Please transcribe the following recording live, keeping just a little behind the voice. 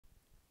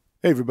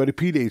Hey everybody,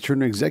 Pete A.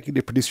 Turner,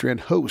 executive producer and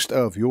host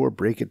of your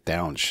Break It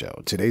Down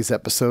show. Today's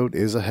episode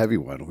is a heavy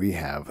one. We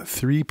have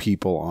 3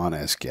 people on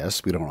as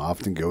guests. We don't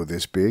often go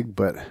this big,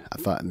 but I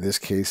thought in this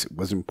case it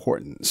was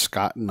important.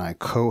 Scott and I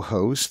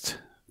co-host.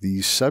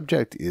 The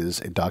subject is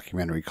a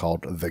documentary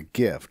called The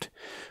Gift,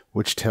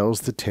 which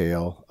tells the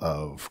tale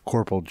of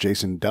Corporal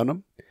Jason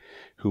Dunham,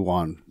 who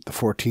on the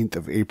 14th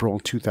of April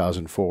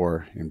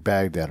 2004 in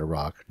Baghdad,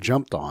 Iraq,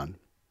 jumped on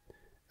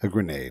a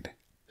grenade,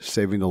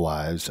 saving the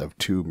lives of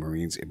 2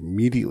 Marines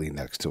immediately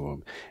next to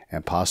him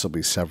and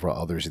possibly several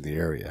others in the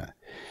area.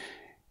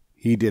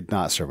 He did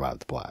not survive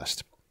the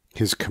blast.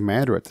 His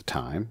commander at the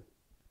time,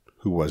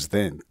 who was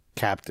then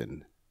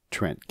Captain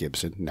Trent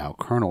Gibson, now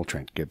Colonel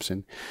Trent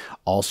Gibson,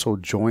 also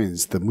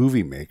joins the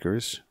movie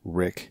makers,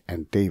 Rick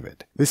and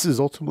David. This is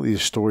ultimately a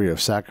story of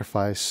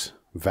sacrifice,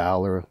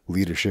 valor,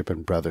 leadership,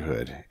 and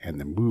brotherhood,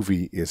 and the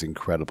movie is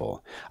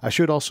incredible. I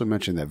should also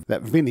mention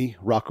that Vinny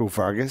Rocco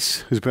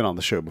Vargas, who's been on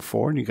the show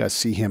before, and you guys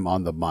see him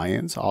on The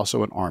Mayans,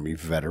 also an Army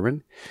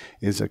veteran,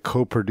 is a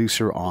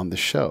co-producer on the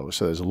show,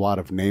 so there's a lot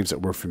of names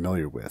that we're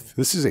familiar with.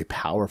 This is a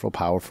powerful,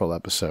 powerful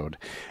episode,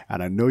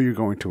 and I know you're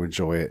going to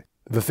enjoy it.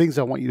 The things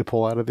I want you to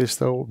pull out of this,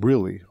 though,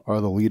 really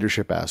are the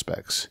leadership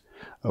aspects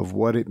of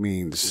what it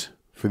means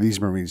for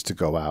these Marines to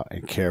go out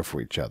and care for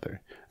each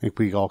other. I think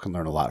we all can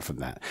learn a lot from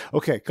that.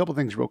 Okay, a couple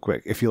things real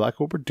quick. If you like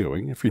what we're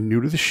doing, if you're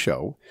new to the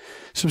show,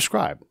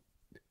 subscribe.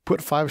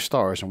 Put 5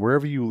 stars, and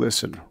wherever you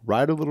listen,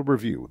 write a little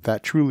review.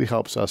 That truly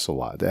helps us a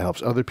lot. That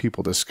helps other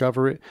people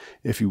discover it.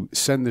 If you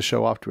send the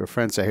show off to a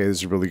friend, say, hey, this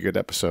is a really good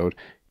episode,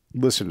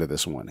 listen to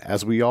this one.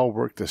 As we all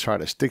work to try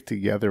to stick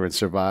together and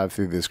survive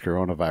through this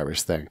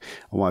coronavirus thing,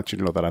 I want you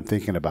to know that I'm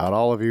thinking about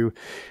all of you.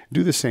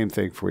 Do the same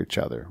thing for each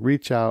other.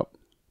 Reach out.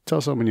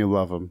 Tell someone you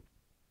love them.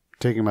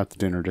 Take them out to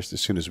dinner just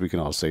as soon as we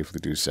can all safely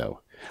do so.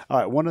 All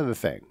right, one other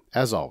thing.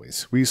 As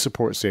always, we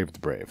support Save the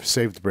Brave.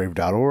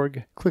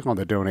 SaveTheBrave.org. Click on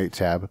the Donate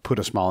tab. Put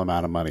a small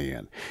amount of money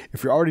in.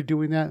 If you're already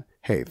doing that,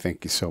 hey,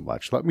 thank you so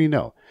much. Let me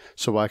know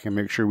so I can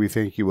make sure we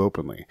thank you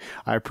openly.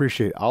 I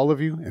appreciate all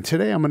of you. And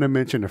today I'm going to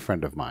mention a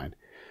friend of mine,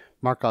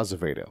 Mark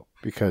Azevedo,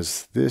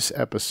 because this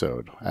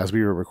episode, as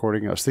we were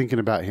recording, I was thinking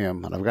about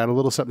him, and I've got a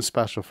little something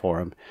special for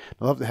him.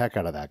 I love the heck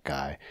out of that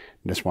guy,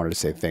 and just wanted to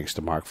say thanks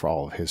to Mark for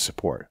all of his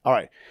support. All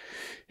right,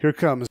 here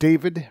comes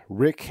David,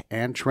 Rick,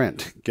 and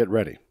Trent. Get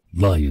ready.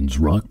 Lions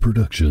Rock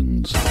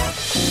Productions.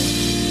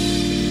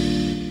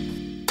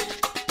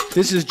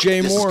 This is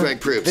Jay Moore. This is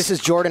Greg Proops. This is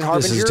Jordan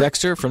Harbinger. This is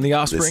Dexter from The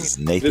Offspring. This is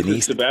Nathan This is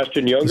East.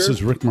 Sebastian Younger. This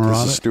is Rick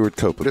Marotta. This is Stuart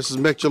Copeland. This is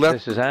Mick Gillette.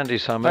 This is Andy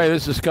Summers. Hey,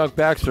 this is Skunk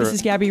Baxter. This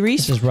is Gabby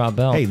Reese. This is Rob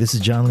Bell. Hey, this is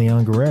John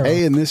Leon Guerrero.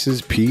 Hey, and this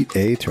is Pete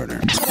A.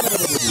 Turner.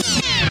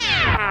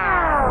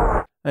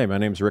 Hey, my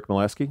name's Rick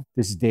Milewski.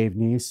 This is Dave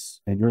Kniess,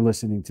 and you're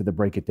listening to The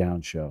Break It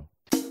Down Show.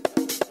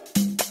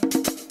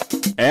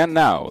 And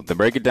now, The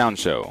Break It Down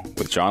Show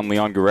with John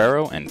Leon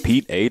Guerrero and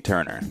Pete A.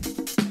 Turner.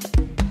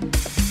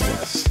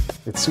 Yes,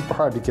 it's super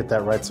hard to get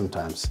that right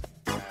sometimes.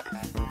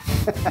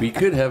 We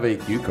could have a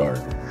cue card.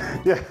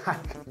 Yeah.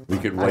 We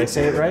could write. I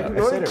say it right?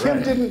 I said it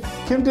right.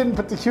 Kim didn't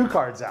put the cue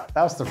cards out.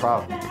 That was the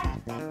problem.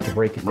 To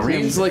break it down.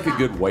 Marines like a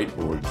good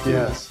whiteboard. Too.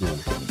 Yes.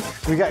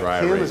 We got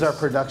Kim as our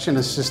production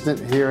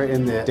assistant here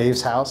in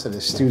Dave's house at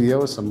his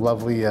studio with some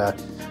lovely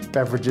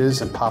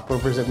beverages and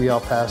popovers that we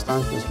all passed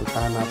on because we're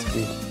trying not to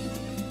be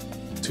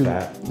too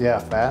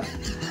fat.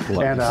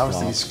 And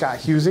obviously Scott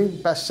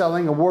Huesing,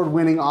 best-selling,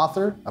 award-winning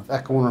author of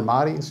Echo and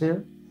Ramadi is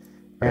here.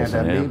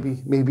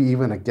 And maybe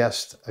even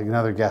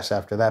another guest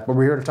after that. But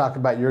we're here to talk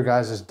about your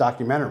guys'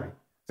 documentary,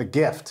 The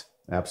Gift.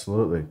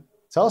 Absolutely.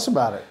 Tell us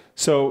about it.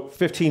 So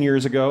 15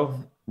 years ago,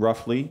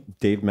 roughly,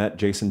 Dave met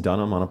Jason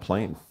Dunham on a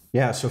plane.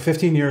 Yeah, so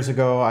 15 years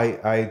ago,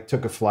 I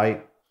took a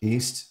flight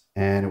east,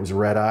 and it was a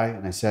red eye,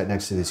 and I sat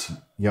next to this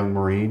young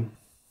Marine.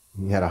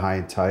 He had a high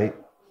and tight,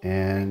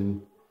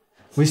 and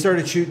we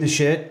started shooting the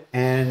shit,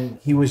 and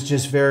he was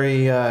just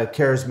very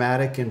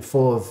charismatic and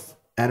full of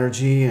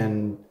energy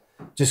and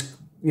just,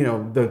 you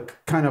know, the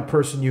kind of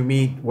person you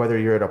meet, whether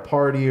you're at a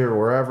party or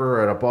wherever,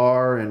 or at a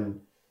bar,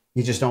 and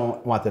you just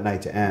don't want the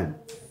night to end.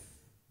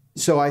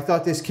 So I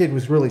thought this kid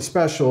was really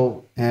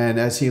special, and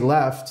as he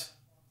left,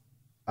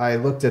 I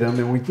looked at him,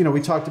 and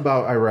we talked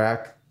about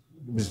Iraq.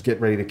 It was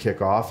getting ready to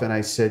kick off, and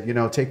I said,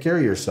 take care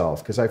of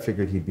yourself, because I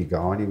figured he'd be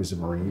gone. He was a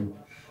Marine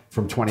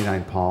from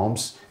 29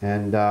 Palms,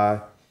 and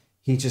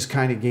he just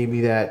kind of gave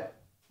me that,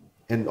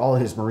 and all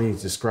his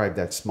Marines described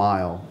that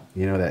smile,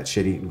 that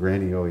shit-eating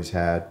grin he always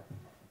had.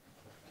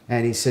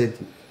 And he said,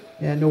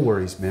 yeah, no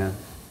worries, man.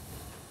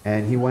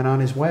 And he went on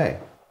his way.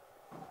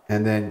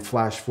 And then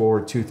flash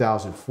forward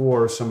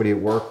 2004, somebody at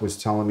work was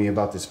telling me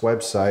about this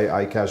website,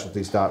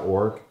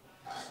 icasualties.org,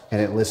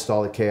 and it lists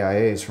all the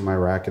KIAs from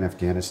Iraq and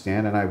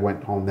Afghanistan. And I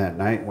went home that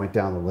night, went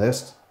down the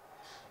list,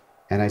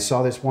 and I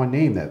saw this one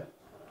name that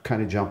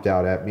kind of jumped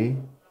out at me.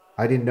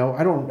 I didn't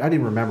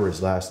remember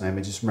his last name.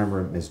 I just remember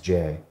him as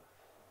Jay.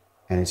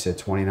 And it said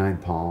 29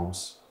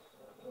 Palms,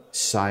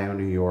 Scio,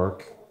 New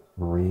York,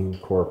 Marine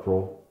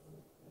Corporal.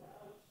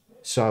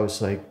 So I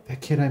was like,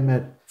 that kid I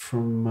met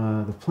from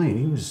the plane,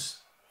 he was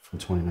from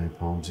 29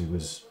 Palms. He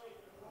was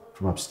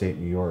from upstate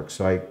New York.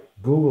 So I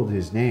Googled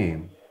his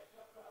name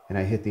and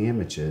I hit the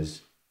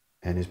images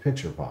and his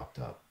picture popped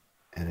up.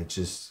 And I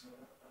just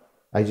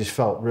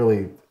felt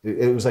really,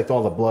 it was like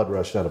all the blood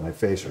rushed out of my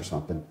face or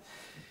something.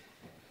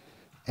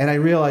 And I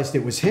realized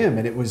it was him,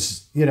 and it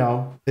was, you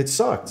know, it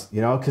sucked, you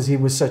know, because he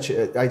was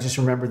I just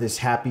remember this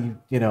happy,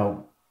 you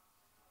know,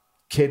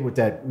 kid with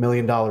that $1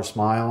 million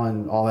smile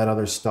and all that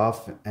other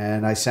stuff.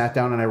 And I sat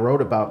down and I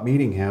wrote about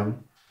meeting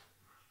him,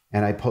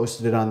 and I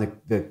posted it on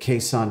the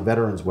Quezon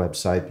Veterans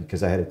website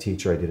because I had a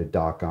teacher I did a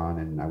doc on,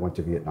 and I went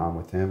to Vietnam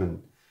with him.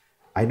 And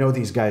I know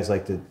these guys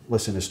like to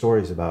listen to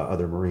stories about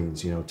other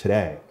Marines, you know,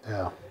 today.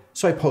 Yeah.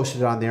 So I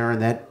posted it on there,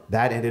 and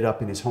that ended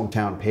up in his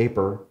hometown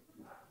paper.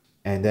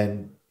 And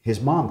then his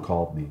mom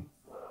called me,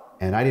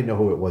 and I didn't know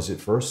who it was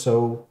at first,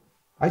 so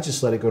I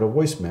just let it go to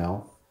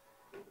voicemail.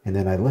 And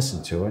then I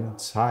listened to it.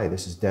 It's, "Hi,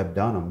 this is Deb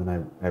Dunham,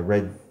 and I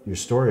read your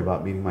story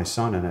about meeting my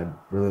son, and I'd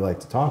really like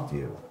to talk to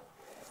you."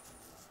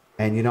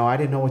 And, you know, I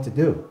didn't know what to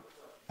do.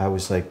 I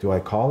was like, do I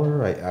call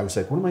her? I was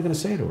like, what am I going to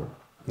say to her?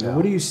 You know,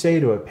 what do you say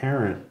to a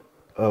parent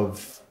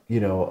of,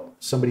 you know,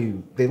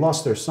 somebody, they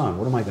lost their son?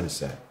 What am I going to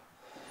say?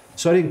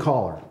 So I didn't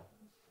call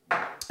her.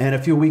 And a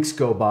few weeks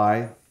go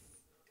by,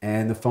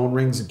 and the phone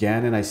rings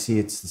again, and I see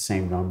it's the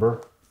same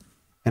number,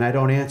 and I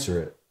don't answer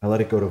it. I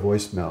let it go to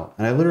voicemail.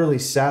 And I literally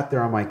sat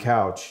there on my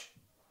couch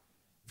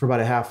for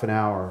about a half an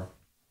hour,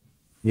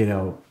 you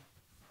know,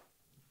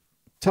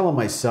 telling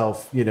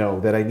myself, you know,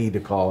 that I need to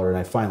call her, and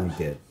I finally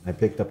did. I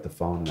picked up the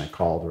phone and I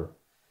called her.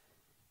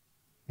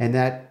 And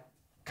that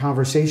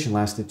conversation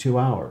lasted 2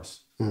 hours,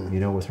 you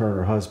know, with her and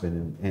her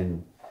husband.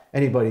 And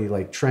anybody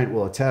like Trent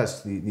will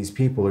attest, these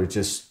people are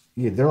just,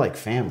 they're like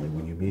family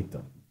when you meet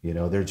them. You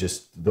know, they're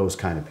just those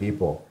kind of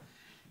people.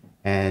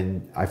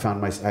 And I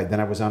found then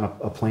I was on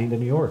a plane to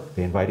New York.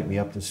 They invited me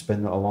up to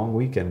spend a long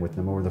weekend with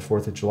them over the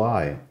 4th of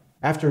July.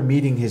 After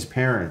meeting his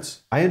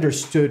parents, I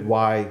understood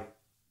why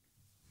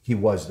he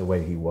was the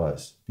way he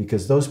was.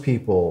 Because those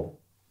people,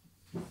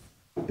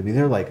 I mean,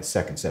 they're like a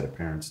second set of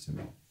parents to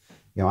me.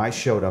 You know, I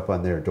showed up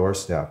on their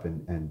doorstep,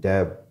 and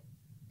Deb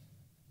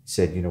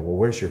said, you know, well,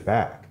 where's your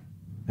bag?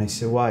 And I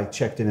said, well, I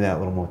checked into that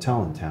little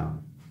motel in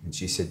town. And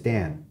she said,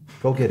 Dan,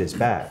 go get his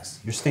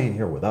bags. You're staying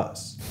here with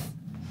us.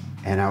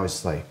 And I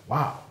was like,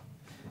 wow.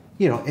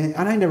 You know, and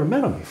I never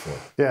met him before.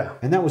 Yeah.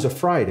 And that was a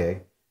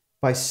Friday.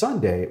 By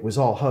Sunday, it was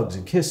all hugs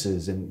and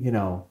kisses. And, you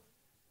know,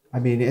 I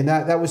mean, and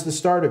that was the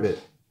start of it.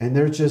 And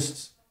they're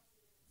just,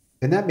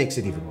 and that makes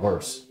it even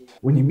worse.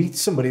 When you meet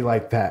somebody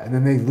like that and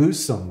then they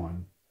lose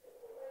someone,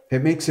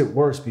 it makes it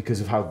worse because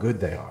of how good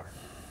they are.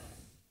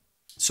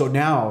 So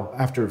now,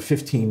 after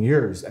 15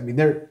 years, I mean,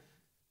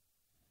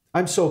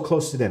 I'm so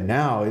close to them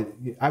now.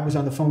 I was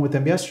on the phone with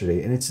them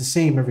yesterday, and it's the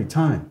same every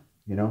time.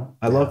 You know,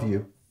 I love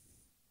you.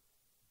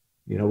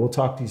 You know, we'll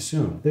talk to you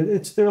soon.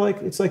 It's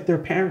like their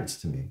parents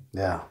to me.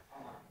 Yeah.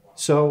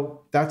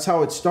 So that's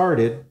how it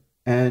started.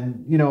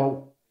 And, you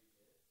know,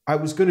 I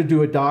was going to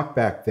do a doc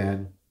back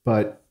then,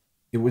 but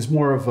it was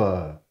more of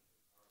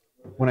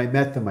when I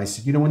met them, I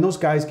said, you know, when those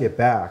guys get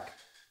back,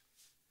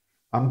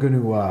 I'm going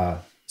to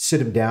sit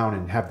them down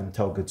and have them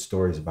tell good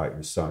stories about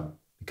your son,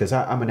 because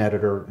I'm an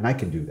editor and I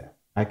can do that.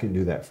 I can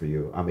do that for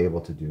you. I'm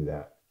able to do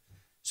that.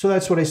 So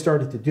that's what I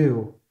started to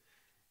do.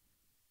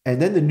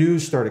 And then the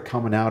news started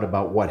coming out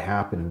about what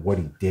happened and what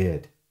he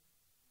did.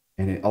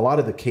 And a lot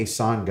of the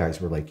Quezon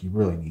guys were like, you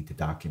really need to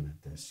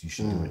document this. You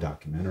should do a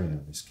documentary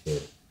on this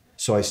kid.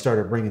 So I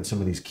started bringing some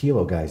of these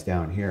Kilo guys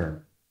down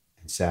here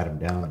and sat them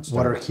down. And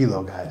What are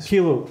Kilo guys?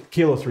 Kilo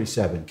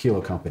 37, Kilo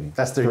Company.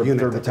 That's their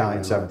unit. 3rd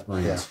Battalion, 7th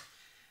Marines. Yeah.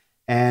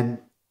 And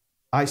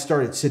I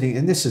started sitting,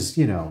 and this is,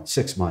 you know,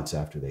 6 months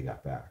after they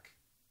got back,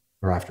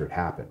 or after it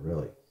happened,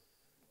 really.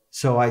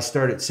 So I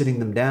started sitting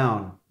them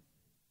down,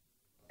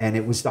 and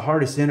it was the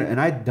hardest. And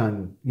I'd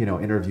done, you know,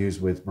 interviews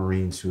with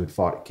Marines who had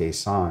fought at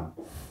Quezon,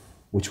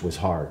 which was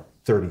hard,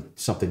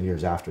 30-something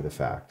years after the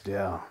fact.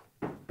 Yeah.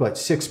 But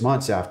 6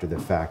 months after the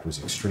fact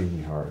was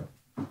extremely hard.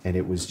 And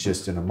it was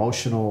just an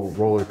emotional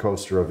roller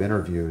coaster of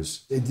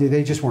interviews.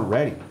 They just weren't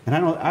ready. And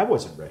I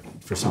wasn't ready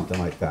for something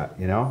like that,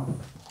 you know?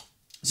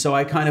 So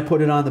I kind of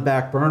put it on the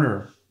back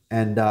burner.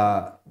 And,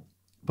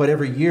 but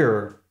every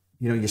year,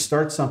 you know, you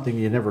start something,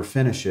 you never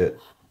finish it.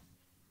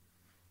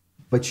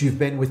 But you've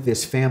been with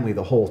this family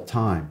the whole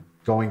time,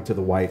 going to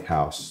the White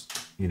House,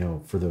 you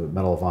know, for the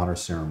Medal of Honor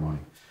ceremony,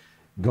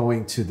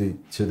 going to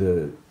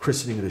the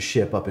christening of the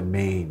ship up in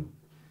Maine,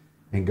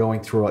 and going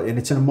through, and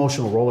it's an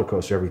emotional roller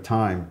coaster every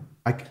time.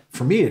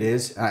 For me, it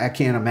is. I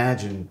can't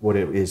imagine what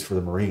it is for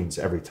the Marines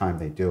every time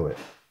they do it.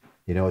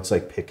 You know, it's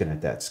like picking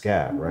at that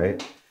scab,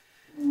 right?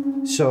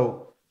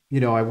 So,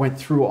 you know, I went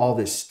through all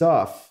this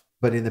stuff,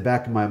 but in the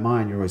back of my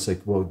mind, you're always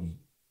like, well,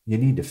 you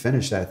need to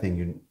finish that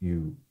thing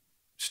you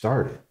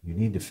started. You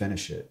need to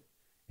finish it.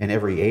 And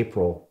every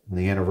April, on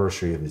the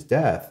anniversary of his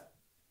death,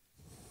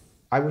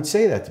 I would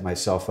say that to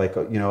myself, like,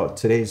 you know,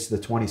 today's the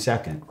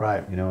 22nd.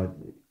 Right. You know,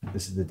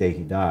 this is the day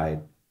he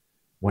died.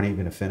 When are you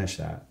going to finish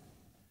that?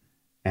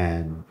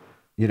 And,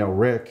 you know,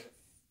 Rick,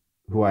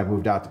 who I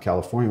moved out to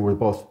California, we're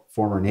both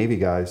former Navy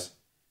guys.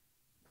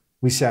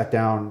 We sat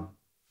down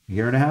a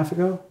year and a half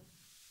ago,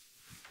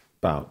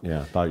 About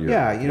your.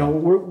 Yeah, you know,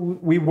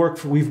 we've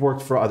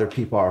worked for other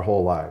people our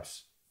whole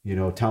lives, you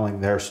know,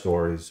 telling their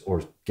stories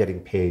or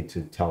getting paid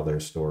to tell their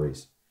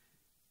stories.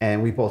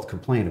 And we both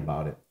complain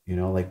about it, you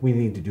know, like we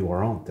need to do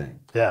our own thing.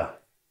 Yeah.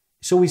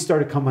 So we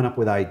started coming up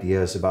with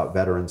ideas about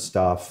veteran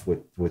stuff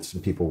with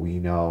some people we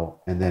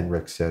know. And then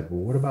Rick said,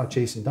 well, what about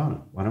Jason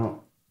Dunham?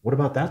 What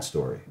about that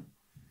story?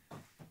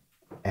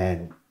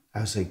 And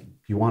I was like,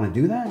 you want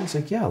to do that? And he's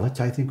like, yeah,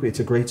 I think it's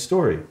a great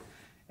story.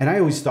 And I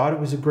always thought it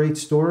was a great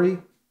story,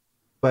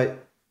 and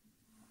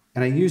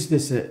I use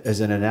this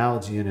as an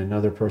analogy in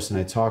another person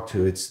I talked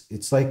to.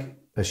 It's like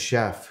a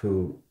chef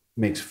who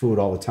makes food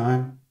all the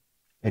time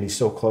and he's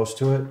so close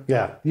to it.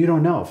 Yeah. You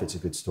don't know if it's a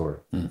good story,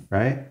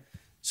 right?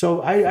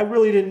 So I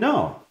really didn't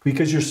know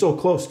because you're so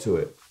close to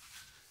it.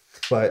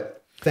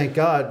 But thank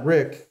God,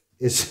 Rick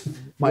is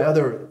my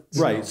other...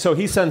 Right. So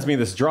he sends me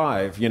this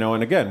drive, you know,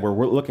 and again,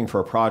 we're looking for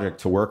a project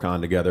to work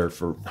on together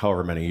for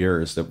however many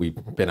years that we've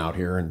been out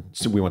here, and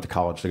so we went to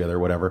college together,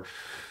 whatever.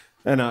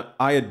 And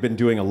I had been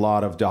doing a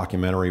lot of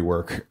documentary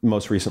work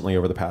most recently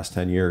over the past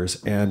 10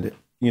 years. And,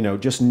 you know,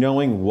 just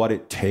knowing what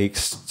it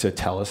takes to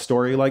tell a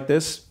story like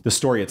this, the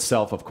story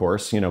itself, of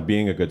course, you know,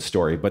 being a good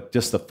story, but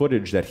just the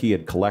footage that he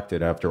had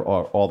collected after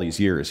all these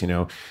years, you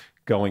know,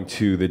 going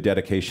to the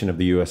dedication of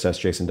the USS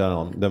Jason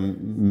Dunham, the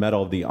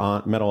Medal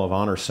of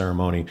Honor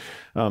ceremony,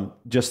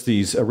 just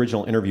these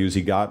original interviews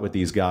he got with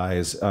these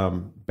guys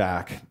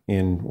back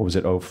in, what was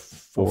it,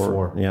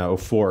 04? Yeah,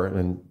 04,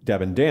 and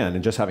Deb and Dan,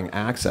 and just having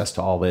access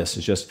to all this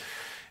is just,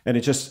 and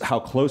it's just how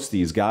close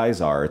these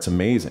guys are. It's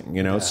amazing,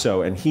 you know? Yeah.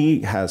 So, and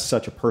he has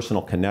such a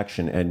personal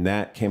connection, and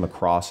that came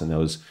across in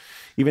those,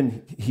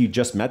 even he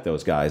just met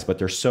those guys, but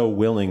they're so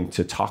willing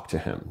to talk to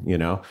him, you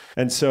know?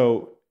 And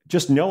so,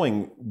 just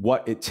knowing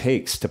what it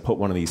takes to put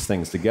one of these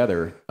things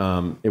together,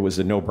 it was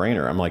a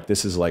no-brainer. I'm like,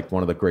 this is like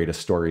one of the greatest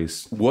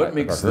stories. What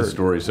makes the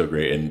story so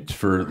great? And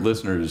for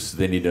listeners,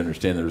 they need to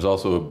understand there's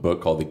also a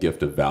book called The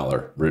Gift of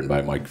Valor, written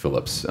by Mike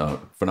Phillips.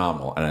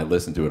 Phenomenal. And I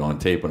listened to it on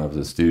tape when I was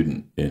a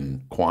student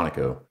in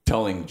Quantico,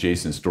 telling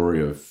Jason's story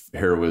of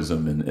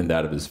heroism and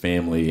that of his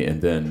family.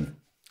 And then,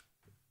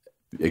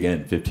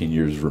 again, 15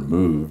 years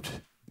removed,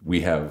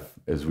 we have,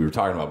 as we were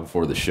talking about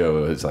before the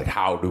show, it's like,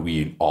 how do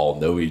we all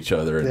know each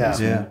other and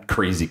these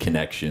crazy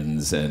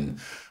connections?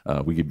 And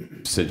we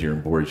could sit here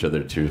and bore each other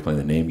to tears playing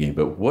the name game.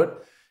 But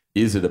what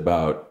is it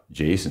about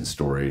Jason's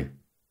story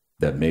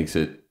that makes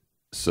it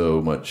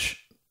so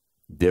much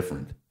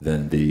different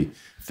than the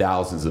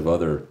thousands of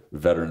other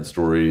veteran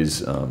stories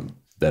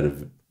that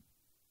have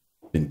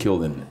been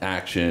killed in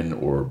action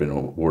or been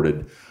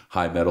awarded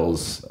high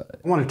medals?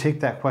 I want to take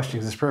that question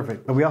because it's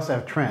perfect. But we also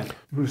have Trent,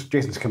 who's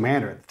Jason's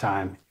commander at the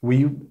time. Will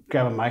you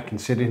grab a mic and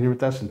sit in here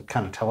with us and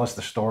kind of tell us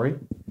the story?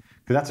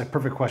 Because that's a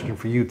perfect question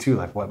for you too,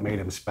 like what made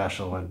him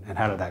special and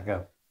how did that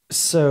go?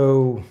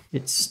 So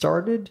it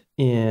started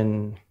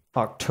in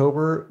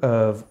October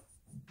of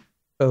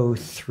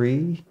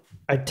 2003.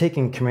 I'd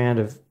taken command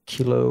of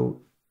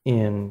Kilo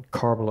in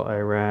Karbala,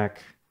 Iraq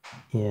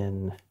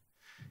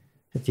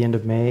at the end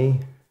of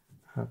May,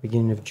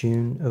 beginning of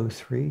June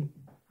 2003.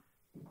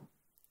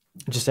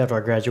 Just after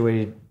I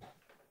graduated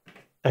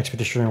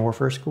Expeditionary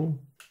Warfare School,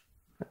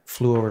 I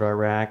flew over to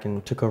Iraq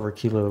and took over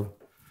Kilo.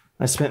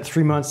 I spent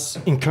 3 months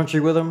in country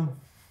with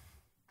him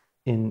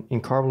in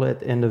Karbala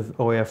at the end of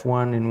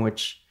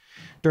OAF-1,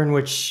 during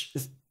which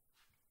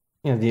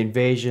you know the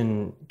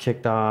invasion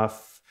kicked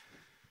off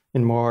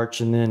in March,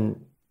 and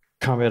then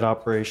combat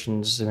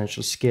operations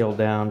eventually scaled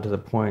down to the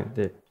point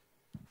that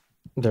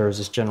there was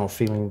this general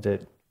feeling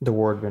that the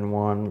war had been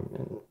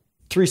won.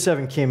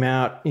 3-7 came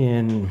out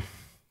they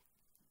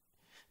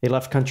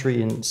left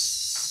country in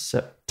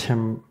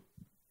September,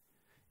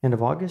 end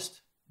of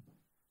August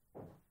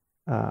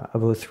of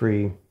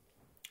 2003. We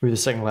were the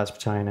second last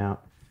battalion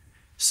out.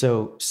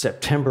 So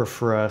September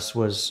for us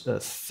was a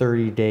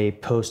 30-day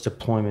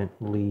post-deployment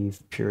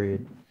leave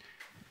period.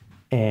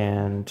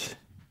 And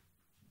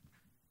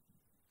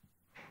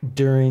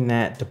during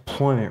that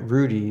deployment,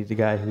 Rudy, the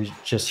guy who's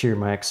just here,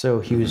 my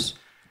XO, he was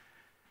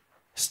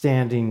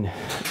standing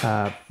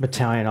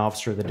battalion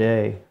officer of the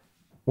day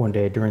one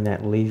day during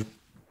that leave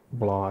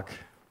block,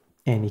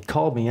 and he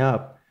called me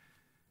up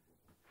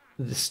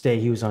this day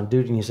he was on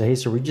duty, and he said, hey,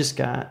 sir, we just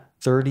got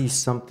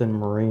 30-something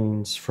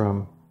Marines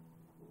from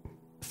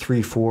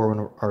 3-4, one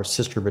of our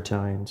sister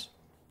battalions.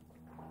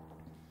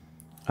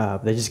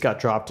 They just got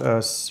dropped to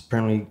us.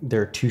 Apparently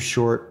they're too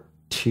short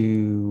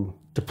to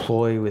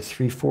deploy with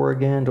 3-4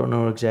 again. Don't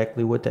know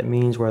exactly what that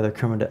means, why they're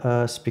coming to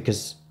us,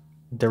 because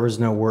there was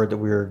no word that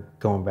we were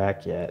going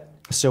back yet.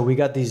 So we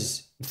got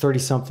these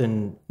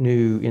 30-something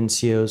new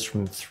NCOs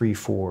from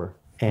 3-4.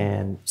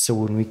 And so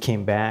when we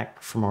came back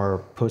from our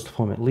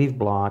post-deployment leave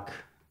block,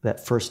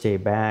 that first day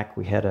back,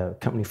 we had a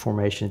company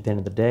formation at the end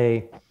of the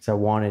day. So I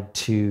wanted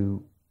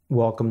to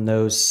welcome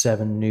those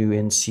 7 new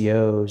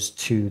NCOs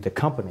to the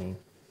company.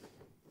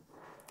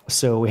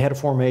 So we had a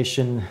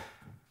formation.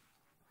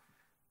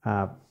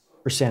 We're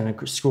standing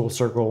in a school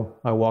circle.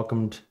 I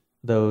welcomed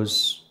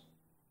those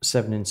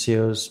 7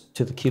 NCOs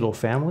to the Kilo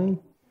family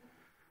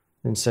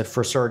and said,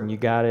 First Sergeant, you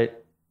got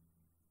it.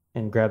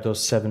 and grabbed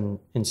those 7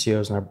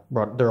 NCOs,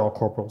 and they're all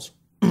corporals,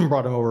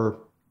 brought them over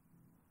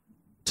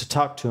to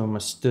talk to them. I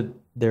stood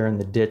there in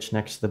the ditch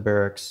next to the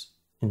barracks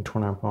in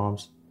 29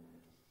 Palms.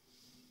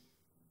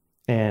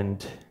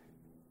 And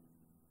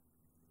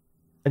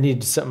I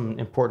needed something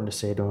important to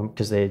say to them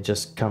because they had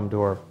just come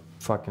to our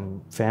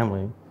fucking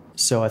family.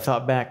 So I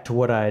thought back to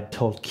what I had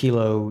told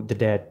Kilo the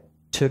dad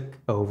took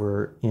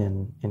over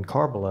in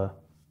Karbala.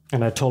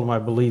 And I told him I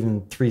believe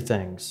in 3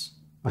 things.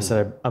 I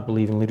said, I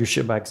believe in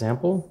leadership by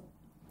example.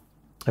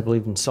 I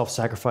believe in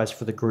self-sacrifice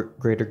for the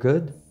greater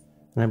good.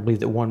 And I believe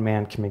that one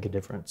man can make a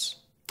difference.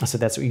 I said,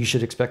 that's what you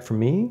should expect from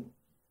me.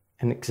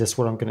 And that's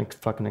what I'm going to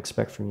fucking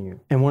expect from you.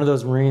 And one of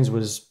those Marines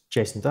was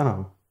Jason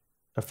Dunham,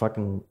 a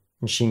fucking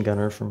machine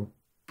gunner from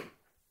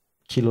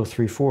Kilo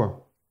 3-4.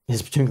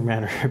 His platoon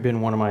commander had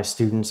been one of my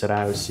students at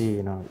IOC.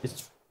 You know,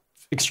 it's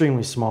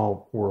extremely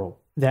small world.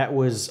 That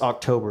was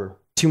October.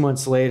 2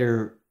 months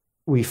later,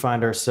 we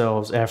find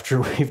ourselves,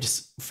 after we've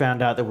just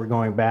found out that we're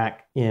going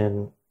back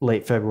in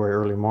late February,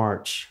 early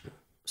March.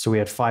 So we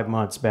had 5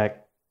 months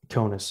back in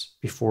Kniess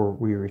before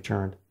we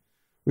returned.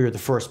 We were the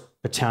first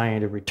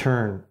battalion to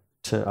return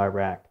to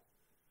Iraq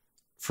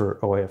for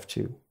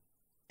OAF2.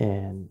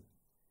 And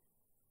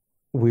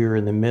we were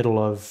in the middle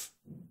of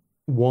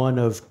one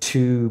of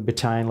 2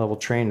 battalion level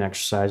training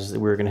exercises that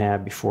we were going to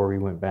have before we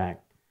went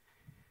back.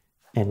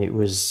 And it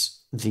was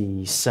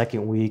the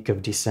second week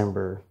of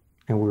December,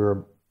 and we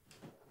were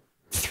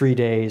 3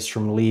 days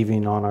from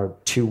leaving on our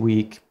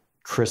 2-week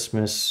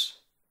Christmas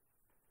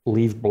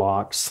leave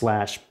block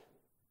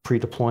 /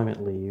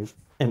 pre-deployment leave.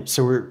 And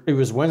so it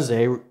was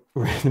Wednesday.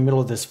 We're in the middle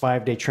of this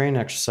 5-day training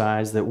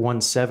exercise that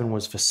 1-7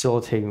 was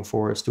facilitating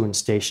for us, doing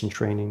station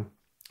training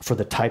for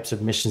the types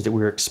of missions that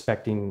we were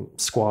expecting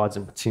squads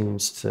and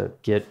platoons to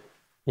get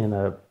in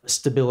a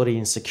stability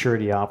and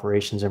security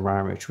operations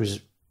environment, which was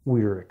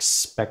we were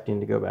expecting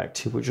to go back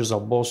to, which was all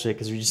bullshit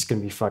because we're just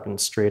going to be fucking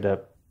straight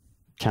up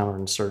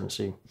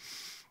counterinsurgency.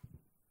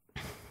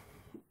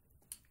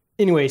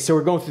 Anyway, so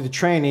we're going through the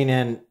training,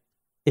 and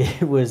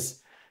it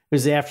was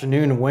the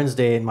afternoon of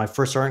Wednesday, and my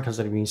first sergeant comes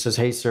up to me and says,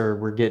 "Hey, sir,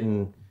 we're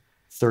getting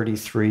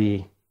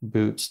 33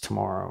 boots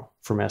tomorrow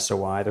from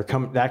SOI. They're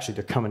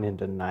coming in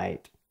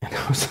tonight." And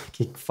I was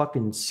like,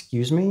 "Fucking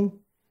excuse me?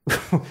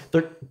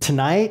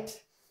 Tonight?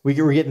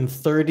 We're getting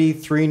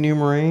 33 new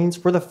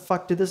Marines? Where the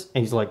fuck did this?"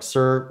 And he's like,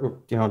 "Sir,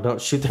 you know,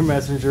 don't shoot their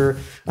messenger.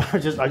 I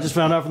just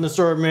found out from the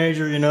sergeant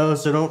major, you know,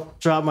 so don't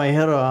chop my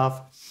head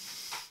off."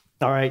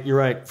 "All right, you're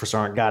right, for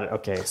sergeant. Got it.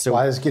 Okay." So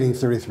why is getting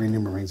 33 new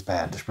Marines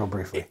bad? Just real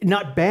briefly.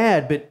 Not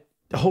bad, but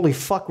holy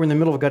fuck, we're in the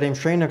middle of a goddamn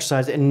training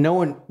exercise,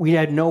 and we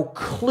had no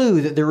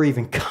clue that they were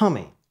even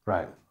coming.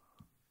 Right.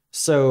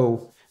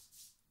 So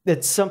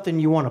that's something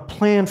you want to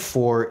plan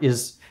for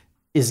is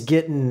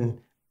getting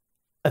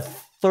a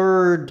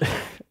third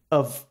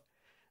of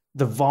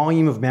the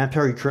volume of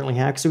manpower you currently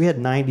have. So we had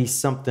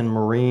 90-something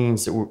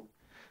Marines that were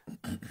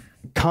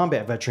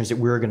combat veterans that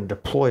we were going to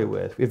deploy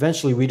with.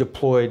 Eventually, we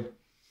deployed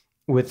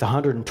with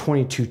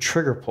 122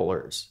 trigger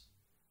pullers,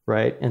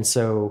 right? And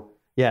so,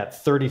 yeah,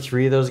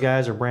 33 of those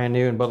guys are brand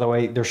new. And by the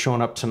way, they're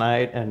showing up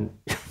tonight. And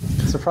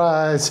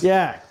surprise!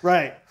 Yeah,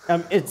 right.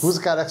 Who's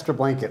got extra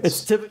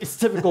blankets? It's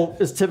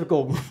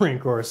typical Marine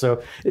Corps.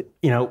 So,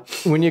 you know,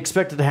 when you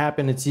expect it to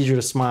happen, it's easier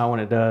to smile when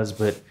it does.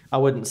 But I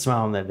wouldn't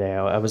smile on that day.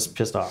 I was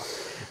pissed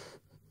off.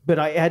 But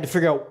I had to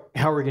figure out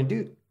what we're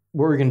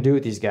going to do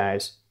with these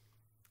guys,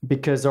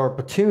 because our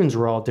platoons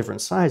were all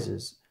different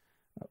sizes.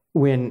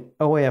 When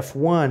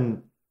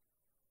OAF1,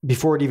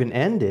 before it even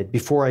ended,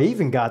 before I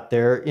even got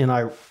there in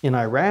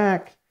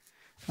Iraq,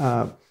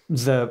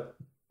 the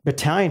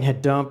battalion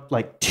had dumped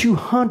like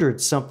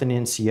 200-something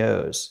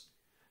NCOs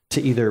to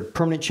either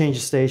permanent change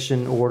of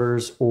station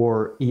orders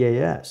or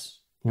EAS,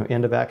 you know,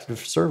 end of active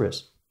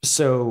service.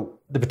 So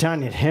the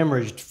battalion had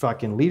hemorrhaged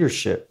fucking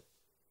leadership.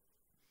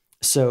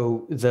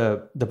 So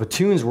the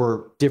platoons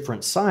were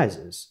different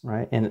sizes,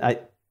 right? And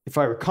if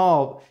I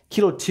recall,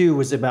 Kilo 2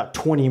 was about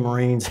 20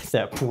 Marines at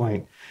that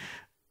point.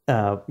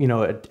 You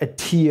know, a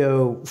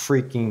TO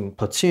freaking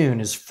platoon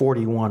is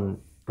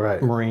 41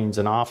 Marines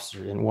and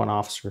officers and one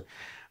officer.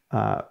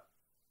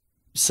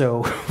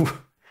 So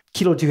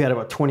Kilo 2 had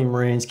about 20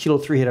 Marines. Kilo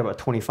 3 had about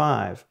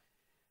 25.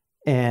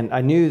 And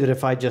I knew that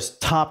if I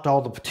just topped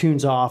all the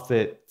platoons off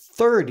at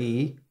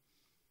 30,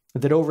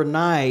 that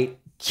overnight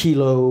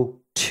Kilo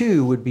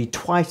 2 would be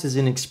twice as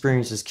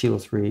inexperienced as Kilo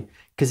 3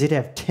 because it'd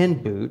have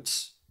 10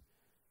 boots,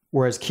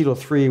 whereas Kilo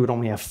 3 would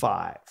only have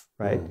 5,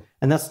 right? Mm.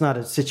 And that's not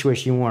a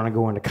situation you want to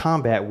go into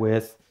combat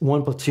with.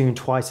 One platoon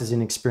twice as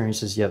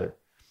inexperienced as the other.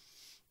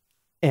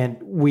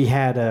 And we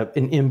had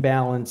an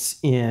imbalance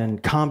in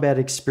combat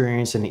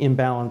experience and an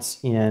imbalance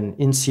in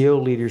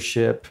NCO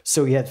leadership.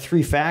 So we had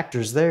 3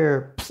 factors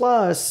there.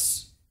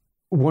 Plus,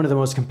 one of the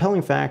most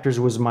compelling factors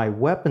was my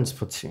weapons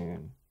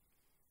platoon,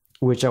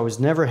 which I was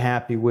never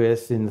happy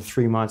with in the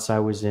 3 months I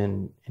was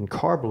in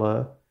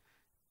Karbala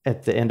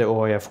at the end of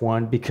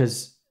OIF1,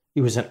 because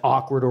it was an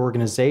awkward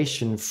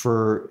organization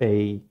for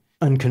a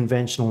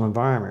unconventional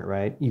environment,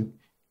 right?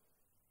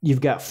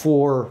 You've got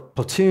 4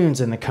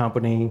 platoons in the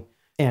company.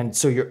 And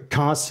so you're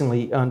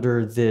constantly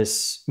under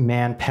this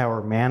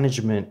manpower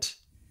management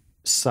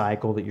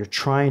cycle that you're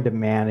trying to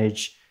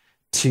manage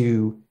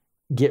to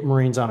get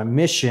Marines on a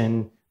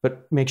mission,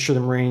 but make sure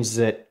the Marines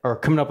that are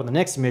coming up on the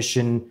next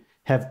mission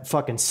have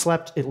fucking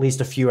slept at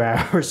least a few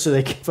hours so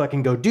they can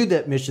fucking go do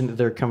that mission that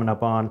they're coming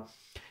up on.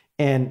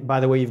 And by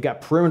the way, you've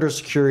got perimeter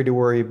security to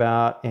worry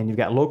about, and you've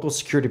got local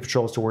security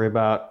patrols to worry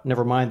about,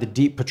 never mind the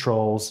deep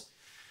patrols.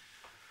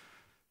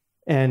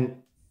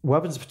 And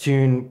weapons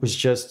platoon was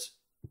just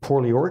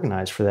poorly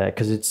organized for that,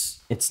 because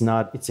it's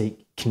a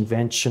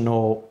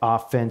conventional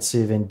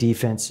offensive and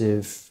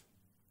defensive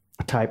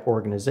type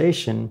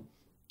organization.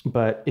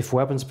 But if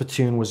weapons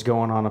platoon was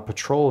going on a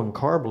patrol in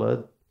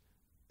Karbala,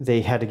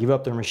 they had to give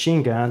up their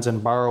machine guns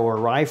and borrow a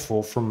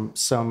rifle from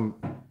some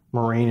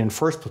Marine in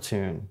first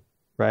platoon,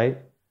 right?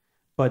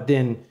 But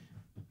then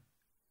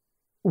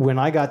when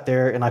I got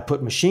there and I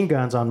put machine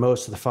guns on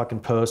most of the fucking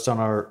posts on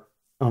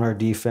our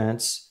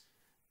defense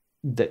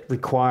that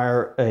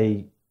require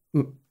a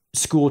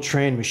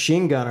school-trained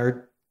machine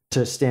gunner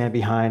to stand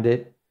behind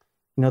it,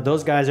 you know,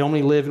 those guys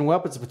only live in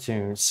weapons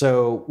platoon.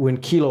 So when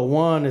Kilo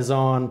 1 is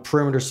on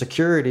perimeter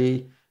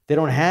security, they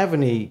don't have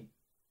any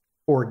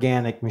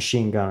organic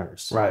machine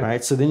gunners,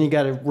 right? So then you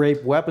got to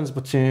rape weapons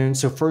platoon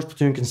so first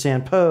platoon can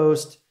stand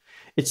post.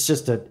 It's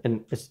just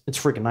it's a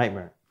freaking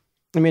nightmare.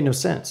 It made no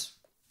sense.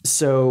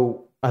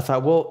 So I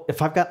thought, well,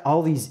 if I've got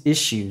all these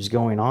issues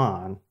going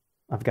on,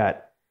 I've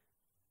got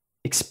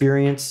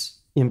experience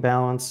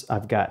imbalance,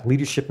 I've got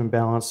leadership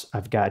imbalance,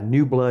 I've got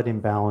new blood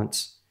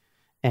imbalance,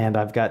 and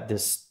I've got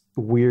this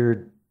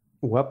weird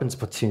weapons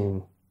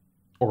platoon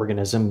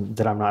organism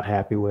that I'm not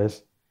happy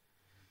with.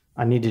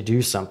 I need to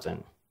do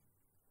something.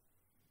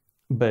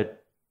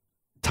 But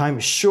time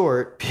is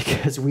short,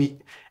 because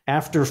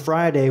after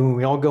Friday, when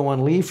we all go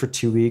on leave for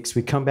 2 weeks,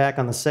 we come back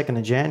on the 2nd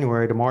of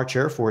January to March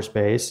Air Force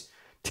Base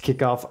to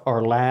kick off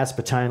our last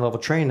battalion level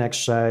training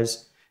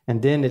exercise.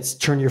 And then it's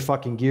turn your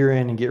fucking gear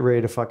in and get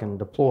ready to fucking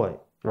deploy.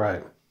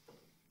 Right.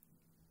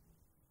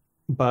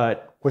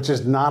 But which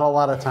is not a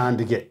lot of time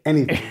to get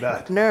anything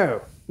done.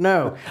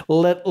 No.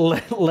 Let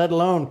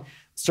alone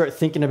start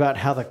thinking about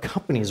how the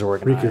company's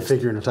organized.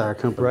 Reconfigure an entire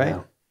company. Right.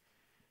 Now.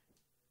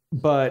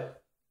 But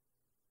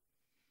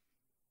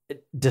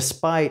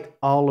despite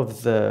all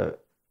of the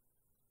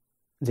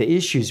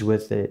issues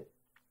with it,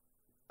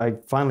 I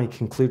finally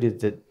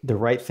concluded that the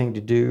right thing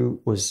to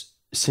do was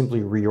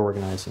simply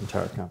reorganize the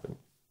entire company.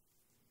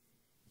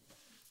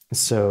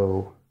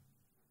 So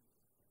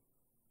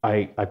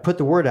I put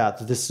the word out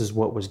that this is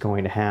what was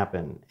going to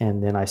happen.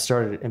 And then I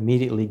started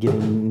immediately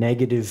getting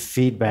negative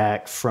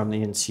feedback from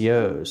the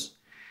NCOs.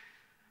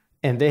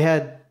 And they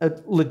had a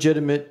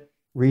legitimate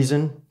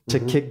reason to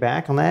kick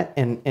back on that.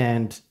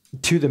 And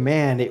to the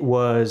man, it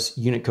was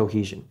unit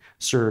cohesion.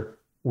 Sir,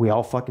 we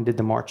all fucking did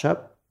the march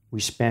up.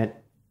 We spent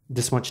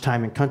this much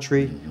time in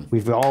country.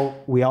 We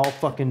all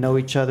fucking know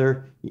each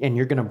other. And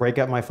you're going to break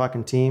up my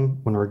fucking team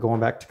when we're going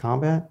back to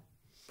combat?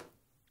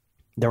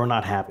 They were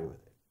not happy with it.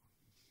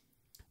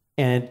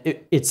 And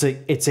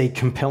it's a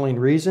compelling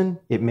reason.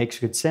 It makes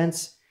good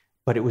sense,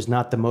 but it was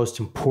not the most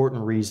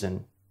important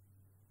reason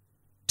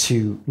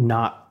to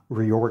not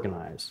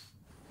reorganize.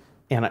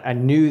 And I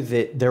knew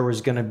that there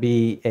was going to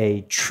be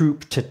a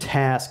troop to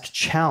task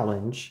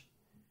challenge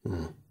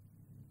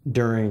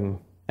during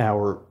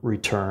our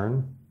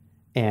return.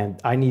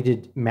 And I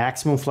needed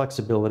maximum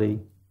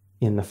flexibility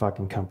in the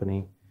fucking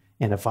company.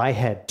 And if I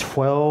had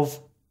 12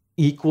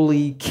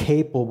 equally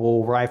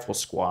capable rifle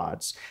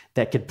squads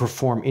that could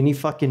perform any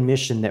fucking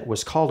mission that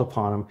was called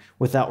upon them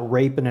without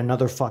raping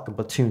another fucking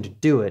platoon to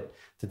do it,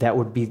 that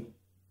would be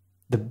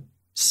the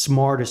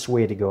smartest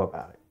way to go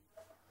about it.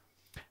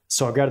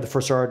 So I got to the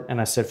first sergeant and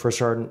I said, First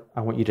Sergeant,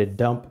 I want you to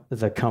dump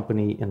the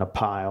company in a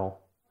pile.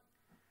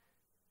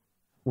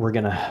 We're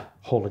going to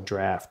hold a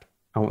draft.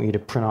 I want you to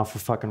print off a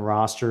fucking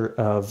roster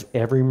of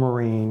every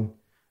Marine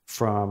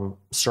from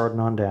sergeant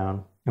on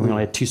down. And we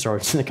only had 2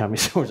 sergeants in the company.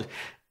 So it was,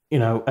 you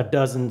know, a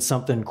dozen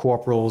something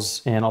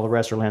corporals, and all the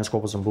rest are lance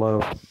corporals and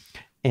below.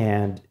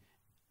 And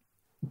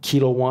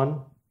Kilo 1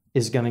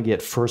 is going to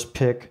get first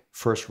pick,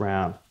 first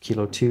round.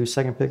 Kilo 2,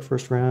 second pick,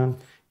 first round.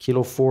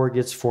 Kilo 4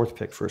 gets fourth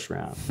pick, first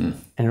round.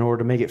 And in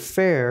order to make it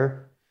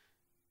fair,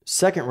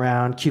 second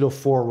round, Kilo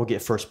 4 will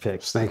get first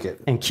pick. Snake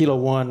it. And Kilo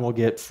 1 will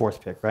get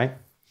fourth pick, right?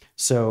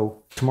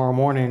 So tomorrow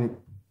morning,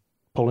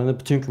 pull in the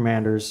platoon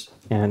commanders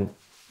and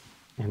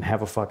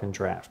have a fucking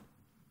draft.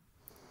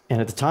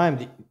 And at the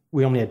time,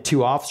 we only had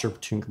 2 officer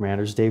platoon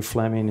commanders, Dave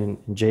Fleming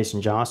and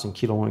Jason Johnson,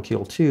 Kilo 1 and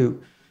Kilo 2.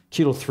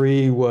 Kilo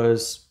 3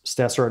 was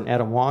Staff Sergeant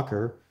Adam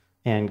Walker,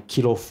 and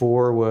Kilo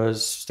 4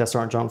 was Staff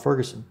Sergeant John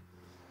Ferguson.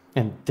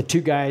 And the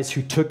 2 guys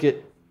who took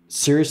it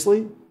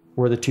seriously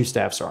were the 2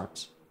 staff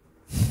sergeants.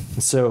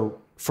 And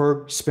so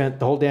Ferg spent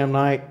the whole damn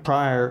night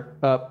prior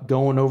up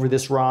going over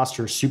this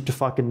roster, soup to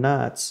fucking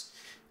nuts,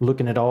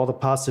 looking at all the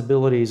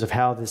possibilities of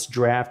how this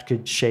draft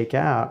could shake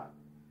out,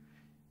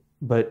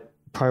 but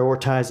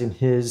prioritizing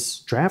his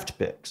draft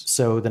picks.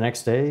 So the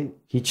next day,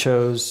 he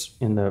chose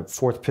in the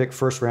 4th pick,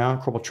 first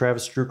round, Corporal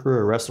Travis Strucker,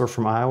 a wrestler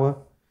from Iowa,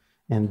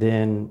 and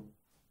then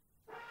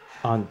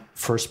on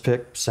first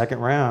pick, second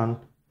round,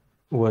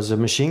 was a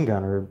machine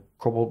gunner,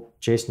 Corporal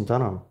Jason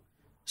Dunham,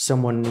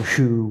 someone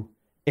who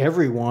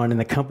everyone in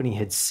the company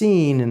had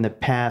seen in the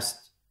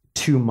past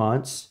 2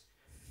 months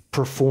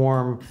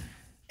perform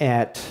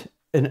at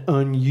an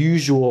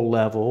unusual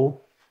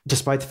level,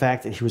 despite the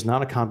fact that he was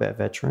not a combat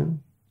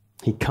veteran.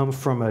 He come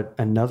from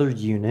another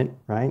unit,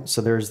 right?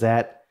 So there's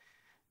that,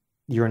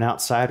 you're an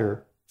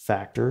outsider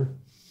factor,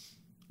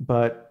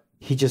 but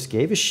he just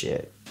gave a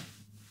shit.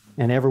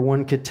 And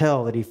everyone could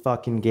tell that he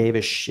fucking gave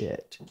a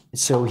shit.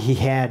 So he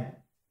had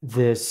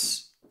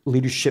this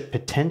leadership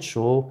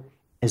potential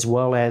as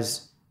well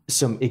as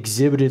some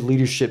exhibited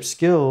leadership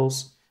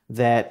skills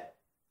that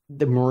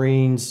the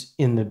Marines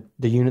in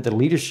the unit, the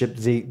leadership,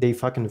 they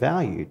fucking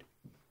valued.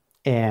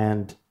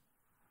 And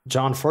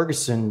John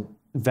Ferguson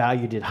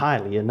valued it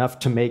highly enough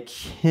to make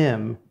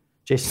him,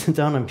 Jason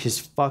Dunham, his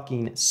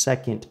fucking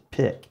second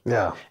pick.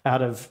 Yeah.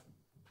 Out of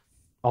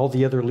all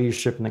the other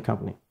leadership in the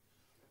company.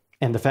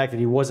 And the fact that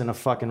he wasn't a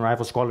fucking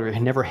rifle squad leader, he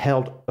never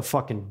held a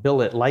fucking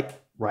billet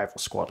like rifle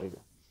squad leader.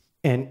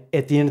 And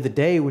at the end of the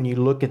day, when you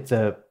look at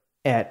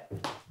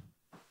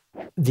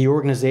the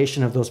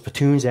organization of those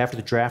platoons after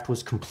the draft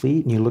was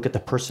complete, and you look at the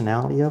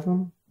personality of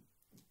them,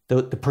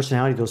 the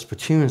personality of those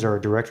platoons are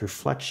a direct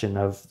reflection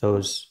of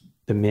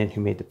the men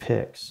who made the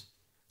picks.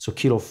 So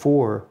Kilo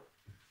 4,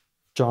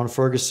 John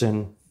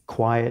Ferguson,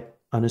 quiet,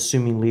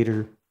 unassuming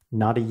leader,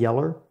 not a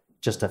yeller,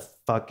 just a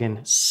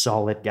fucking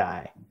solid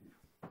guy.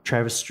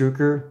 Travis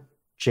Strucker,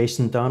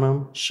 Jason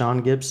Dunham,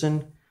 Sean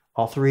Gibson,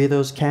 all three of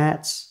those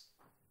cats,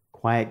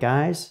 quiet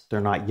guys.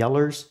 They're not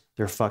yellers.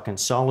 They're fucking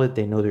solid.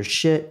 They know their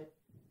shit.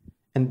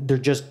 And they're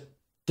just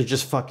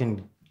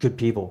fucking good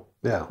people.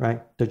 Yeah.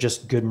 Right? They're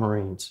just good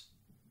Marines.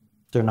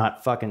 They're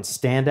not fucking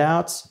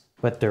standouts,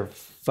 but they're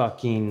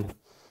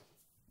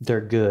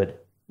good.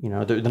 You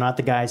know, they're not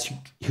the guys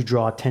who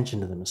draw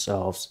attention to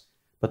themselves,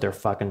 but they're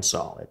fucking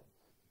solid.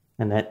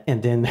 And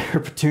then their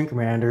platoon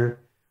commander,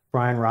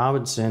 Brian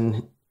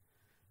Robinson,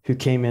 who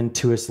came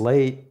into us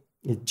late,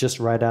 just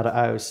right out of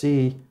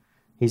IOC.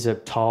 He's a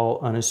tall,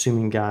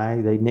 unassuming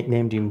guy. They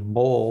nicknamed him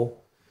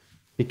Bull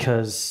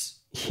because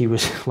he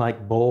was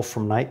like Bull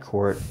from Night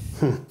Court,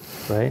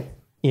 right?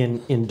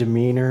 In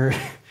demeanor,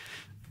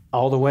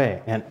 all the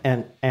way,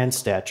 and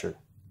stature.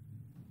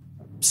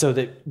 So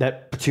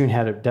that platoon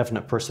had a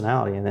definite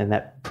personality, and then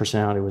that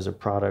personality was a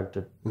product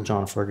of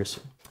John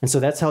Ferguson. And so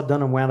that's how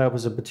Dunham wound up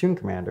as a platoon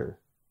commander,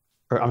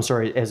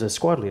 as a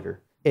squad leader.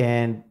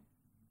 And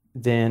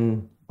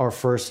then our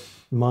first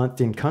month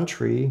in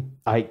country,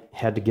 I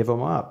had to give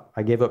them up.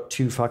 I gave up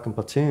 2 fucking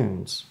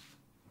platoons.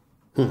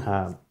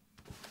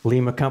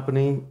 Lima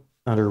Company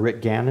under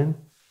Rick Gannon,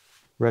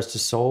 rest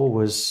his soul,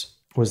 was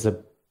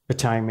the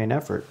battalion main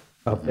effort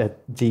up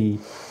at the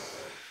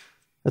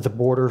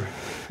border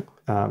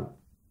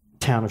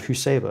town of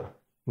Huesing. It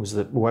was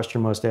the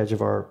westernmost edge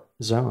of our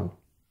zone.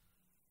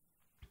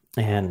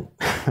 And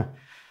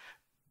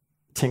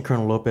Lieutenant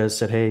Colonel Lopez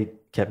said, "Hey,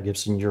 Captain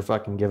Gibson, you're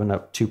fucking giving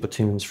up 2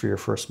 platoons for your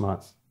first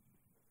month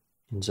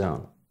in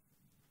zone.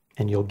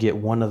 And you'll get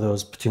one of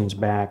those platoons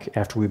back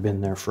after we've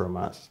been there for a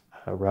month."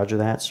 Roger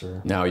that,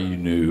 sir. Now you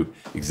knew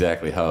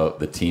exactly how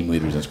the team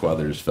leaders and squad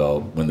leaders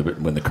felt when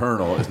the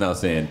colonel is now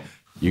saying,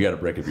 "You got to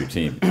break up your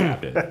team,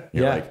 Captain."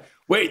 You're like,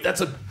 "Wait,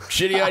 that's a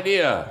shitty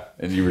idea."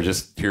 And you were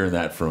just hearing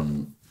that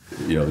from,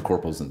 the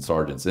corporals and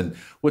sergeants. And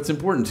what's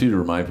important too to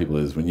remind people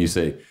is when you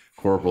say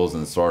corporals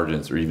and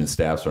sergeants or even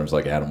staff sergeants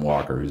like Adam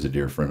Walker, who's a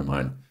dear friend of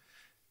mine,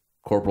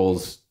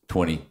 corporals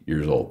 20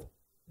 years old,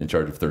 in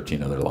charge of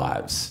 13 other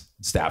lives.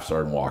 Staff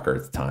Sergeant Walker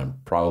at the time,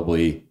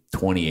 probably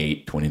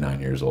 28, 29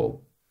 years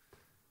old.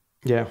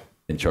 Yeah.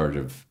 In charge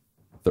of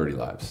 30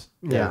 lives.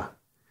 Yeah.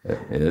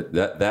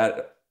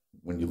 That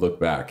when you look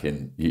back,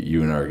 and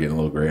you and I are getting a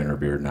little gray in our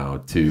beard now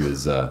too,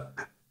 is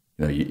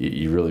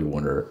you really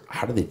wonder,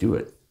 how do they do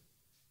it?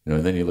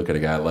 And then you look at a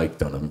guy like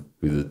Dunham,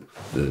 who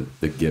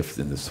the gift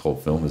in this whole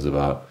film is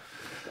about.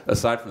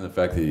 Aside from the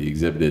fact that he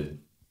exhibited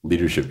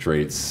leadership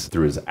traits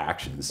through his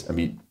actions, I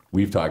mean,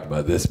 we've talked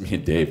about this, me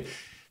and Dave.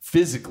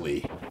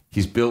 Physically,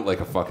 he's built like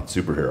a fucking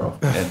superhero.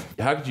 And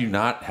how could you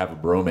not have a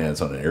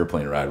bromance on an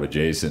airplane ride with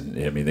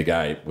Jason? I mean, the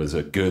guy was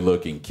a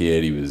good-looking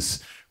kid. He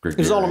was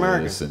He's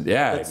all-American. And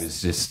yeah, it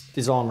was just...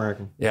 He's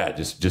all-American. Yeah,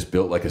 just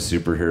built like a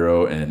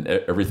superhero, and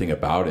everything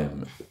about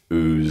him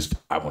oozed,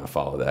 I want to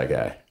follow that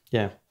guy.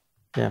 Yeah.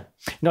 Yeah.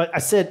 I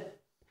said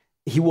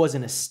he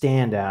wasn't a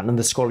standout, and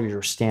the scholars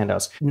were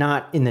standouts,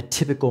 not in the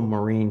typical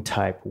Marine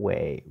type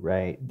way,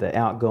 right? The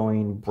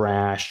outgoing,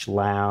 brash,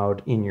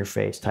 loud,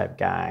 in-your-face type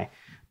guy.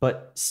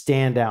 But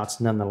standouts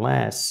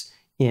nonetheless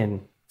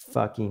in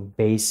fucking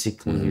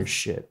basic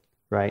leadership,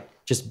 right?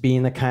 Just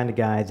being the kind of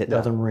guy that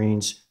other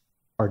Marines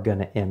are going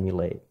to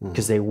emulate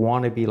because they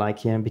want to be like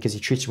him because he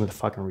treats them with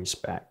fucking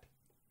respect.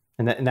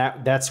 And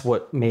that's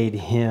what made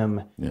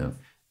him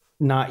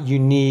not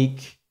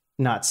unique,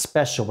 not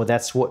special, but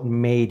that's what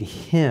made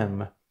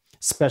him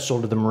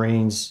special to the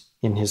Marines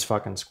in his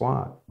fucking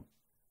squad,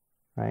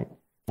 right?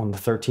 On the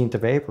 13th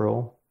of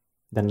April,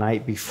 the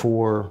night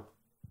before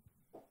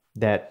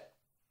that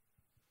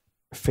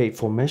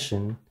fateful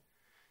mission,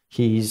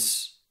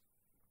 he's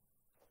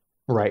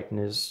writing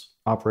his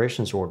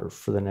operations order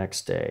for the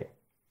next day.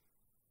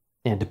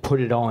 And to put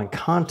it all in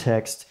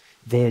context,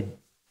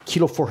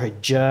 Kilo 4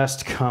 had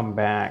just come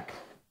back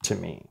to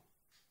me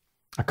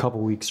a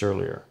couple weeks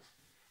earlier.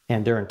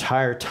 And their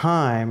entire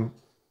time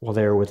while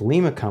they were with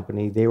Lima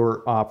Company, they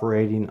were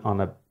operating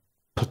on a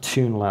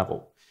platoon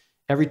level.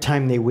 Every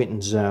time they went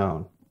in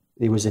zone,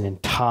 it was an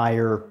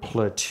entire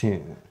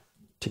platoon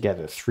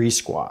together, 3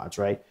 squads,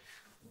 right?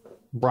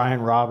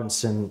 Brian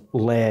Robinson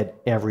led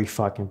every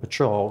fucking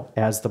patrol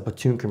as the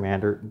platoon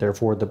commander,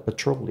 therefore the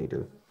patrol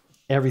leader.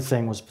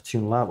 Everything was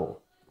platoon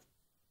level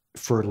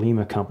for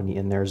Lima Company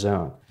in their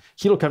zone.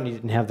 Kilo Company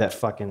didn't have that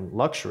fucking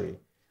luxury.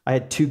 I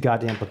had 2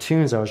 goddamn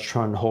platoons I was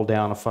trying to hold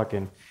down a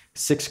fucking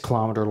 6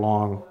 kilometer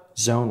long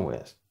zone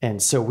with.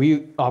 And so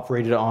we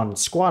operated on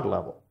squad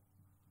level.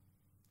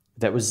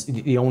 That was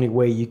the only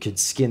way you could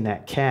skin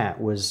that cat,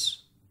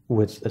 was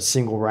with a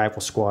single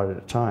rifle squad at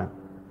a time.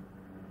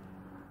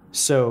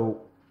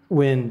 So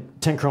when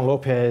Lieutenant Colonel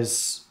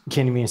Lopez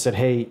came to me and said,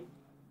 hey,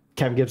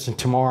 Captain Gibson,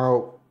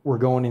 tomorrow we're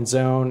going in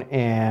zone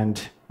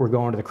and we're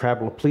going to the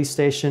Crabbla police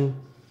station,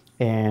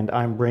 and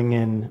I'm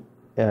bringing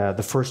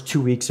the first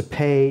 2 weeks of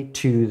pay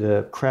to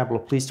the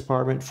Crabbla Police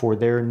Department for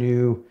their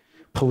new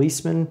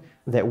policeman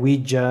that we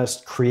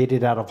just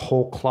created out of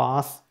whole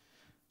cloth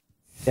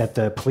at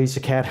the police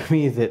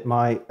academy that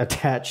my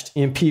attached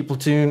MP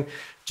platoon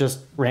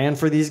just ran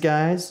for these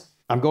guys.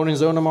 I'm going in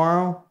zone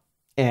tomorrow,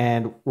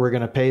 and we're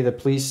going to pay the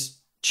police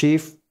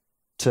chief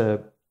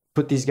to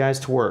put these guys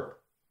to work.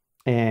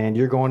 And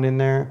you're going in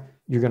there,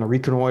 you're going to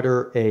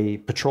reconnoiter a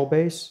patrol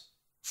base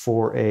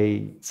for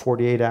a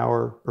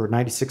 48-hour or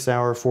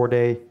 96-hour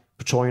 4-day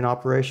patrolling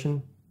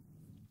operation.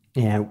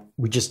 And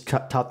we just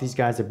taught these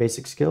guys the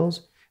basic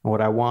skills. And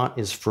what I want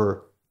is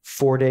for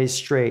 4 days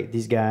straight,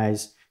 these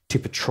guys to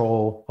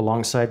patrol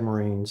alongside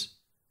Marines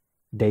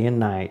day and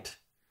night,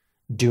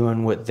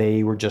 doing what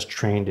they were just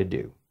trained to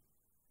do.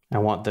 I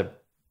want the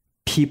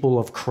people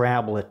of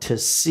Crabbla to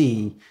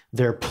see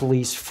their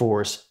police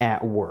force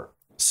at work.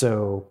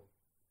 So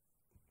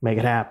make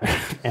it happen,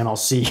 and I'll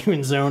see you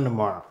in zone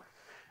tomorrow.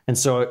 And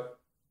so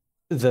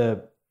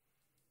the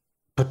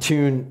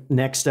platoon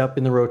next up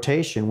in the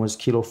rotation was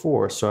Kilo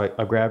 4. So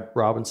I grabbed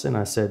Robinson.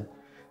 I said,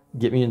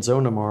 get me in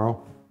zone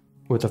tomorrow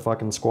with a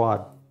fucking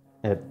squad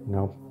at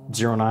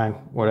 09,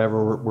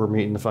 whatever. We're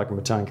meeting the fucking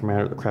battalion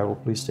commander at the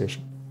Crabbla police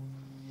station.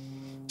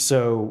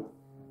 So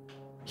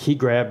he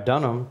grabbed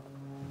Dunham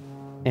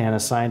and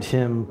assigned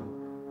him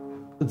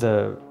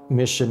the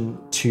mission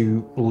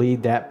to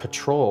lead that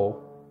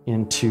patrol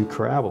into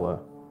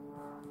Crabbla.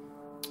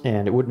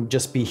 And it wouldn't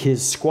just be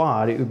his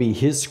squad, it would be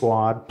his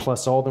squad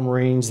plus all the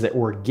Marines that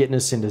were getting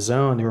us into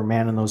zone. They were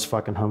manning those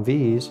fucking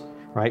Humvees,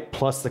 right?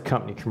 Plus the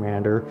company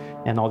commander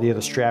and all the other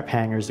strap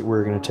hangers that we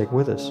were going to take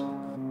with us.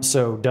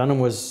 So Dunham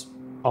was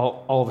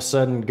all of a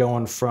sudden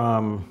going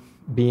from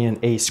being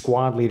a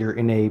squad leader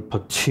in a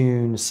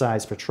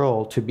platoon-sized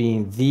patrol to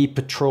being the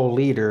patrol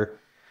leader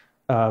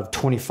of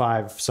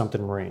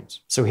 25-something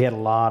Marines. So he had a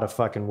lot of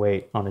fucking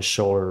weight on his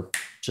shoulder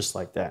just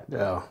like that.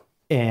 Yeah.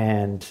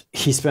 And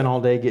he spent all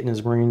day getting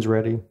his Marines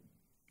ready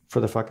for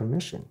the fucking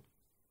mission.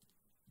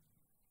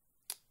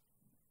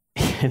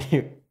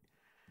 And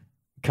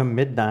come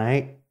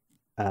midnight,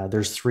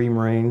 there's 3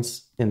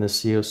 Marines in the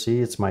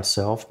COC. It's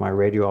myself, my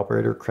radio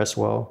operator,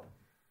 Cresswell,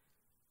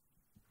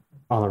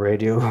 on the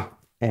radio,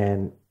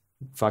 and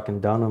fucking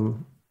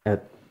Dunham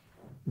at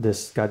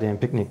this goddamn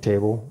picnic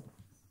table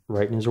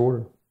writing his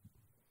order.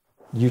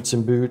 Utes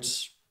and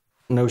boots,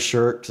 no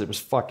shirt because it was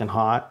fucking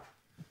hot.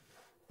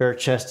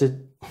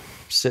 Bare-chested,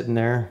 sitting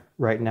there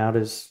writing out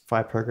his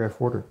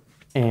 5-paragraph order.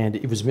 And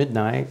it was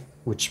midnight,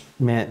 which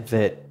meant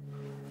that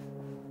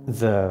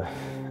the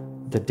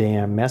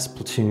damn mess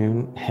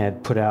platoon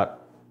had put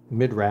out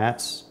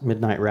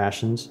midnight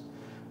rations,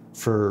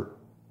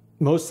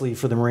 mostly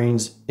for the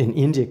Marines in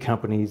India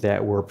Company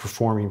that were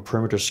performing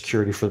perimeter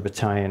security for the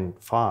battalion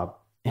FOB.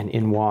 And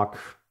in walk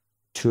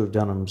 2 of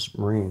Dunham's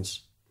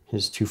Marines,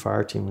 his 2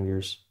 fire team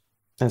leaders,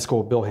 Lance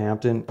Corporal Bill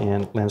Hampton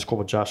and Lance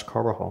Corporal Josh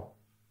Carbajal.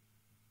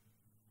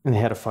 And they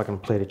had a fucking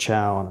plate of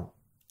chow on a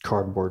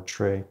cardboard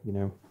tray,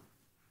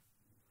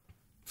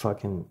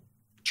 fucking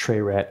tray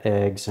rat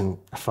eggs and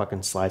a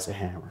fucking slice of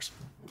hammers.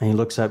 And he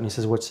looks up and he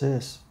says, what's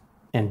this?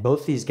 And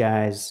both these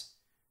guys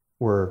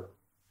were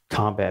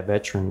combat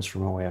veterans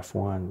from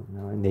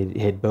OAF1, and they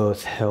had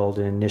both held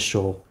an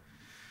initial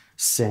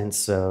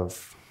sense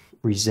of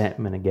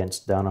resentment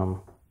against Dunham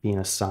being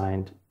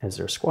assigned as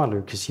their squad leader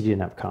because he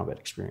didn't have combat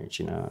experience,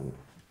 And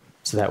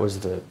so that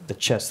was the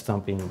chest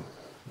thumping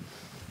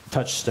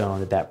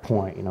touchstone at that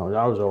point. I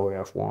was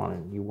OAF1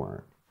 and you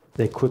weren't.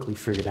 They quickly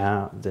figured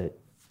out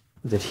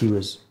that he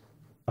was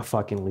a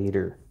fucking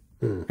leader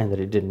and that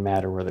it didn't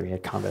matter whether he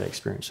had combat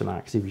experience or not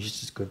because he was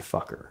just a good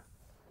fucker.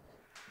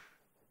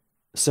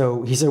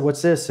 So he said,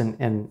 what's this?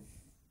 And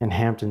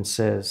Hampton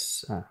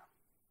says,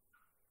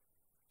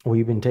 well,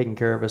 you've been taking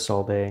care of us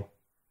all day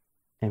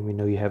and we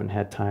know you haven't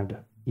had time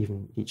to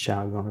even eat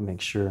chow. We want to make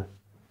sure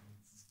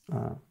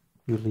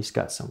you at least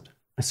got something.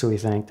 So he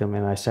thanked him,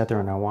 and I sat there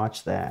and I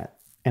watched that.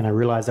 And I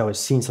realized I was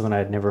seeing something I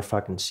had never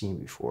fucking seen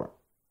before.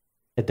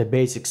 At the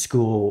basic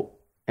school,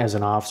 as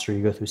an officer,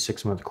 you go through a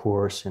 6-month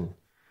course and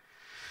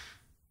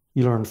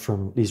you learn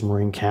from these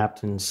Marine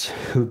captains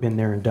who've been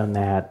there and done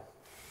that.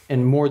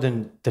 And more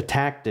than the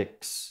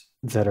tactics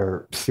that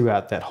are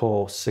throughout that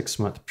whole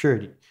 6-month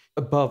period,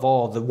 above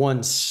all, the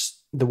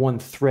one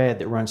thread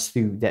that runs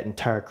through that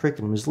entire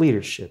curriculum is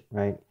leadership,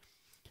 right?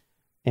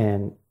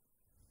 And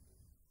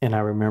I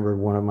remember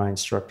one of my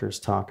instructors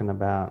talking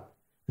about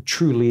a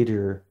true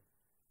leader,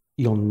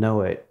 you'll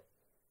know it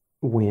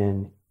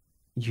when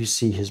you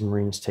see his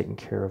Marines taking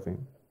care of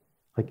him.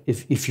 Like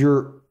if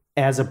you're,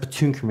 as a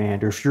platoon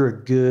commander, if you're a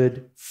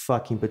good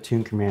fucking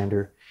platoon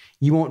commander,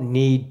 you won't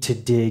need to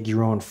dig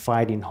your own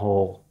fighting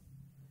hole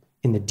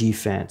in the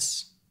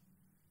defense.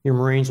 Your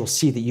Marines will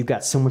see that you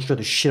got so much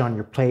other shit on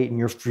your plate and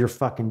you're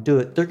fucking do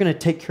it. They're going to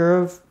take care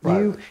of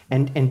you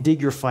and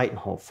dig your fighting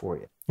hole for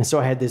you. And so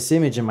I had this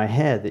image in my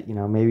head that,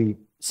 maybe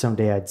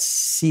someday I'd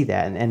see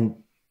that.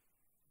 And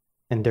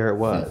there it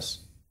was,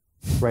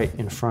 right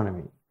in front of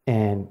me.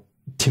 And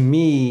to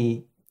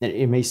me,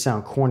 it may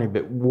sound corny,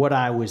 but what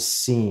I was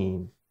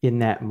seeing in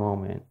that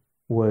moment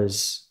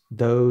was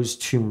those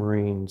 2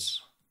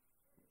 Marines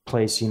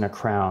placing a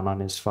crown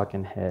on his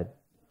fucking head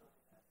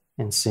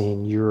and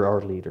saying, "You're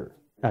our leader."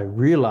 I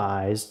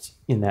realized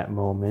in that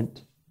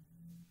moment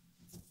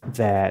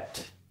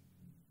that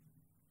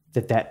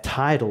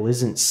title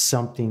isn't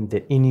something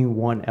that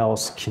anyone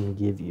else can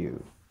give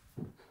you.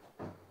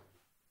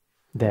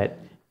 That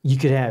you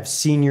could have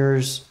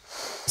seniors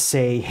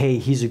say, "Hey,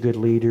 he's a good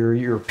leader."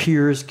 Your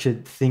peers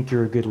could think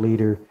you're a good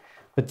leader,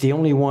 but the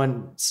only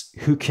ones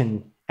who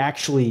can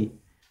actually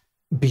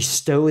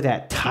bestow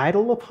that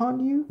title upon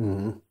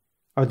you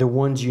are the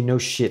ones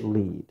shit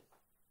lead.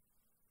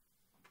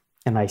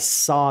 And I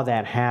saw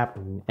that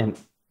happen, and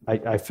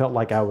I felt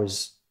like I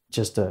was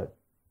just a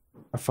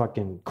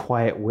fucking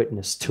quiet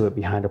witness to it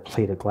behind a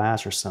plate of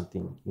glass or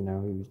something,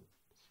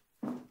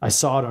 I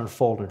saw it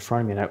unfold in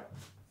front of me, and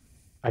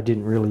I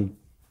didn't really,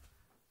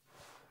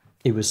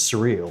 it was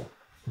surreal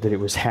that it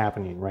was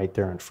happening right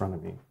there in front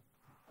of me.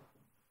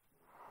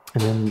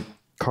 And then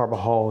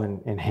Carbajal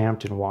and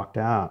Hampton walked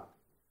out,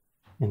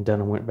 and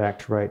Dunham went back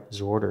to write his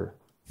order.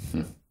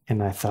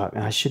 And I thought,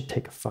 I should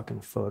take a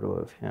fucking photo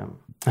of him.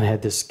 And I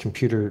had this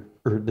computer,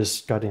 or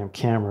this goddamn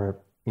camera,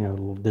 a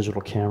little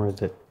digital camera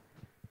that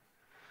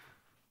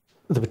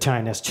the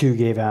Battalion S2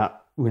 gave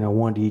out,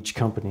 one to each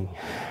company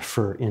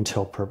for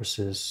intel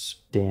purposes.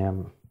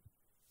 Damn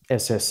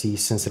SSE,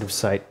 sensitive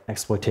site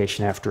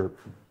exploitation after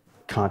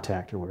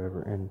contact or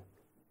whatever. And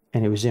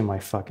it was in my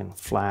fucking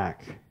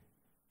flak.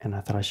 And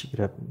I thought I should get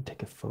up and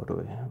take a photo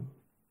of him.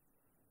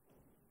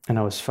 And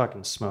I was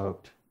fucking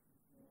smoked.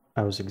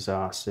 I was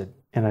exhausted.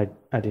 And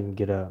I didn't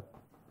get up.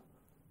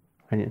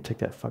 I didn't take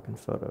that fucking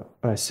photo.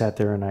 But I sat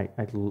there and I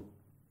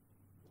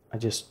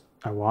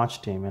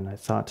watched him, and I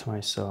thought to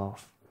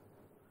myself,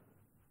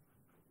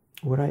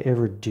 would I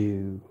ever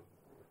do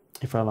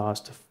if I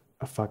lost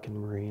a fucking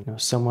Marine?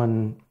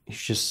 Someone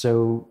who's just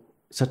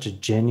such a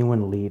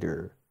genuine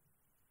leader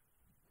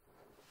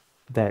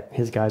that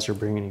his guys are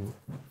bringing him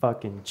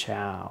fucking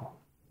chow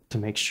to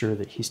make sure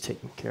that he's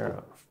taken care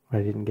of.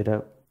 But I didn't get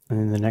up. And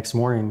then the next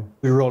morning,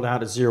 we rolled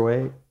out at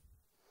 08.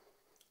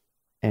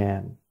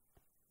 And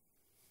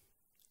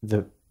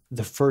the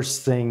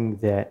first thing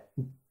that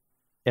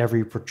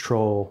every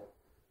patrol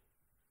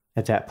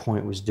at that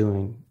point was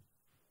doing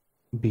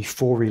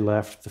before we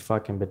left the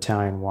fucking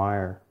battalion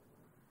wire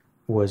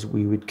was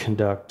we would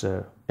conduct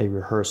a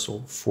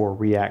rehearsal for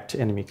react to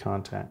enemy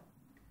contact.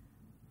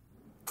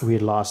 We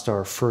had lost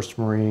our first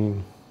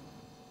Marine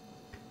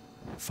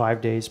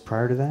 5 days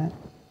prior to that,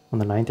 on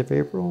the 9th of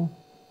April.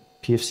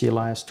 PFC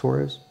Elias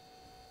Torres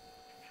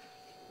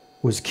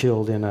was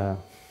killed in a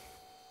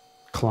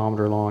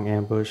kilometer-long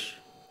ambush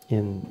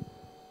in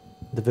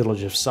the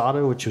village of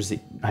Sada, which was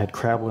I had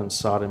Crabble and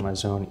Sada in my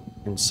zone,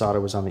 and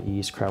Sada was on the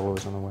east, Crabble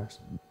was on the west.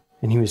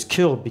 And he was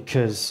killed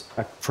because,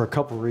 for a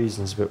couple of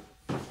reasons, but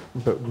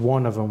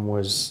one of them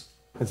was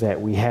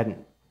that we hadn't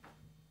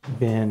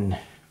been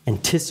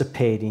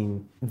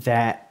anticipating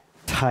that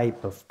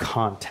type of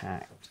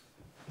contact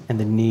and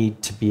the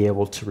need to be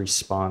able to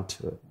respond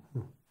to it.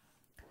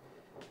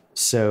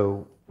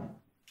 So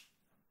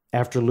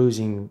after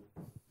losing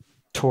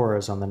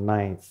Torres on the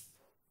 9th,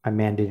 I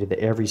mandated that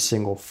every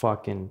single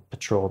fucking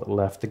patrol that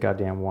left the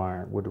goddamn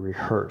wire would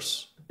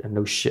rehearse, a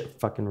no shit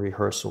fucking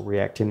rehearsal,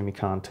 react to enemy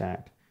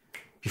contact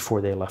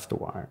before they left the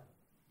wire.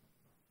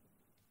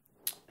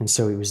 And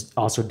so it was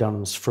also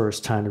Dunham's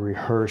first time to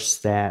rehearse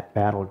that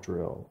battle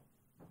drill.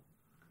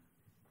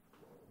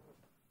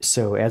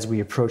 So as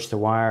we approached the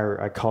wire,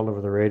 I called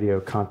over the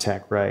radio,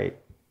 contact right,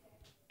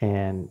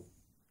 and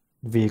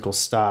vehicle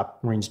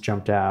stopped, Marines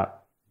jumped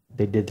out,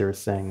 they did their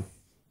thing.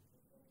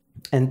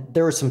 And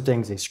there were some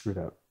things they screwed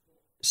up.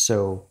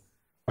 So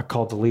I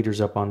called the leaders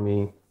up on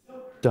me,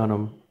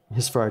 Dunham,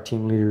 his fire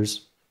team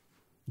leaders,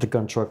 the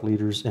gun truck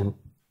leaders, and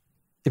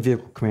the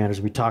vehicle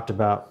commanders. We talked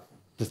about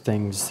the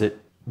things that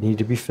needed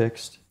to be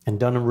fixed. And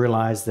Dunham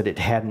realized that it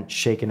hadn't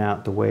shaken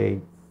out the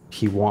way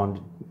he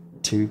wanted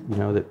to,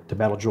 the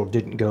battle drill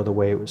didn't go the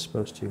way it was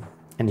supposed to.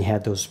 And he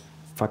had those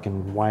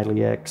fucking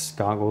Wiley X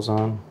goggles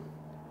on.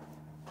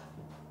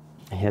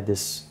 He had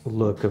this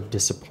look of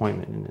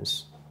disappointment in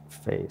his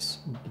face.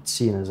 You could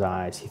see in his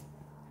eyes.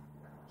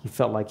 He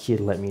felt like he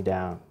had let me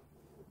down.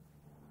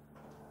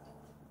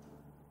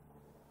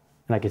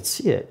 And I could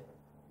see it.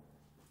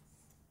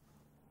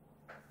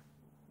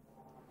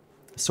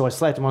 So I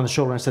slapped him on the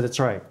shoulder and I said, "That's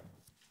right.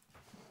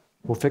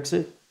 We'll fix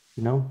it.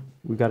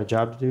 We got a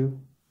job to do.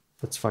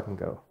 Let's fucking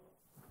go."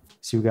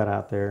 So we got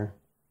out there,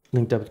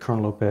 linked up with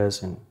Colonel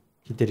Lopez, and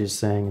he did his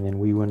thing. And then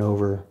we went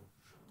over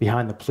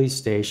behind the police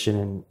station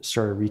and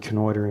started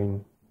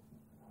reconnoitering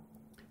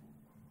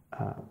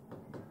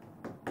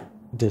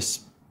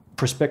this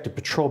prospective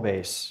patrol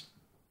base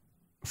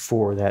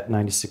for that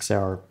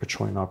 96-hour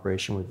patrolling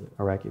operation with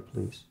Iraqi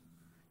police.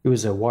 It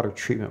was a water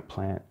treatment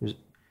plant.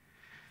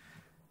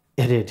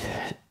 It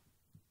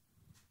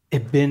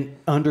had been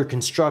under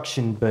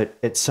construction, but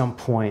at some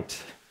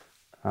point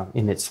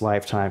in its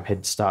lifetime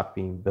had stopped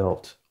being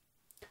built.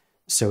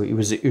 So it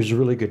was a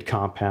really good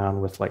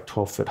compound with like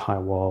 12-foot high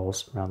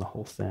walls around the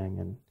whole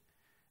thing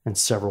and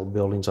several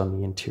buildings on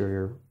the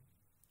interior.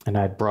 And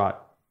I'd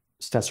brought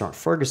Staff Sergeant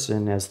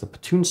Ferguson as the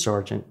platoon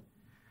sergeant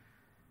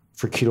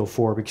for Kilo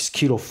 4, because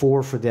Kilo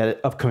 4 for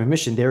that upcoming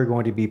mission, they were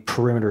going to be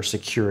perimeter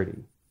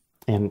security.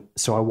 And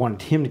so I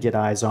wanted him to get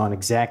eyes on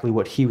exactly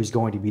what he was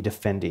going to be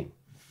defending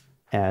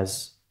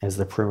as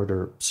the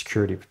perimeter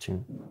security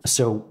platoon.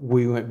 So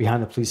we went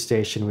behind the police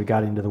station, we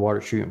got into the water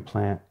treatment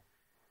plant,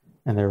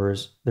 and there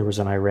was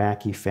an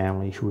Iraqi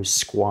family who was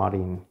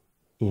squatting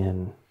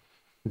in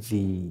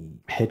the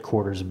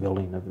headquarters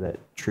building of that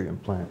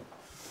treatment plant.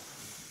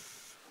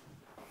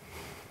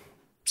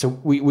 So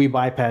we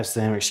bypassed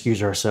them,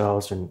 excused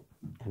ourselves, and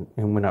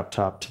went up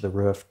top to the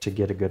roof to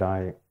get a good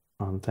eye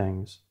on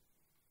things.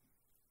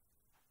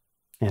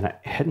 And I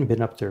hadn't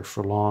been up there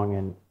for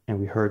long, and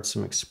we heard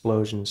some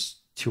explosions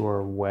to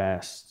our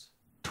west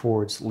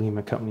towards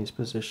Lima Company's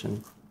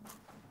position.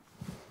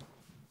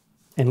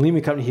 And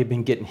Lima Company had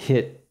been getting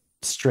hit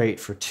straight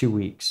for 2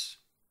 weeks.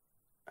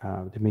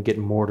 They've been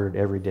getting mortared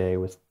every day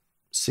with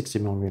 60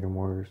 millimeter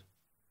mortars.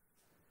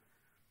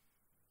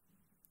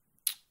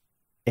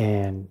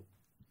 And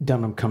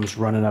Dunham comes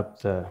running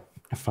up the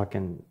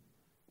fucking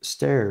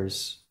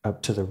stairs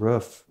up to the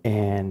roof.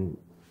 And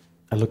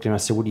I looked at him, I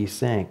said, "What do you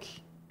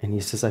think?" And he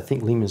says, "I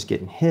think Lima's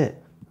getting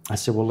hit." I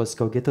said, "Well, let's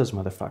go get those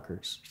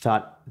motherfuckers."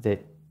 Thought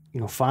that,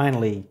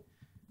 finally,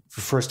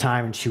 for the first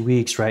time in 2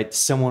 weeks, right,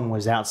 someone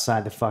was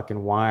outside the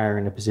fucking wire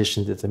in a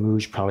position that the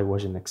Mooj probably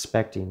wasn't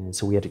expecting. And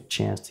so we had a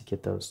chance to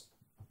get those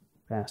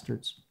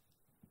bastards.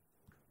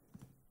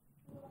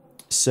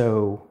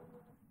 So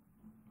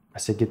I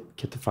said,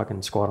 get the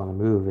fucking squad on the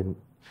move. And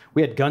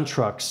we had gun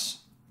trucks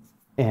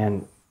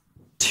and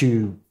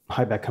 2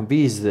 high-back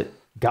Humvees that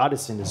got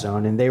us into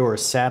zone, and they were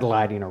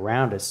satelliting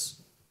around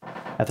us.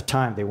 At the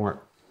time, they weren't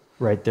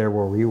right there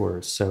where we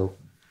were. So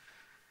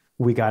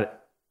we got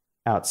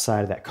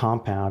outside of that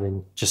compound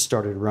and just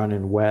started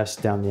running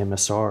west down the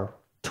MSR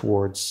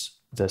towards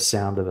the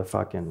sound of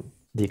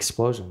the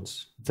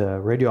explosions. The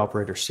radio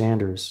operator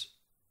Sanders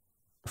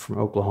from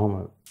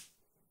Oklahoma,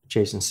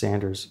 Jason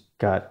Sanders,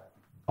 got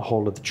a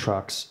hold of the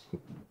trucks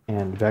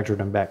and vectored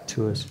them back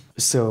to us.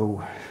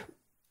 So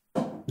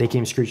they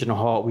came screeching to a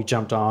halt. We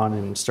jumped on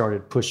and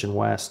started pushing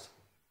west.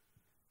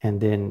 And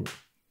then,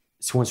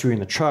 so once we were in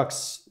the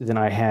trucks, then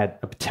I had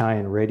a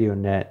battalion radio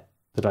net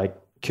that I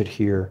could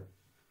hear.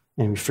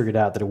 And we figured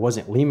out that it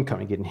wasn't Lima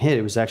Company getting hit.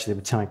 It was actually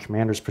the battalion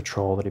commander's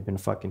patrol that had been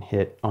fucking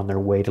hit on their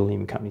way to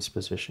Lima Company's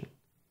position.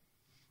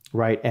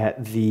 Right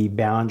at the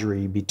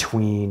boundary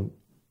between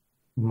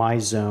my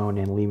zone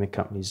and Lima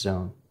Company's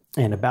zone.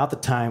 And about the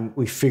time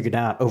we figured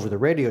out over the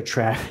radio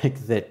traffic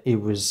that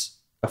it was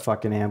a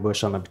fucking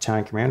ambush on the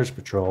battalion commander's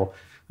patrol,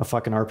 a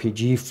fucking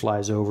RPG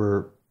flies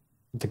over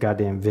the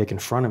goddamn Vic in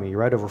front of me,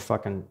 right over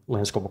fucking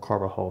Lance Corporal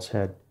Carvajal's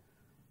head.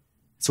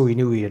 So we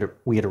knew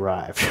we had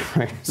arrived,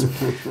 right? So,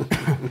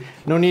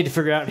 no need to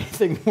figure out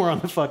anything more on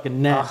the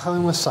fucking net.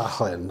 Ahlan wa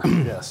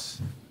sahlan.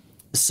 Yes.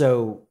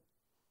 So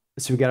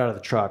we got out of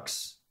the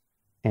trucks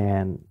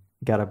and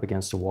got up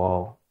against a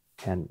wall,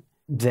 and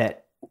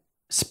that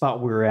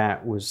spot we were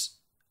at was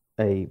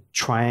a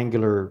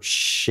triangular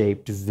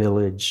shaped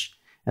village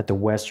at the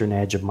western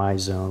edge of my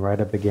zone, right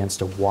up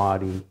against a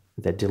wadi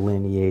that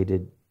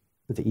delineated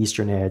the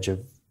eastern edge of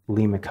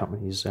Lima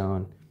Company's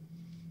zone.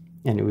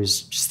 And it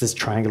was just this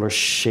triangular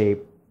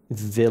shaped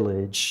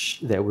village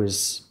that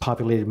was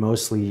populated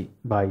mostly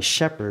by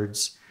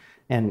shepherds,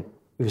 and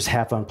it was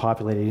half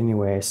unpopulated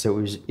anyway.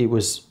 So it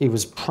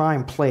was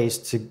prime place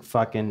to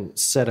fucking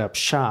set up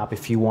shop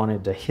if you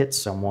wanted to hit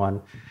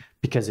someone,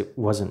 because it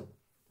wasn't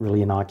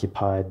really an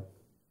occupied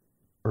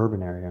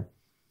urban area.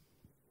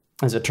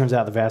 As it turns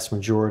out, the vast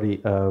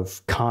majority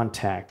of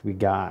contact we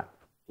got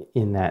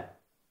in that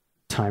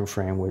time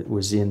frame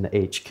was in the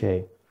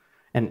HK.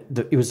 And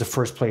it was the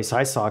first place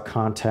I saw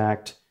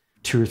contact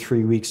 2 or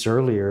 3 weeks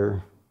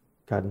earlier,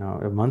 God no,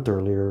 a month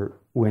earlier,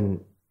 when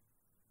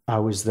I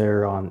was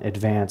there on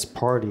advance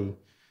party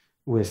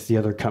with the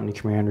other company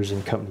commanders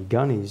and company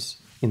gunnies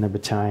in the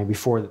battalion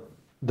before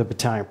the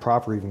battalion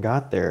proper even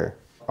got there.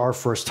 Our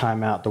first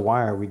time out the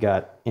wire, we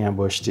got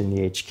ambushed in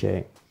the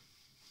HK.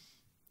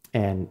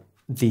 And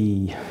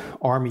the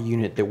Army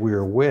unit that we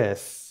were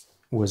with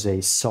was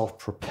a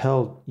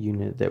self-propelled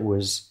unit that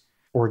was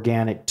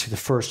organic to the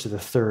 1st to the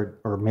 3rd,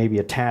 or maybe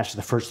attached to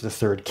the 1st to the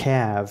 3rd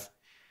Cav.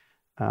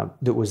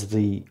 That was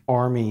the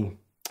Army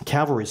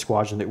cavalry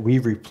squadron that we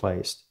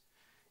replaced.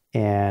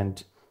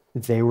 And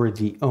they were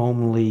the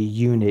only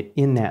unit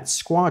in that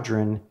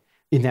squadron,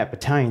 in that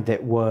battalion,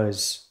 that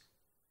was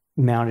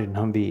mounted in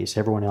Humvees.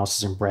 Everyone else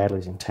is in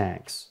Bradleys and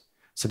tanks.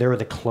 So they were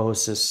the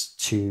closest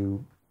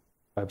to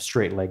a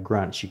straight leg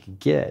grunt you could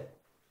get.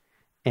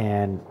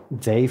 And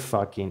they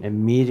fucking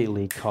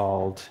immediately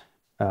called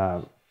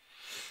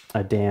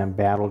a damn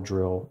battle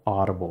drill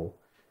audible,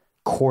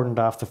 cordoned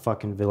off the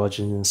fucking village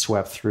and then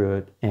swept through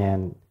it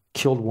and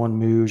killed one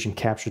Mooj and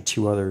captured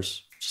 2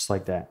 others just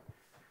like that.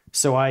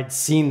 So I'd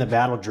seen the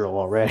battle drill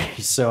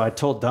already. So I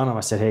told Dunham,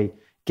 I said, hey,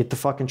 get the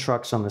fucking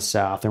trucks on the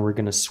south and we're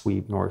going to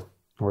sweep north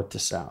to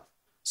south.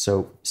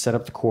 So set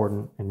up the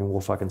cordon and then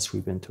we'll fucking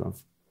sweep into them.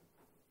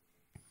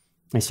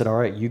 He said, all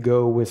right, you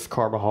go with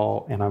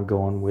Carbajal and I'm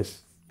going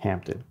with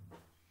Hampton.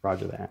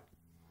 Roger that.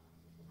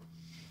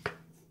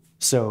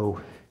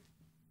 So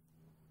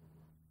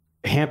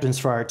Hampton's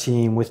fire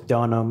team with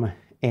Dunham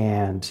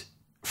and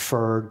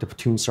Ferg, the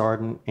platoon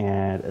sergeant,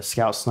 and a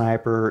scout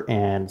sniper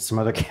and some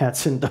other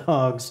cats and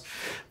dogs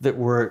that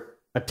were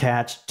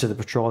attached to the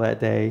patrol that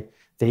day,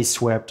 they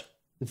swept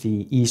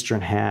the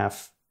eastern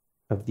half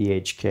of the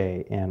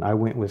HK. And I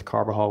went with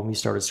Carbajal and we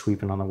started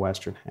sweeping on the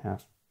western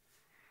half.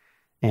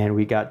 And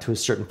we got to a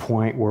certain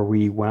point where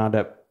we wound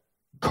up,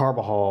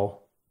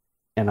 Carbajal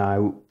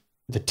and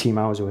the team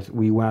I was with,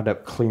 we wound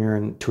up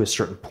clearing to a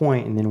certain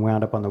point and then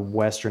wound up on the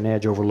western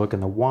edge overlooking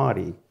the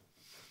Wadi.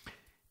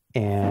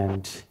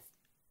 And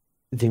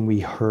then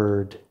we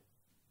heard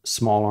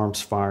small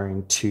arms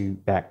firing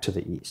back to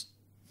the east.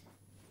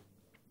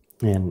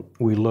 And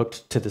we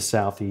looked to the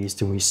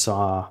southeast and we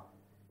saw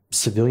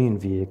civilian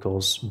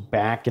vehicles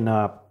backing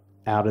up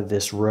out of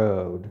this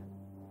road,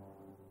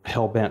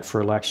 hell-bent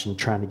for election,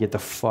 trying to get the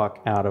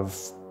fuck out of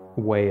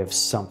way of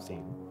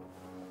something.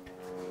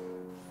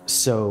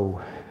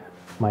 So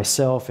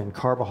myself and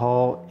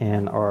Carbajal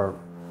and our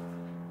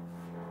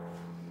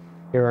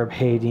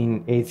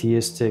Arab-hating,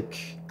 atheistic,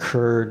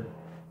 Kurd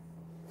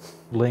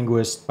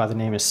linguist by the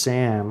name of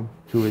Sam,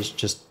 who is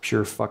just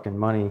pure fucking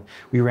money,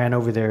 we ran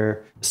over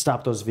there,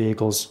 stopped those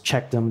vehicles,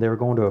 checked them. They were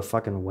going to a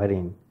fucking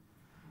wedding.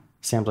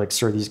 Sam's like,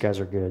 sir, these guys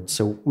are good.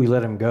 So we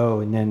let him go,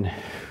 and then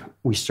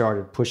we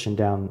started pushing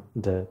down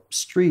the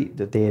street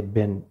that they had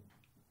been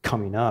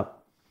coming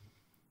up,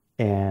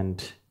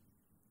 and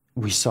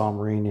we saw a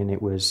Marine, and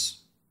it was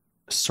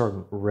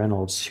Sergeant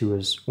Reynolds, who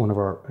was one of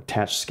our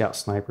attached scout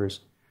snipers.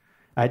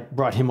 I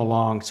brought him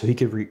along so he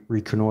could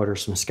reconnoiter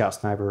some scout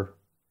sniper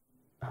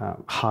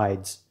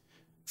hides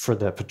for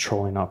the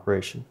patrolling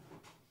operation.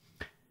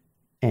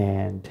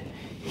 And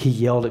he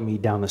yelled at me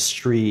down the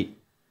street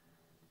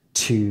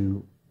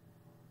that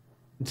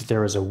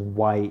there was a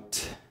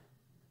white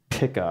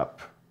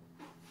pickup,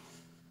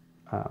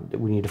 that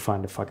we need to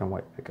find a fucking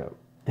white pickup.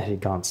 It had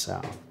gone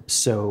south.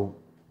 So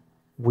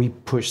we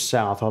pushed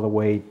south all the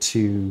way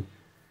to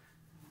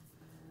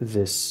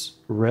this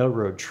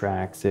railroad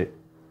track that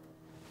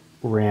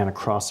ran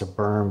across a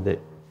berm that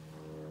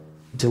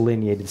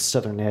delineated the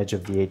southern edge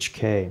of the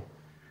HK.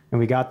 And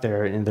we got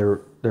there and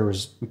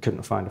we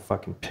couldn't find a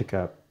fucking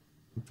pickup.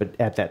 But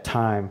at that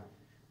time,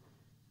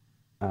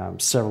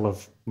 several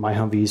of my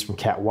Humvees from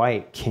Cat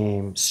White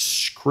came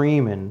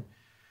screaming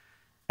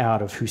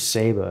out of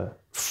Huesing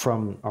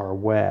from our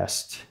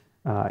west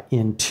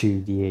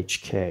into the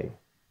HK,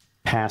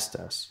 past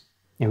us.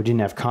 And we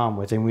didn't have comm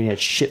with them. We had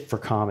shit for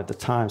comm at the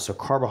time. So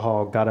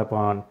Carbajal got up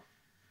on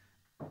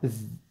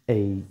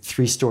a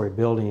 3-story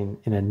building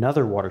in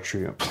another water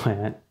treatment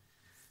plant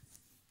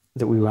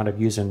that we wound up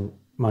using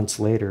months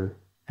later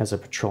as a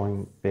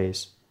patrolling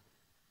base.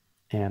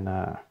 And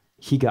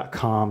he got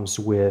comms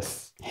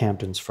with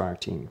Hampton's fire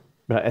team.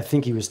 But I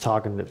think he was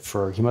talking to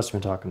Ferg. He must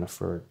have been talking to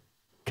Ferg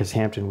because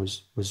Hampton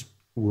was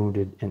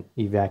wounded and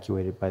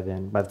evacuated by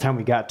then. By the time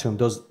we got to him,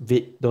 those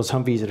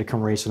Humvees that had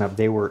come racing up,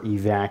 they were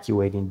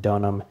evacuating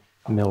Dunham,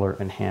 Miller,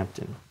 and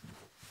Hampton.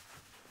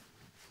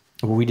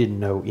 But we didn't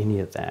know any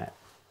of that.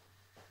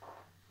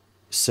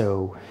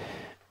 So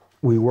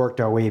we worked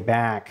our way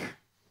back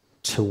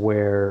to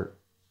where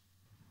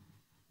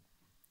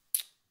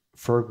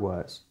Ferg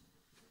was.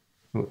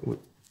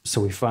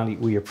 So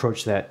we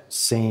approached that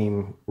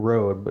same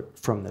road, but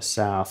from the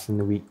south, and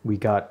then we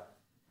got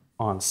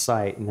on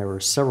site, and there were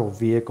several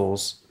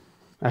vehicles.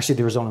 Actually,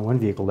 there was only one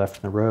vehicle left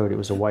in the road. It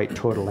was a white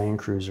Toyota Land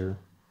Cruiser.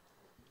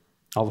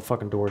 All the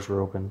fucking doors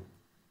were open.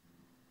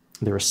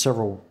 There were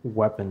several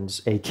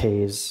weapons,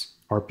 AKs,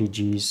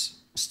 RPGs,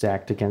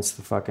 stacked against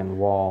the fucking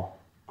wall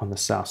on the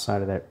south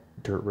side of that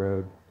dirt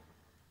road.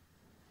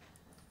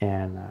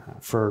 And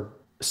Ferg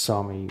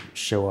saw me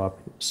show up,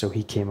 so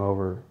he came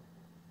over,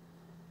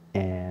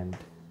 and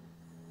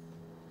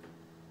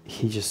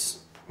he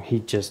he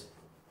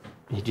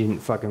didn't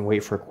fucking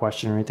wait for a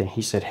question or anything.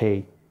 He said,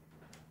 hey,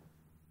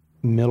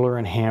 Miller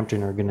and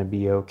Hampton are going to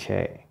be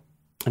okay.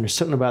 And there's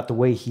something about the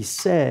way he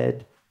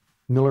said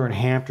Miller and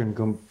Hampton are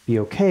going to be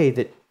okay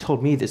that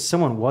told me that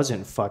someone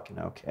wasn't fucking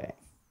okay.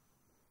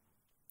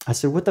 I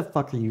said, what the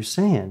fuck are you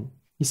saying?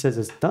 He says,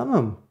 it's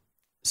Dunham.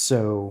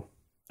 So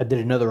I did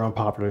another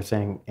unpopular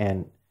thing,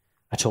 and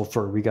I told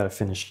Ferg, we got to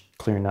finish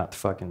clearing out the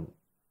fucking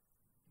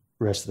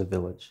rest of the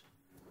village.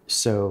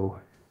 So,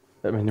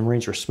 I mean, the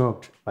Marines were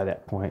smoked by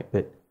that point,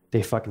 but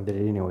they fucking did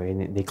it anyway.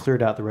 And they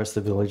cleared out the rest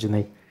of the village,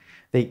 and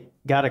they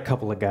got a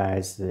couple of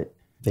guys that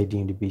they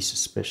deemed to be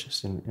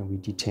suspicious, and we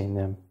detained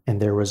them.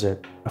 And there was a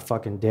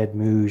fucking dead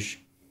mooj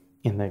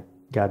in the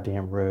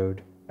goddamn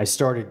road. I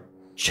started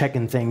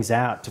checking things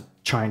out to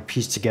try and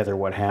piece together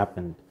what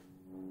happened.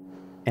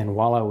 And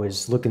while I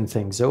was looking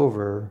things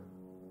over,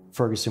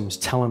 Ferguson was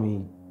telling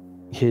me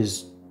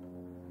his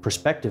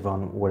perspective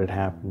on what had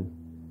happened.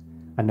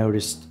 I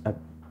noticed a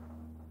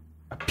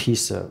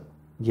piece of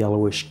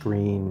yellowish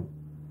green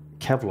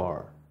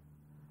Kevlar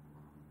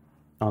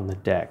on the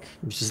deck.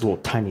 It was just a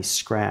little tiny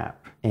scrap.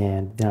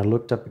 And then I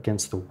looked up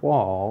against the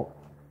wall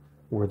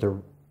where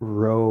the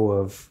row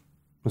of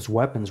those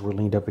weapons were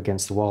leaned up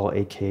against the wall,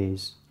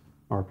 AKs,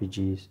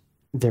 RPGs.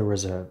 There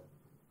was a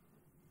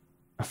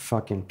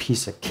fucking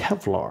piece of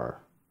Kevlar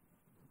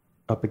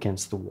up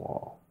against the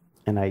wall.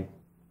 And I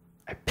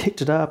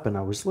picked it up and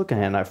I was looking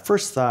at it, and I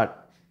first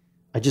thought,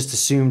 I just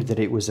assumed that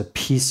it was a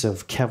piece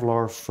of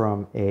Kevlar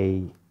from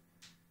a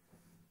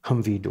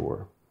Humvee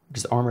door,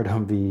 because armored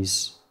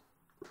Humvees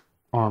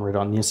armored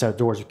on the inside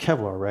doors with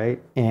Kevlar,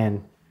 right?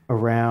 And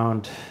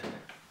around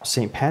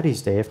St.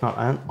 Paddy's Day, if not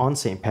on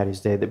St. Paddy's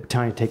Day, the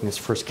battalion had taken its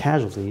first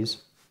casualties.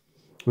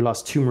 We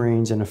lost 2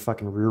 Marines in a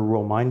fucking rear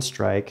wheel mine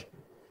strike,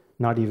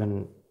 not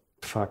even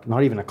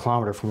a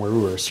kilometer from where we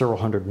were, several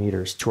hundred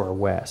meters to our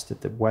west, at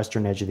the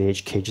western edge of the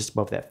HK, just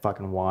above that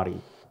fucking wadi.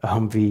 A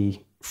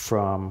Humvee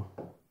from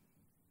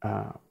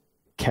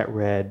Cat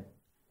Red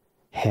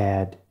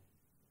had,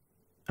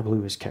 I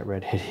believe it was Cat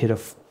Red, had hit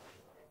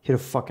a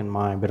fucking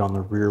mine, but on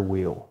the rear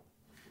wheel.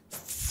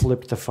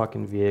 Flipped the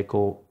fucking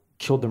vehicle,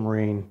 killed the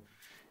Marine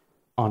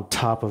on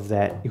top of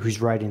that, who's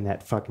riding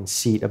that fucking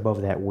seat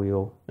above that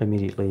wheel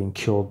immediately, and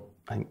killed,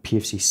 I think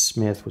PFC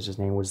Smith was his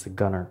name, was the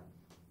gunner.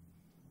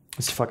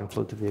 Just fucking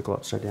flipped the vehicle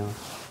upside down.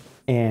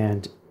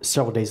 And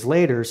several days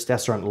later,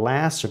 Staff Sergeant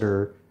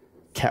Lassiter,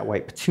 Cat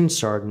White Platoon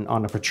Sergeant,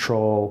 on a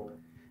patrol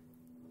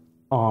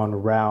on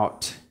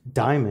Route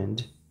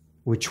Diamond,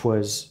 which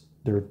was,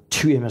 there were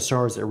 2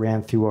 MSRs that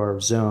ran through our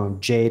zone.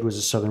 Jade was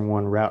a southern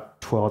one, Route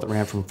 12 that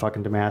ran from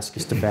fucking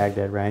Damascus to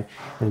Baghdad, right?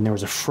 And then there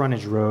was a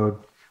frontage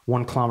road,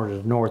 1 kilometer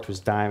to the north was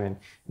Diamond.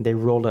 And they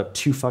rolled up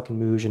 2 fucking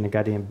moves in a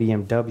goddamn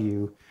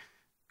BMW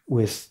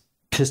with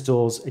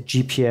pistols, a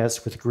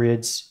GPS with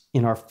grids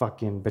in our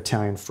fucking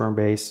battalion firm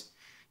base,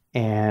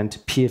 and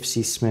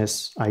PFC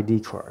Smith's ID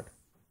card.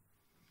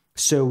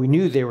 So we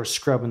knew they were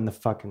scrubbing the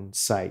fucking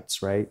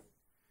sites, right?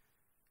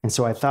 And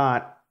so I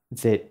thought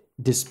that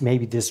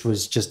maybe this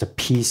was just a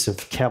piece of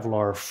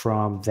Kevlar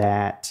from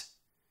that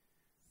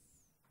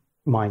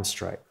mine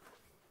strike.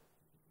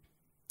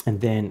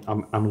 And then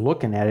I'm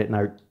looking at it,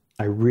 and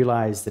I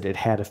realized that it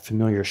had a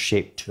familiar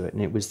shape to it,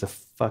 and it was the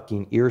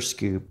fucking ear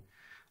scoop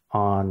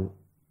on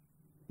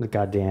the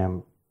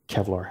goddamn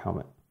Kevlar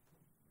helmet.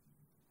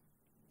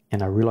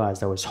 And I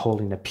realized I was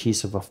holding a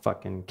piece of a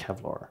fucking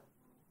Kevlar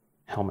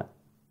helmet.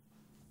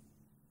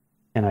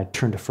 And I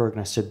turned to Ferg and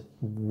I said,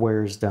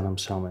 where's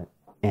Dunham's helmet?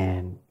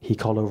 And he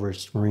called over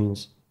his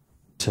Marines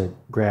to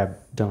grab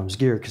Dunham's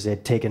gear, because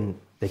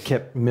they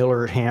kept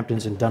Miller,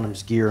 Hampton's, and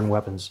Dunham's gear and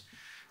weapons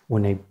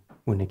when they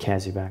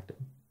CASEVAC'd it.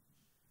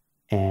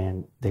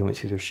 And they went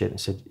through their shit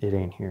and said, it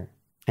ain't here.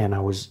 And I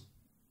was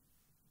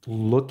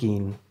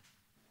looking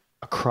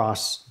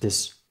across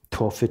this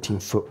 12, 15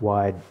 foot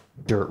wide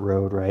dirt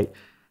road, right?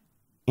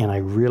 And I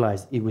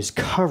realized it was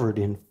covered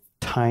in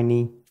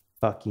tiny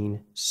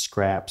fucking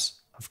scraps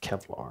of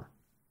Kevlar.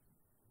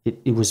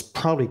 It was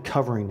probably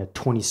covering a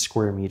 20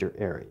 square meter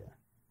area,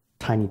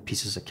 tiny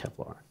pieces of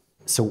Kevlar.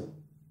 So,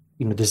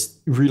 this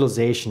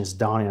realization is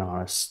dawning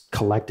on us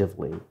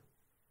collectively.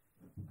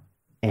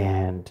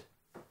 And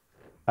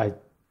I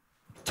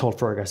told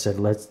Ferg, I said,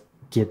 let's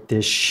get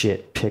this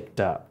shit picked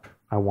up.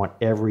 I want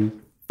every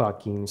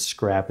fucking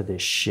scrap of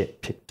this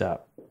shit picked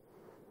up.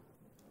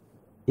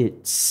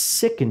 It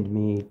sickened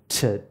me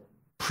to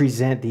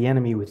present the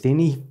enemy with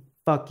any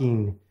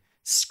fucking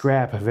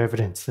scrap of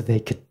evidence that they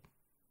could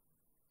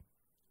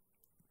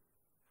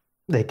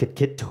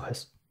get to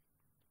us.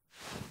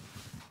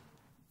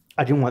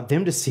 I didn't want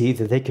them to see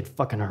that they could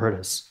fucking hurt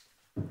us.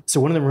 So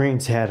one of the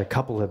Marines had a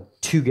couple of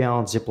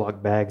 2-gallon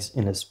Ziploc bags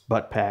in his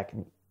butt pack.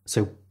 And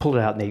so pulled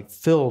it out, and they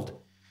filled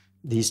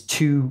these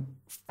 2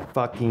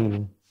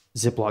 fucking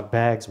Ziploc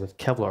bags with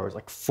Kevlar. It was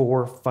like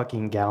 4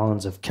 fucking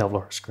gallons of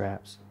Kevlar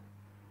scraps.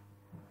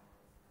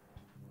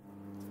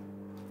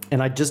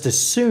 And I just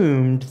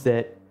assumed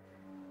that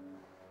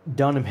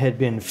Dunham had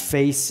been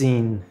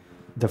facing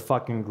the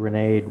fucking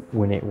grenade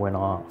when it went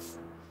off.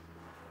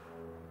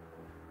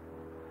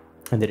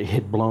 and that it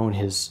had blown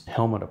his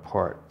helmet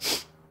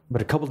apart.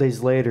 But a couple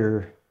days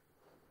later,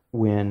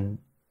 when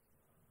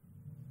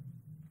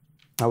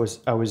I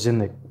was in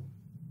the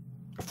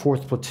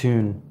 4th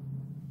platoon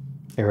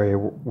area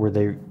where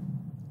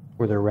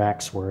their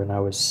racks were, and I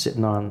was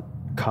sitting on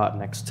a cot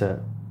next to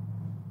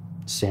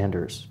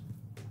Sanders.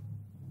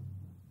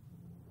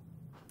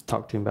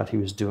 Talked to him about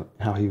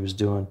how he was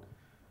doing.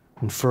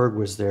 And Ferg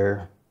was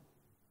there.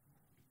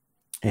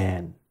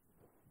 And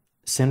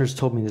Sanders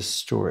told me this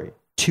story.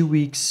 2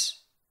 weeks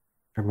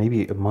or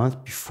maybe a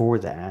month before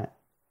that,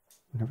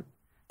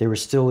 they were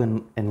still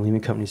in Lehman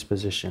Company's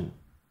position.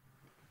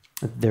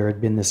 There had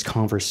been this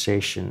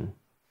conversation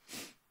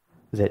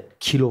that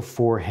Kilo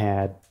 4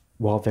 had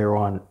while they were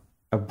on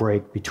a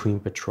break between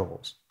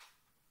patrols.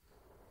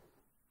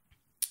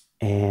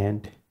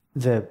 And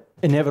the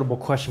inevitable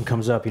question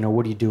comes up,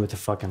 what do you do with a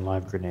fucking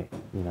live grenade?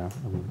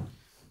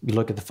 You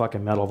look at the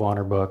fucking Medal of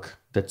Honor book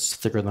that's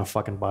thicker than the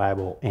fucking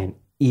Bible, and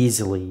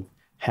easily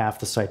half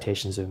the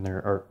citations in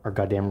there are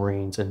goddamn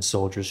Marines and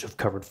soldiers who've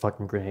covered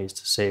fucking grenades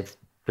to save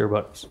their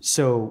buddies.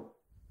 So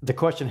the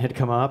question had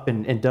come up,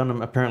 and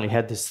Dunham apparently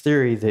had this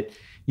theory that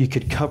you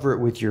could cover it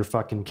with your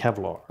fucking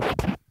Kevlar.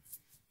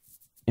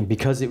 And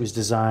because it was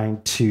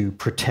designed to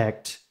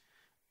protect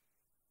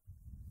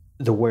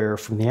the wearer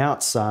from the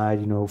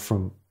outside,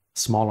 from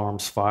small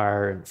arms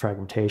fire and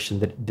fragmentation,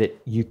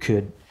 that you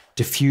could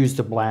diffuse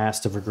the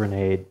blast of a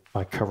grenade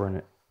by covering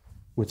it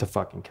with a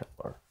fucking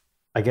Kevlar.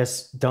 I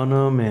guess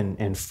Dunham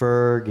and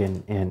Ferg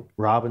and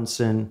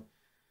Robinson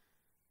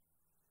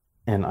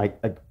and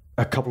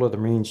a couple of the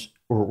Marines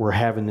were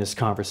having this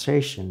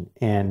conversation,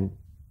 and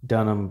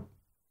Dunham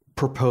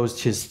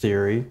proposed his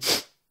theory,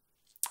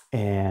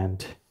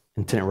 and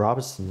Lieutenant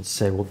Robinson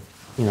said, well,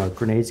 a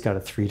grenade's got a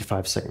 3 to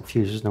 5 second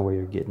fuse. There's no way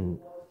you're getting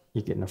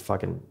a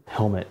fucking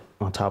helmet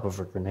on top of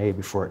a grenade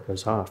before it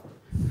goes off.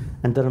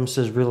 And Dunham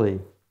says, really?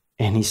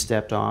 And he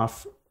stepped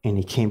off, and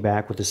he came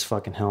back with his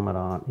fucking helmet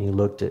on, and he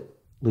looked at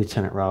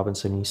Lieutenant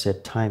Robinson, and he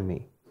said, time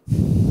me.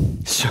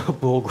 So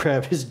Bull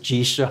grabbed his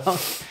G-Shock,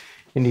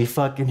 and he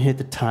fucking hit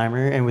the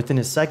timer, and within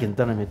a second,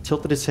 Dunham had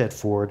tilted his head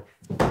forward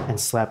and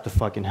slapped the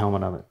fucking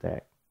helmet on the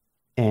deck.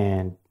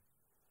 And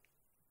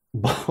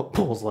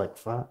Bull's like,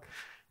 fuck.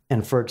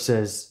 And Ferg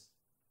says,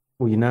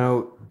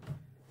 well,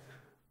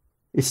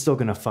 it's still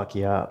going to fuck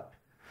you up.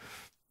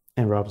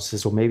 And Robinson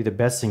says, well, maybe the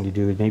best thing to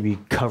do is maybe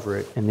cover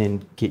it and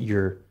then get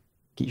your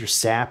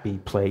sappy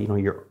plate,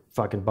 your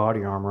fucking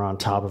body armor on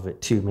top of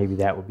it too. Maybe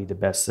that would be the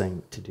best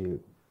thing to do.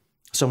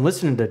 So I'm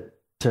listening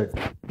to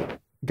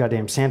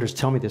goddamn Sanders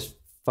tell me this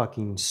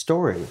fucking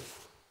story.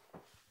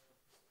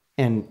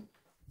 And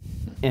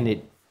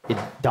it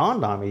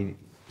dawned on me,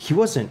 he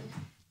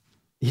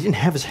didn't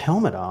have his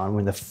helmet on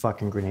when the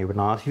fucking grenade went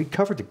off. He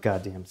covered the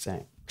goddamn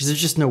thing. Because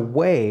there's just no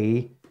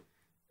way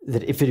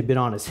that if it had been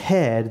on his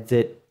head,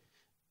 that,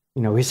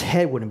 his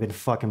head would have been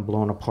fucking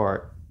blown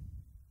apart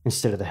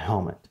instead of the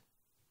helmet,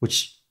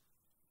 which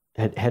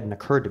hadn't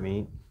occurred to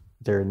me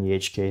there in the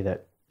HK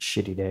that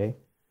shitty day.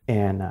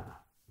 And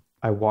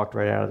I walked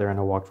right out of there, and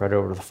I walked right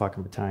over to the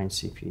fucking battalion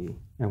CP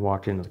and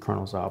walked into the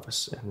colonel's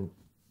office, and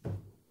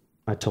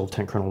I told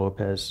Lieutenant Colonel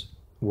Lopez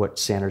what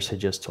Sanders had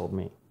just told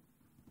me.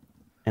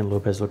 And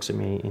Lopez looks at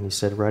me and he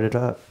said, write it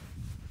up.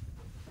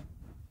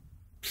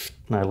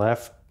 And I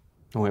left.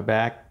 I went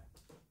back.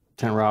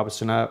 Lieutenant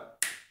Robinson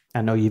up.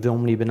 I know you've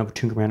only been a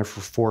platoon commander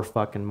for 4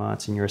 fucking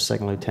months and you're a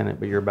second lieutenant,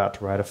 but you're about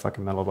to write a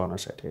fucking Medal of Honor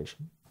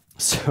citation.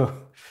 So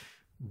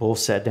Bull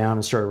sat down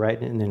and started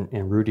writing it,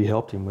 and Rudy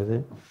helped him with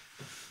it.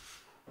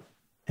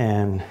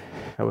 And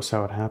that was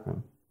how it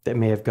happened. That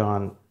may have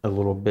gone a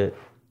little bit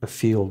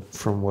afield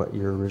from what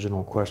your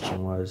original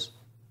question was.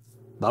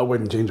 I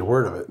wouldn't change a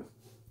word of it.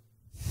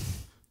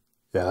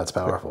 Yeah, that's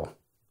powerful.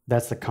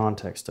 That's the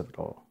context of it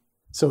all.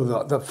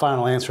 So the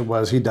final answer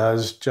was he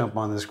does jump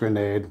on this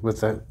grenade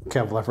with the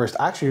Kevlar first.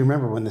 I actually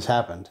remember when this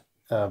happened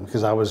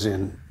because I was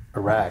in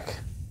Iraq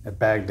at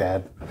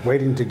Baghdad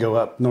waiting to go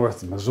up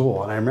north to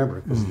Mosul. And I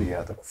remember because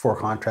the 4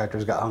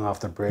 contractors got hung off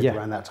the bridge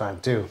around that time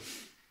too.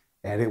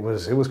 And it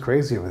was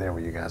crazy over there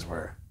where you guys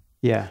were.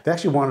 Yeah. They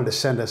actually wanted to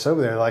send us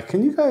over there. Like,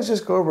 can you guys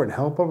just go over and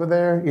help over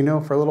there,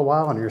 for a little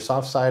while on your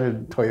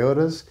soft-sided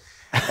Toyotas?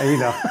 And,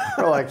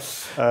 we're like,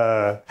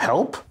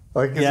 help?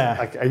 Like,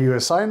 are you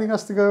assigning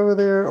us to go over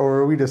there, or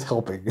are we just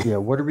helping? Yeah,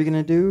 what are we going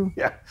to do?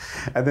 Yeah.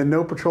 And then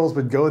no patrols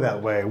would go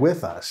that way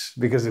with us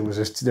because it was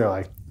just, they're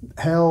like,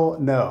 hell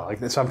no.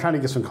 Like, so I'm trying to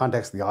give some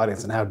context to the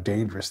audience and how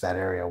dangerous that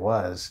area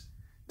was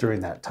during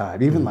that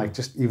time. Even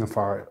even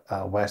far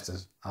west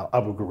as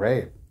Abu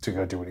Ghraib to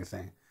go do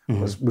anything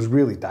was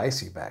really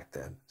dicey back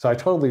then. So I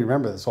totally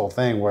remember this whole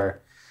thing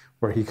where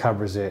he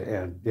covers it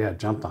and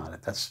jumped on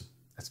it. That's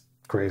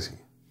crazy.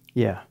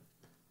 Yeah.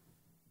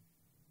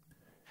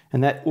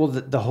 And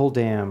the whole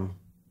damn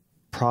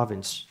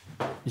province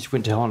just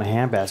went to hell in a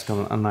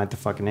handbasket on 9th of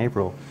fucking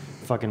April.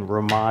 Fucking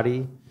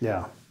Ramadi,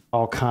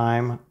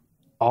 Al-Qaim,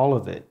 all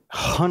of it.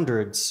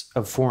 Hundreds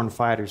of foreign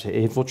fighters had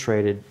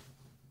infiltrated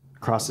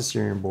across the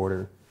Syrian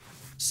border,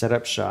 set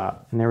up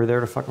shop, and they were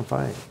there to fucking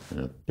fight.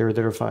 Yeah. They were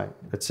there to fight.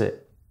 That's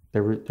it.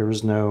 There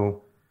was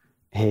no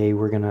hey,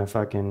 we're going to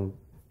fucking,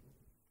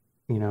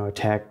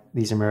 attack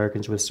these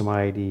Americans with some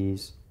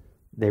IEDs.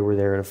 They were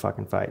there to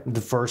fucking fight.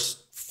 The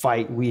first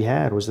fight we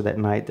had was that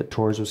night that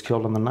Torres was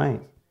killed on the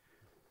 9th.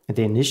 And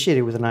they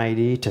initiated with an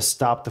IED to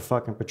stop the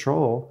fucking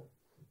patrol.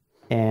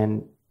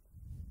 And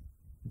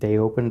they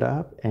opened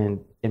up.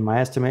 And in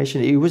my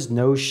estimation, it was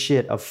no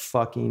shit a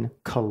fucking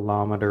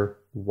kilometer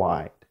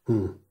wide,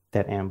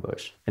 that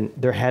ambush. And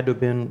there had to have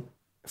been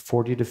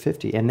 40 to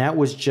 50. And that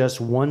was just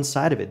one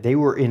side of it. They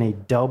were in a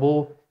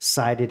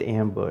double-sided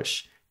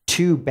ambush.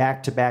 2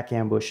 back-to-back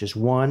ambushes.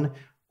 One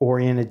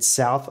oriented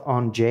south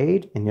on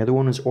Jade, and the other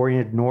one was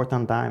oriented north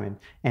on Diamond.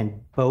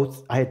 And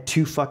both, I had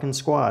 2 fucking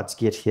squads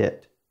get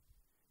hit.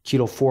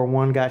 Kilo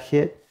 4-1 got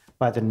hit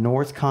by the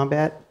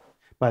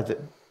by the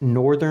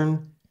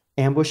northern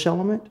ambush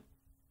element,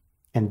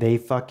 and they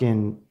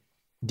fucking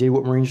did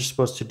what Marines are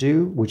supposed to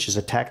do, which is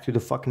attack through the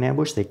fucking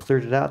ambush. They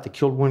cleared it out. They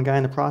killed 1 guy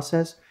in the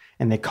process,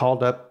 and they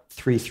called up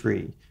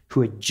 3-3,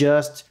 who had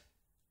just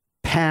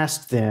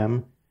passed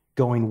them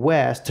going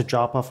west to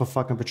drop off a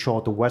fucking patrol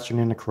at the western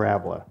end of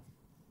Carabla.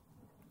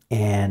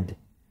 And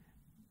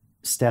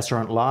Staff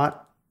Sergeant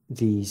Lott,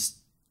 the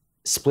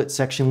split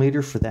section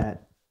leader for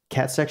that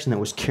cat section that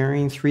was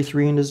carrying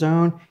 3-3 into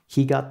zone,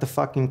 he got the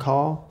fucking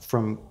call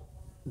from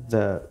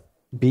the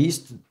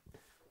Beast.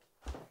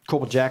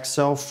 Corporal Jack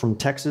Self from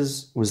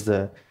Texas was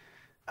the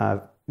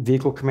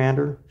vehicle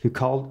commander who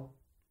called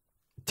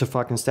to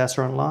fucking Staff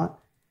Sergeant Lott.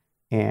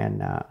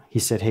 And he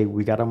said, hey,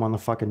 we got him on the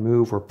fucking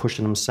move. We're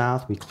pushing him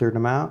south. We cleared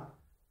him out.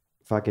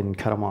 Fucking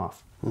cut him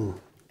off.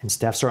 And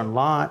Staff Sergeant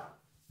Lott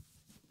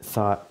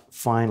thought,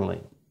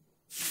 finally,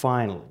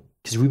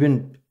 because we've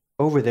been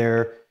over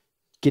there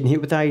getting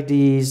hit with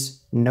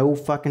IEDs, no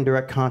fucking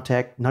direct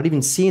contact, not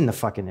even seeing the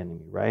fucking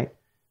enemy, right?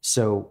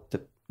 So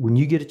when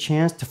you get a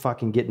chance to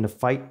fucking get in a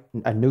fight,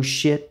 a no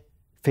shit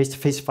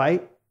face-to-face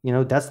fight,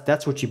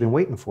 that's what you've been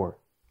waiting for.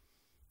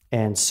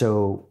 And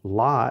so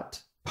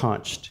Lott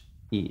punched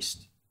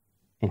east,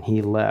 and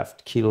he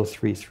left Kilo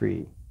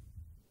 3-3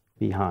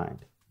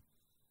 behind.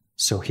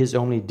 So his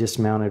only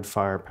dismounted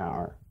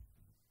firepower,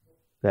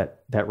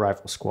 that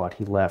rifle squad,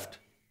 he left,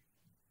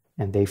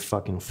 and they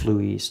fucking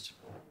flew east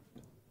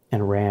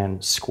and ran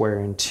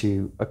square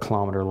into a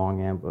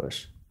kilometer-long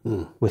ambush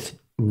with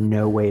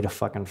no way to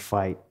fucking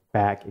fight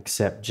back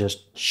except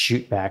just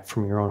shoot back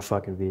from your own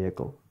fucking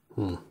vehicle.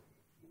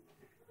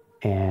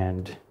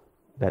 And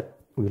that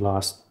we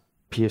lost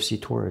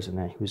PFC Torres in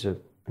that. He was a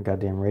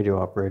goddamn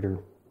radio operator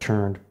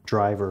turned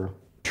driver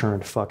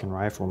turned fucking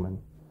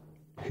rifleman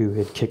who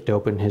had kicked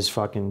open his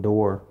fucking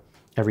door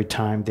every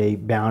time they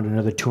bound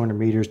another 200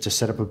 meters to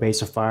set up a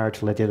base of fire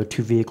to let the other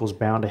 2 vehicles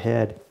bound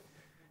ahead,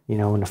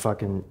 in the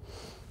fucking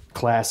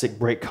classic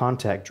break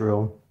contact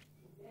drill.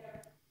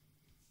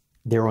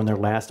 They were on their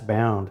last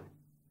bound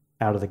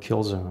out of the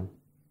kill zone,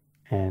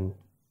 and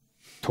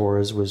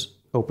Torres was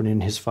opening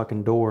his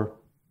fucking door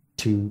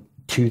to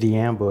the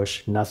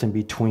ambush, nothing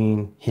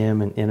between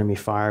him and enemy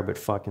fire but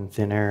fucking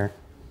thin air,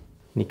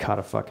 and he caught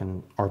a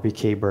fucking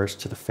RPK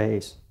burst to the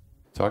face.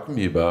 Talk to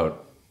me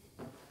about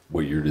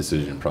what your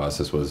decision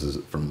process was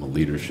from a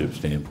leadership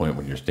standpoint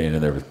when you're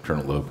standing there with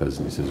Colonel Lopez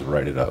and he says,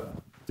 write it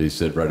up. They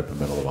said, write up a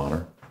Medal of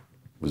Honor.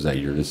 Was that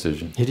your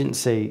decision? He didn't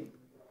say,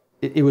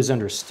 it was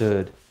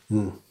understood.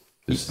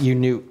 You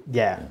knew,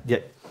 yeah.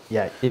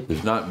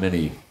 There's not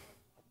many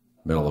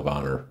Medal of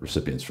Honor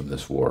recipients from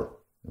this war.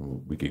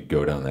 We could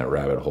go down that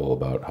rabbit hole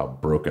about how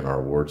broken our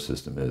award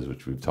system is,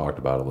 which we've talked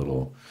about a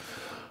little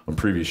on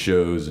previous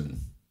shows and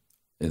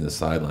in the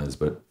sidelines.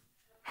 But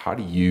how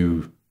do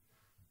you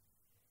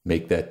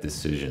make that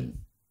decision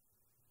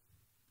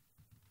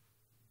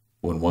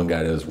when one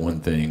guy does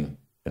one thing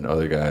and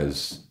other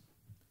guys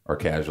are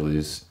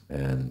casualties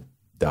and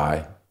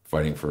die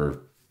fighting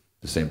for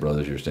the same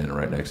brothers you're standing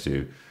right next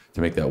to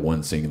make that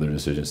one singular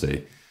decision?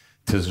 Say,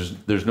 because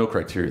there's no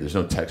criteria, there's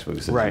no textbook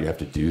that says you have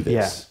to do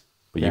this.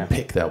 But you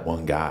pick that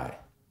one guy.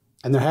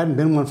 And there hadn't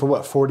been one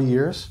for 40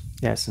 years?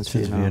 Yeah, since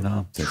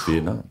Vietnam. Since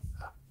Vietnam.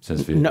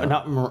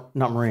 No,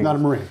 not Marine. Not a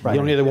Marine, right. The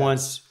only other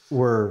ones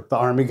were... The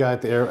Army guy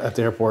at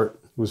the airport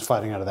who was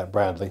fighting out of that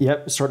Bradley.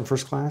 Yep, Sergeant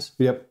First Class.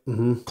 Yep.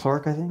 Mm-hmm.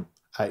 Clark, I think.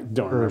 I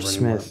don't or remember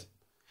Smith.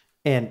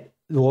 Anymore.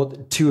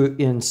 And, 2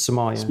 in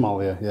Somalia.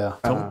 Somalia,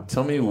 yeah.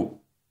 Tell me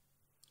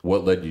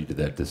what led you to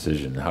that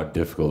decision, how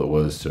difficult it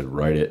was to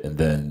write it, and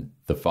then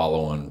the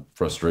follow-on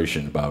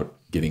frustration about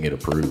getting it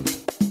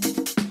approved.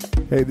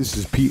 Hey, this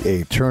is Pete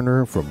A.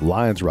 Turner from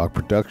Lions Rock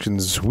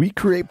Productions. We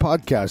create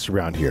podcasts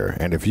around here,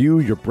 and if you,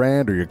 your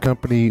brand, or your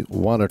company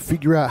want to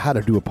figure out how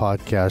to do a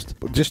podcast,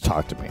 just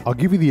talk to me. I'll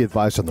give you the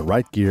advice on the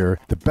right gear,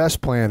 the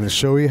best plan, and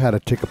show you how to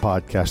take a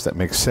podcast that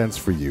makes sense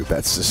for you,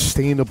 that's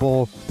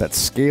sustainable,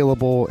 that's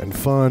scalable, and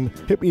fun.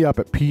 Hit me up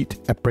at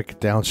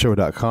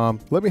pete@breakitdownshow.com.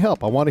 Let me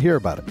help. I want to hear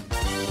about it.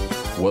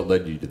 What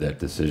led you to that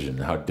decision,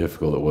 how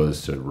difficult it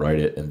was to write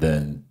it, and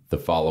then the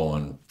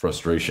follow-on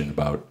frustration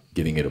about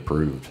getting it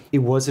approved? It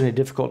wasn't a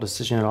difficult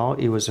decision at all.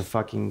 It was a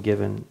fucking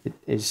given.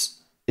 As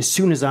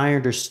soon as I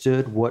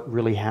understood what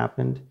really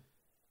happened,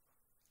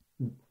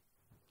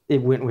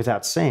 it went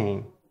without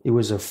saying it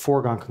was a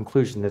foregone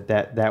conclusion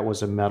that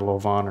was a Medal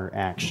of Honor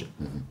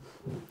action.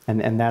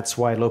 And that's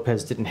why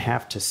Lopez didn't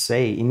have to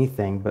say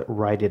anything but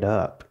write it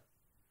up.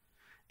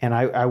 And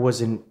I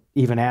wasn't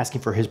even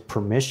asking for his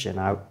permission.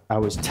 I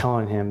was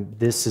telling him,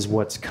 this is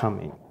what's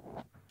coming.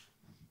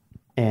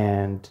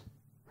 And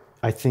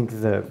I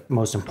think the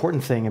most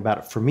important thing about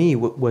it for me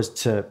was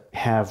to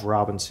have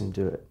Robinson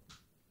do it.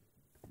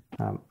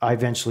 I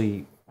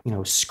eventually,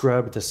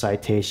 scrubbed the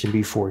citation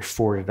before he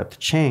forwarded up the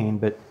chain,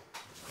 but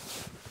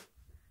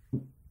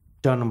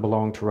Dunham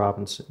belonged to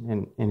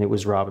Robinson, and it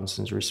was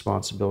Robinson's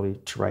responsibility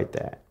to write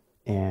that.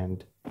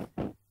 And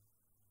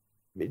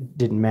it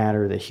didn't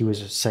matter that he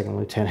was a second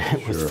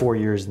lieutenant with 4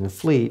 years in the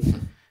fleet.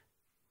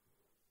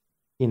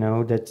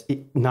 That's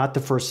not the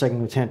first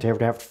second lieutenant to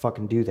ever have to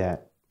fucking do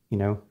that,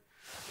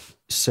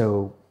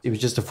 So it was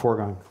just a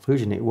foregone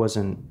conclusion. It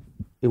wasn't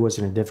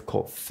a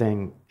difficult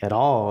thing at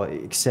all,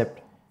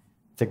 except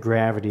the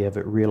gravity of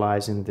it,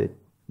 realizing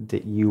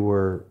that you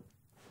were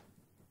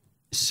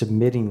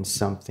submitting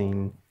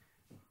something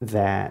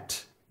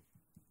that,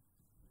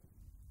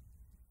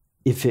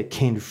 if it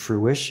came to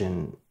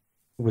fruition,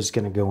 was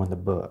going to go in the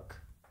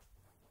book,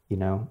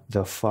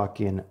 the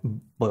fucking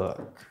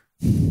book,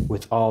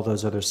 with all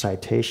those other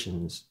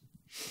citations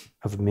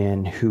of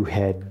men who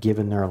had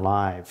given their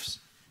lives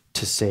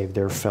to save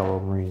their fellow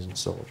Marines and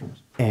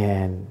soldiers.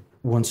 And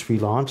once we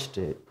launched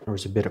it, there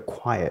was a bit of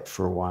quiet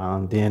for a while.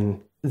 And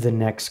then the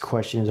next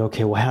question is,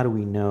 okay, well, how do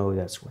we know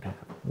that's what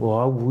happened?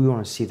 Well, we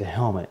want to see the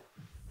helmet.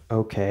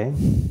 Okay.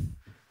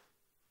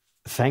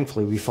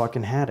 Thankfully, we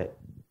fucking had it.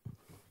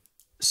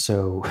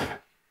 So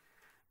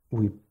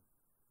we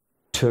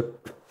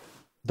took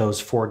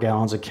those 4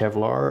 gallons of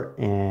Kevlar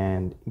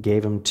and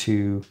gave them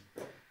to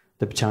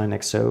the battalion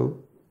XO,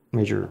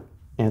 Major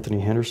Anthony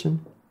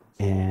Henderson.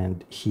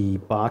 And he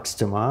boxed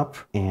them up,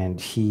 and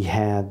he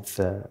had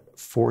the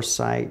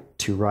foresight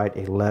to write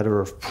a letter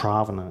of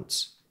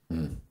provenance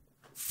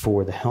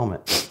for the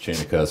helmet. Chain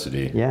of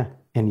custody. Yeah.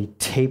 And he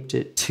taped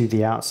it to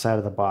the outside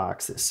of the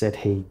box that said,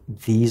 hey,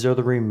 these are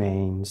the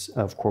remains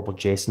of Corporal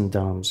Jason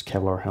Dunham's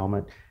Kevlar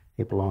helmet.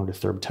 They belong to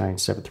 3rd Battalion,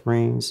 7th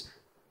Marines.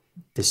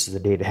 This is the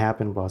date it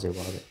happened, blah, blah,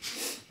 blah.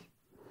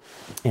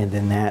 And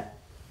then that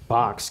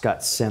box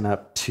got sent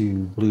up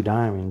to Blue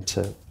Diamond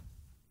to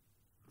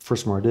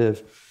 1st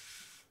Mordiv.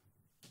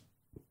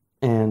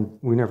 And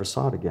we never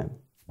saw it again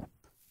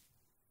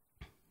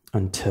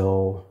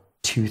until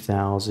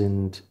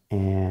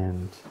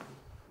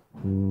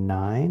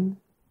 2009.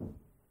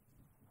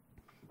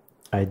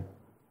 I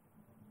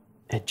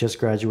had just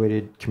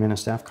graduated Command and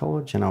Staff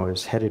College, and I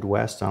was headed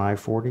west on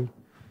I-40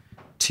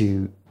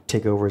 to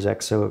take over as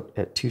XO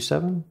at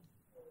 27.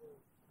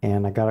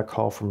 And I got a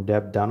call from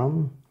Deb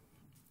Dunham,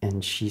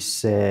 and she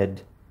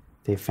said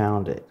they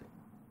found it.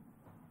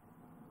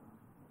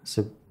 I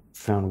said,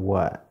 found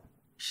what?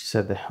 She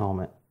said, the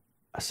helmet.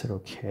 I said,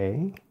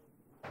 okay.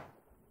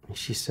 And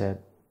she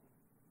said,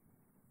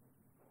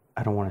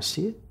 I don't want to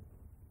see it.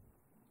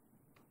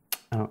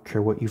 I don't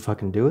care what you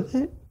fucking do with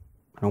it.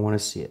 I don't want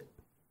to see it.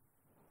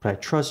 But I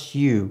trust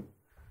you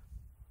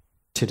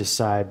to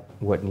decide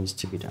what needs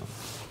to be done.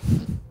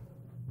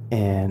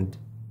 And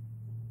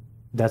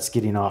that's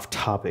getting off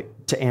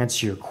topic. To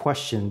answer your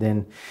question,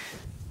 then,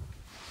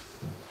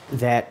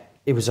 that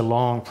it was a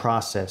long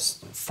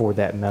process for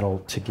that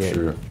medal to get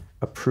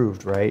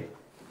approved, right?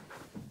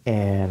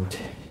 And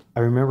I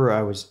remember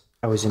I was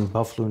in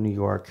Buffalo, New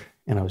York,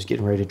 and I was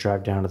getting ready to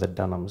drive down to the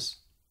Dunhams,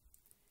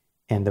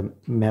 and the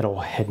medal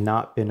had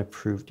not been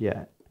approved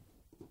yet,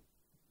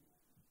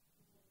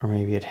 or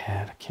maybe it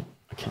had. I can't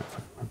fucking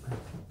remember.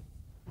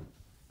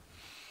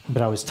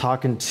 But I was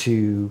talking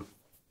to,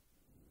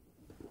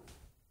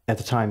 at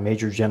the time,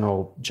 Major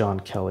General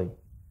John Kelly,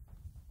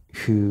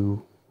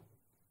 who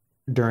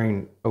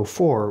during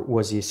 2004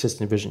 was the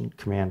assistant division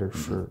commander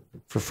for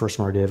 1st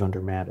Mordiv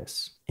under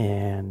Mattis.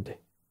 And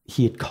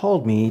he had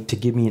called me to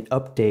give me an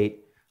update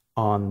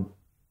on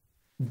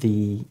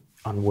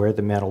where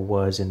the medal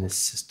was in the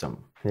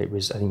system. I think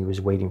he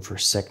was waiting for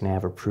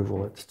SecNav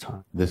approval at the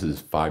time. This is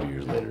 5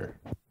 years later.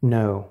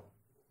 No,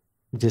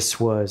 this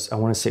was, I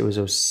want to say it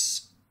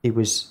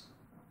was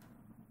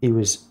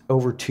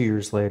over 2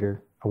 years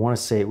later. I want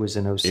to say it was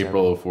in 2007.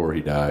 April 2004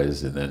 he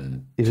dies, and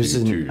then I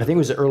think it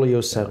was early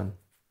 2007. Yeah.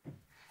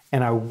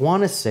 And I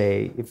want to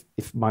say,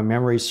 if my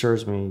memory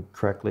serves me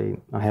correctly,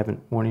 I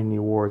haven't won any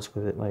awards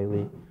with it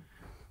lately,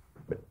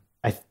 but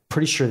I'm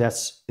pretty sure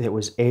it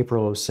was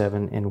April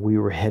 2007, and we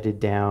were headed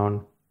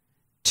down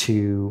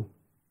to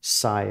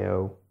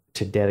SIO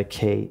to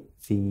dedicate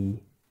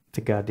the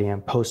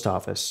goddamn post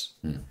office.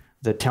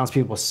 The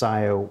townspeople of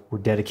SIO were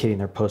dedicating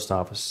their post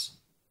office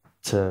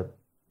to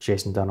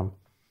Jason Dunham.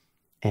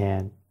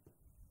 And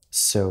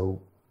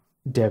so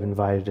Deb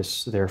invited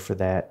us there for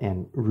that,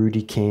 and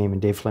Rudy came, and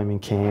Dave Fleming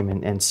came,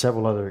 and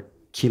several other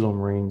Kilo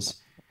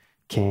Marines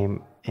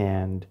came,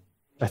 and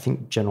I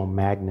think General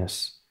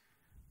Magnus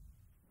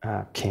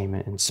came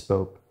and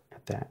spoke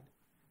at that.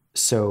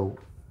 So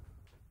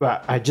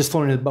I just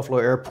flown into the Buffalo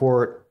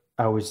airport.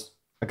 I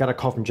got a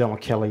call from General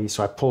Kelly,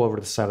 so I pull over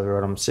to the side of the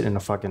road. I'm sitting in a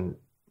fucking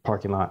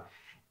parking lot,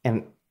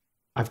 and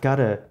I've got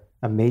a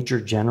major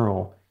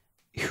general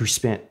who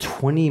spent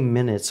 20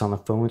 minutes on the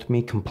phone with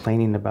me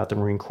complaining about the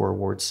Marine Corps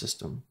award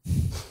system.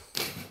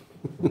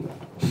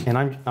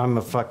 And I'm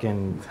a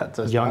fucking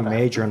young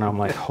major, and I'm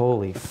like,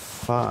 holy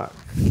fuck.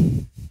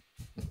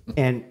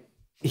 And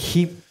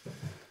he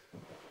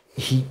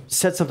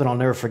said something I'll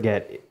never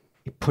forget.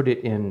 He put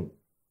it in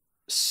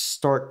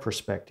stark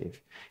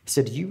perspective. He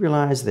said, do you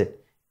realize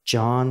that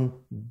John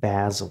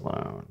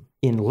Basilone,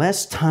 in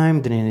less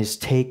time than it has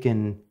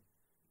taken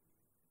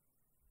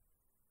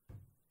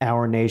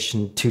our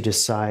nation to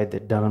decide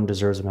that Dunham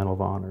deserves a Medal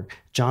of Honor,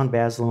 John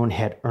Basilone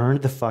had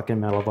earned the fucking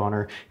Medal of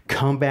Honor,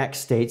 come back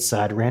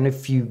stateside, ran a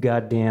few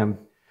goddamn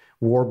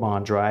war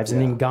bond drives, and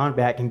then gone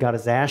back and got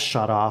his ass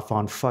shot off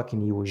on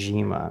fucking Iwo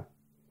Jima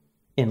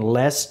in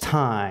less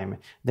time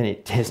than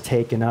it has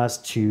taken us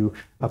to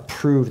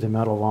approve the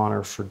Medal of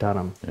Honor for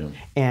Dunham. Yeah.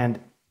 And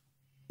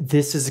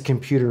this is a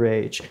computer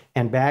age.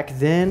 And back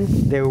then,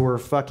 they were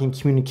fucking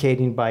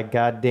communicating by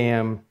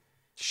goddamn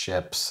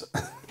ships.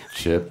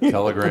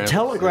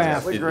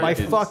 Telegraph. By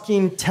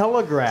fucking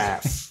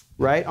telegraph,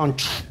 right? On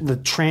the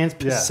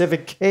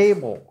Trans-Pacific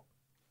cable.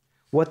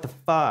 What the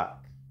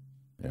fuck?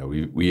 Yeah,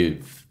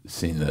 we've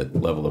seen that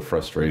level of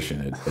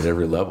frustration at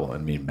every level. I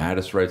mean,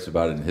 Mattis writes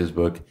about it in his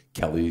book.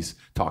 Kelly's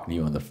talking to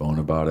you on the phone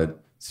about it.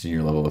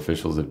 Senior level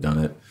officials have done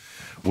it.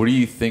 What do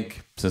you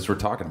think, since we're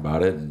talking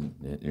about it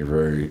and you're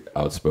very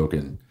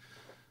outspoken,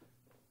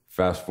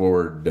 fast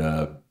forward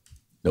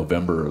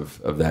November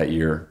of that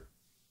year,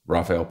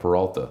 Rafael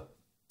Peralta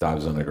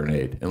dives on a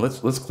grenade. And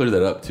let's clear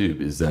that up too,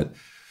 is that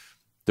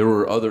there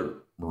were other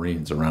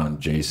Marines around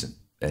Jason,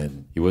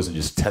 and he wasn't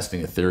just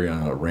testing a theory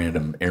on a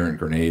random errant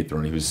grenade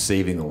thrown. He was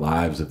saving the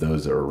lives of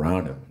those that were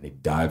around him. And he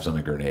dives on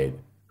a grenade.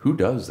 Who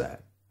does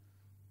that?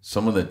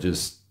 Someone that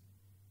just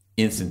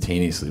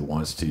instantaneously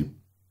wants to,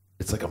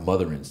 it's like a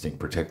mother instinct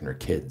protecting her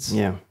kids.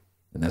 Yeah.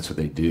 And that's what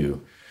they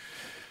do.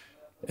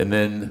 And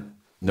then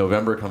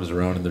November comes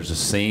around and there's the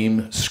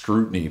same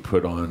scrutiny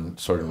put on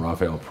Sergeant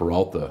Rafael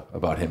Peralta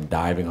about him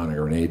diving on a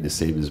grenade to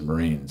save his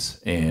Marines.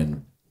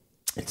 And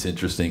it's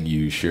interesting,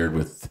 you shared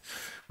with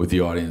the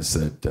audience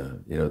that,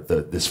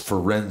 this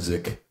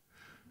forensic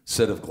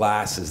set of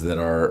glasses that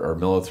our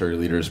military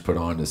leaders put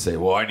on to say,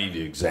 well, I need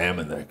to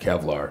examine the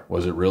Kevlar.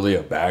 Was it really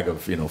a bag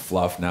of,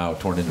 fluff now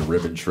torn into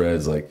ribbon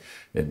shreds?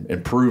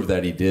 And prove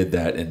that he did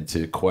that, and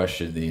to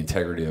question the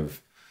integrity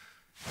of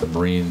the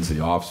Marines, the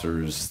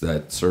officers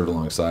that served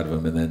alongside of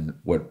him, and then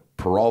what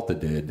Peralta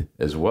did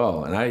as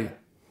well. And I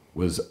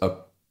was a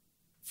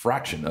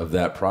fraction of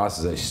that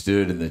process. I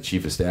stood in the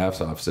Chief of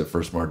Staff's office at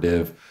 1st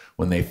Mardiv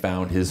when they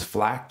found his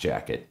flak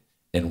jacket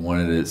and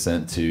wanted it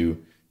sent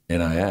to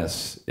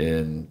Kniess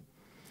in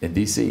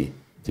D.C.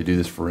 to do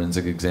this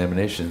forensic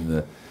examination.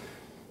 The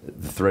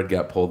thread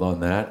got pulled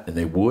on that, and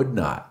they would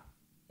not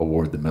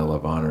award the Medal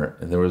of Honor.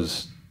 And there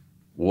was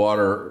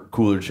water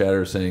cooler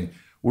chatter saying,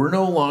 we're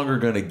no longer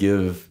going to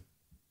give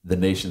the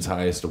nation's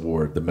highest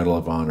award, the Medal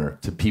of Honor,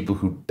 to people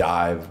who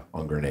dive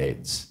on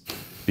grenades,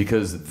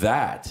 because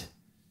that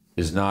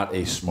is not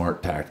a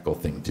smart tactical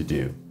thing to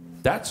do.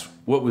 That's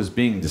what was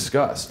being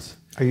discussed.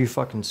 Are you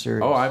fucking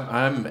serious? Oh,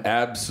 I'm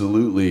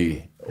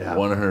absolutely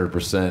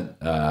 100%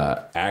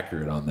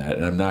 accurate on that.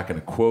 And I'm not going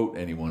to quote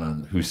anyone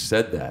on who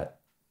said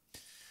that.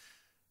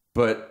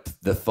 But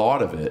the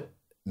thought of it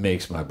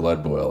makes my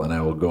blood boil, and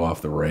I will go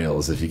off the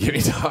rails if you get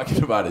me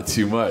talking about it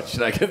too much.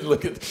 And I can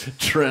look at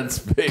Trent's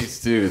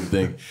face too and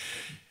think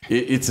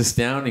it's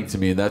astounding to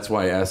me. And that's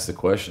why I asked the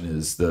question,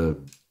 is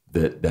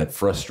that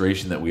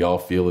frustration that we all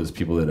feel as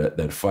people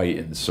that fight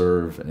and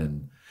serve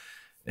and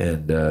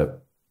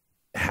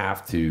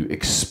have to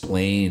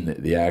explain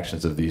the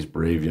actions of these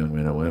brave young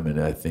men and women,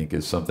 I think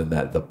is something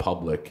that the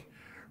public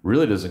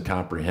really doesn't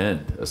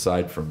comprehend,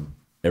 aside from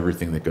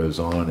everything that goes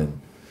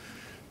on.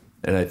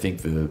 And I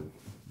think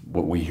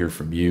what we hear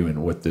from you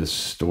and what this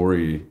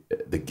story,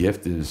 the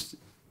gift is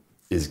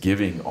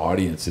giving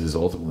audiences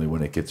ultimately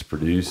when it gets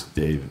produced,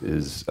 Dave,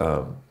 is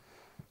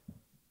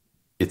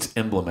it's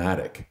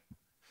emblematic.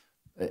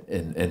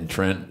 And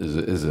Trent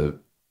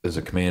as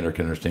a commander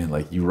can understand,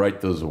 like, you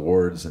write those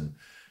awards and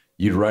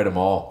you'd write them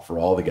all for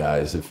all the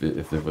guys. If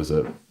it was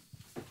a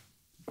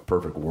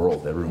perfect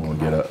world, everyone would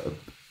get a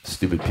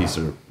stupid piece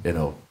of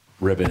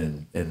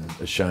ribbon and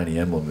a shiny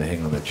emblem to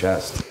hang on their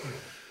chest.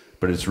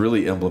 But it's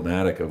really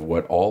emblematic of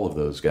what all of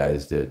those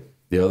guys did.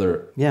 The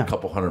other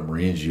couple hundred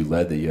Marines you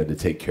led that you had to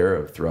take care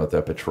of throughout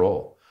that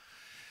patrol.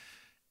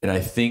 And I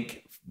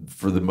think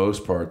for the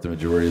most part, the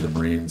majority of the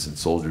Marines and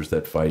soldiers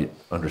that fight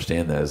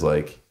understand that as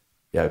like,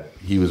 yeah,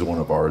 he was one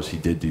of ours. He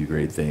did do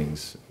great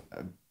things.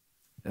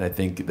 And I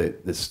think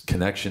that this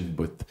connection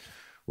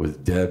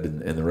with Deb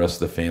and the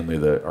rest of the family,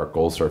 our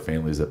Gold Star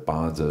families, that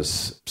bonds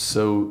us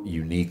so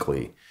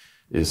uniquely,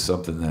 is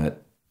something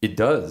that it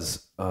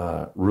does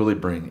really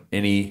bring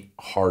any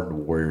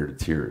hardened warrior to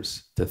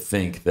tears, to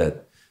think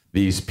that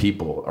these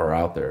people are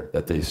out there,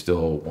 that they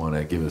still want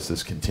to give us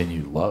this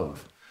continued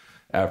love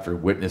after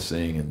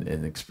witnessing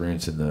and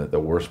experiencing the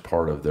worst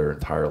part of their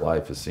entire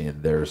life is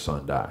seeing their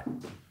son die.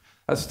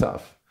 That's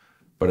tough.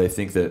 But I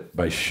think that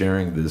by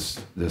sharing this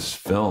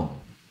film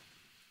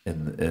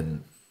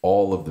and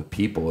all of the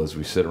people as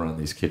we sit around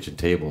these kitchen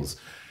tables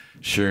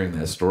sharing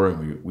that story.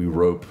 We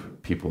rope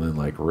people in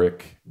like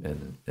Rick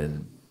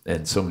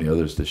and so many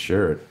others to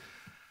share it.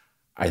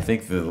 I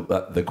think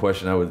the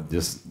question I would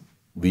just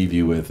leave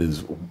you with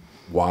is,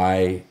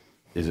 why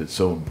is it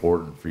so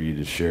important for you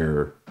to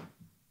share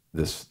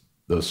those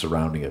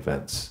surrounding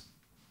events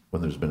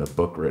when there's been a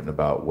book written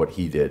about what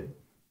he did?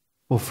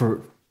 Well,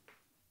 for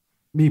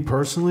me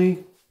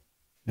personally,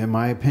 in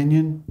my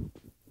opinion,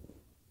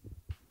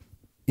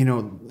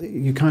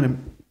 you kind of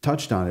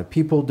touched on it.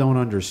 People don't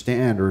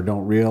understand or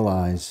don't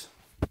realize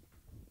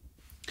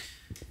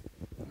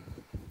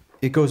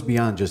it goes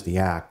beyond just the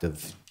act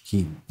of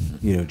he,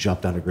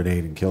 jumped on a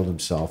grenade and killed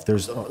himself.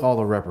 There's all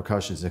the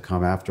repercussions that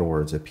come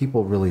afterwards that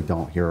people really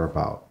don't hear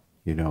about.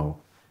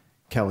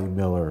 Kelly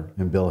Miller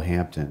and Bill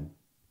Hampton.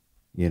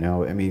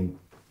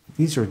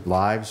 These are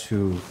lives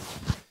who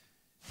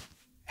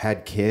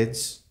had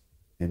kids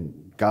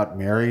and got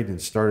married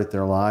and started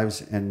their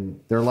lives, and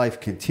their life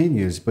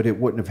continues, but it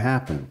wouldn't have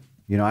happened.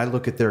 I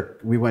look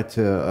at we went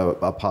to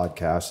a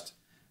podcast,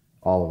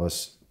 all of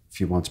us, a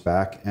few months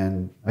back,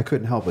 and I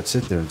couldn't help but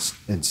sit there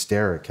and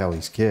stare at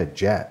Kelly's kid,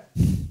 Jet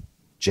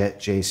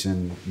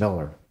Jason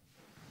Miller.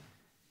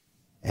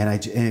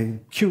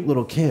 And cute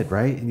little kid,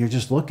 right? And you're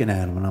just looking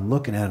at him, and I'm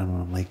looking at him,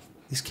 and I'm like,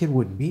 this kid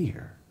wouldn't be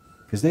here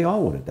because they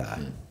all would have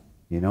died,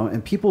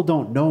 And people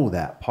don't know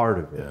that part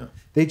of it. Yeah.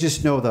 They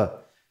just know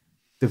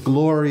the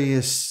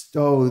glorious,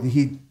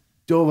 he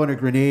dove on a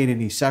grenade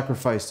and he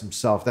sacrificed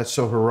himself. That's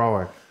so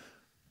heroic.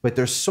 But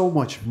there's so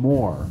much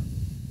more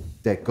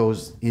that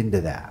goes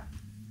into that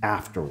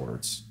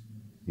afterwards,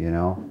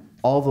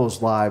 all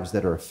those lives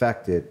that are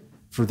affected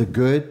for the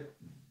good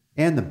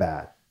and the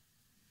bad.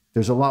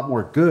 There's a lot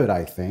more good,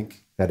 I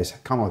think, that has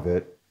come of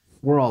it.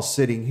 We're all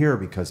sitting here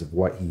because of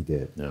what he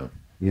did. Yeah.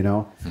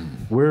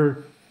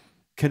 We're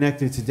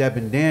connected to Deb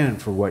and Dan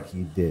for what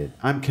he did.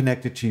 I'm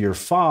connected to your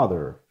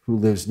father who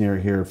lives near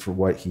here for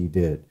what he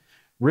did.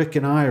 Rick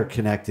and I are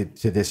connected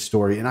to this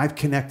story, and I've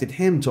connected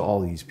him to all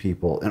these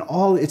people, and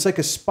it's like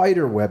a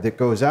spider web that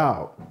goes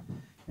out,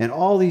 and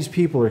all these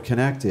people are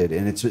connected,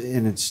 and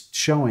it's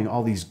showing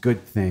all these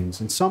good things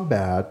and some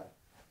bad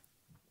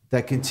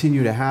that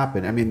continue to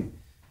happen.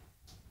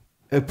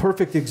 A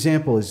perfect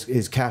example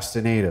is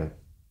Castaneda,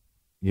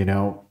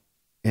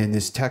 and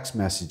this text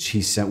message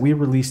he sent. We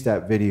released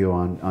that video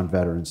on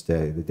Veterans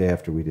Day, the day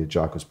after we did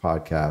Jocko's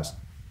podcast,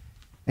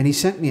 and he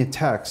sent me a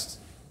text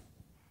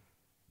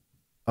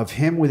of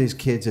him with his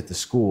kids at the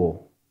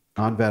school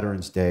on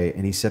Veterans Day,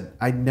 and he said,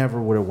 I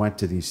never would have went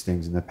to these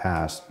things in the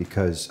past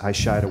because I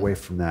shied away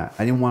from that.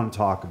 I didn't want to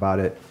talk about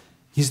it.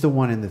 He's the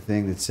one in the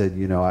thing that said,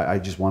 I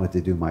just wanted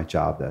to do my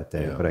job that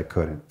day, but I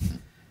couldn't.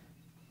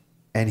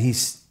 And he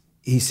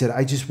said,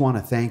 I just want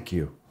to thank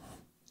you.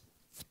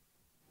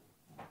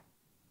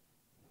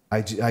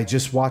 I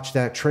just watched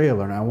that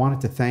trailer, and I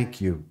wanted to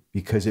thank you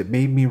because it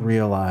made me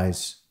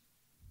realize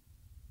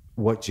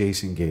what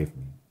Jason gave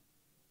me.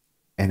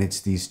 And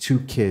it's these two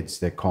kids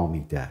that call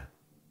me dad.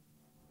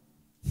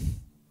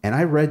 And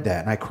I read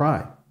that and I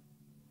cried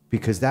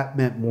because that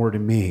meant more to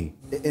me.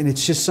 And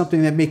it's just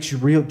something that makes you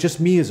real. Just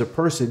me as a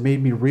person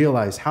made me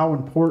realize how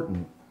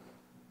important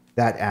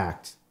that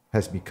act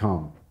has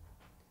become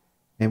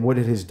and what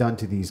it has done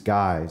to these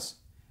guys.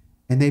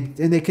 And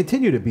they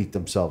continue to beat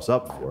themselves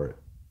up for it.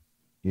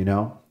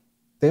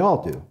 They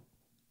all do.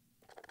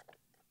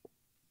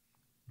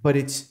 But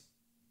it's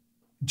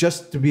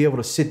just to be able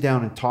to sit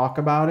down and talk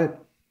about it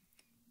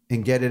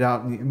and get it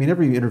out.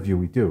 Every interview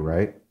we do,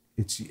 right?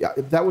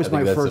 That was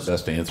my first.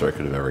 That's the best answer I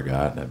could have ever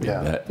gotten.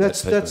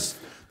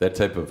 That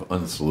type of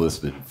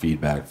unsolicited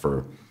feedback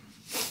for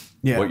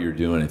what you're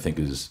doing, I think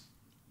is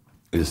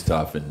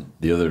tough. And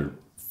the other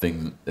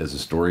thing, as a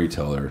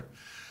storyteller,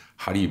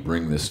 how do you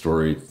bring this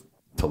story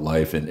to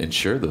life and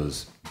share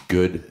those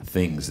good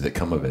things that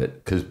come of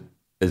it? Because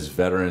as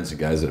veterans and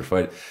guys that are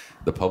fighting,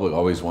 the public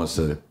always wants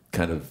to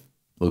kind of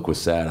look with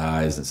sad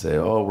eyes and say,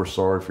 oh, we're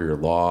sorry for your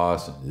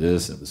loss and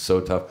this, and it was so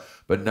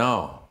tough. But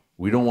no,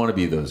 we don't want to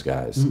be those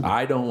guys. Mm-hmm.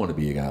 I don't want to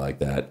be a guy like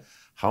that.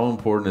 How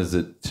important is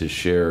it to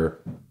share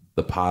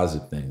the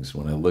positive things?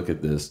 When I look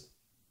at this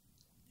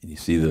and you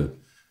see the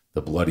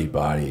bloody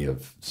body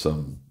of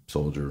some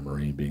soldier or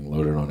Marine being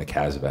loaded on a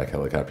Kazakh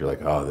helicopter, you're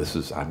like, oh,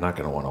 I'm not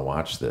going to want to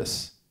watch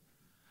this.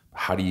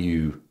 How do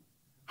you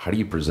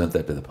present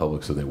that to the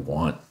public so they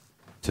want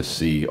to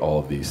see all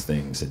of these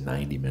things in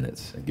 90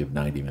 minutes and give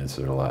 90 minutes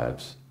of their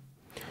lives?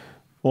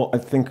 Well, I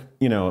think,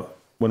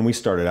 when we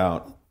started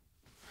out,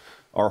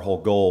 our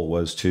whole goal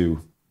was to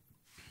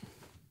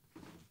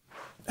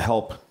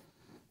help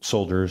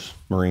soldiers,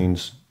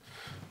 Marines,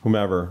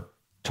 whomever,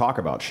 talk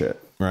about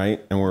shit, right?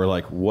 And we're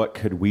like, what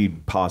could we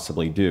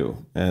possibly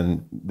do?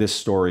 And this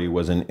story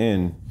was an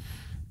in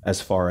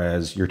as far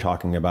as you're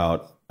talking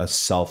about a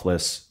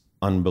selfless,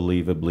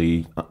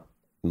 unbelievably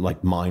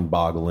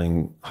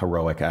mind-boggling,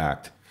 heroic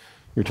act.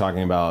 You're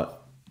talking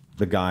about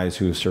the guys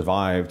who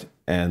survived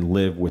and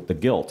live with the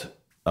guilt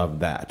of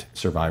that,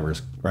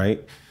 survivors,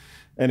 right?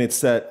 And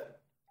it's that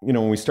you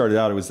know, when we started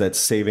out, it was that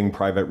Saving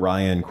Private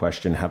Ryan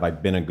question. Have I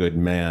been a good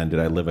man? Did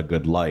I live a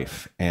good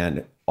life?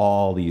 And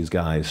all these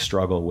guys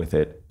struggle with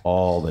it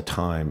all the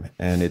time.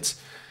 And it's,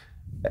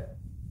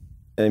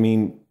 I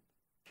mean,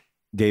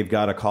 Dave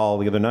got a call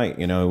the other night,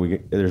 you know,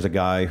 there's a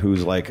guy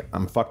who's like,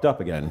 I'm fucked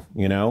up again,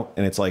 you know?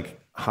 And it's like,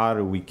 how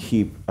do we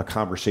keep a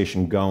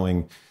conversation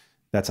going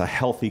that's a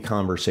healthy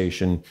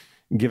conversation,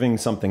 giving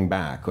something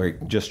back,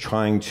 like just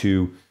trying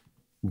to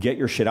get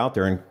your shit out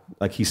there and,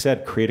 like he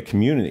said, create a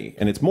community.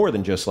 And it's more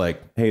than just like,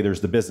 hey,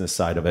 there's the business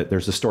side of it,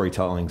 there's the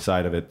storytelling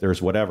side of it,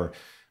 there's whatever.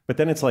 But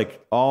then it's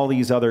like all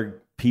these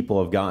other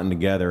people have gotten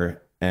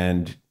together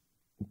and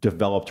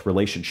developed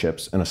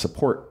relationships and a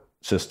support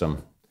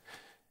system.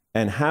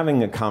 And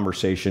having a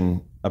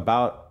conversation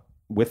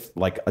with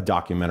like a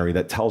documentary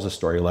that tells a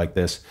story like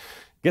this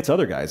gets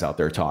other guys out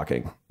there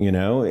talking, you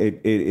know,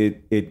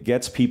 it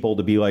gets people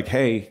to be like,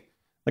 hey,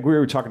 like we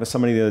were talking to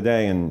somebody the other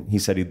day and he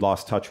said he'd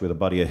lost touch with a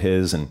buddy of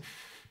his and,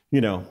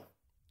 you know,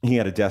 he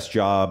had a desk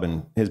job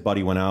and his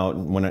buddy went out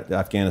and went to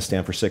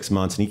Afghanistan for 6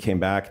 months and he came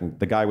back and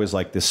the guy was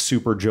like this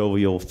super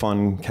jovial,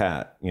 fun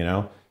cat, you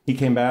know, he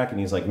came back and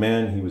he's like,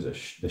 man, he was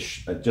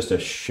just a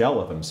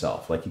shell of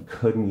himself. Like he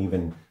couldn't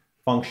even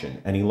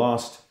function and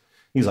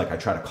he's like, I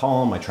try to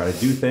call him, I try to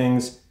do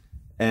things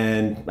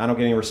and I don't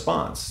get any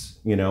response,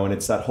 you know, and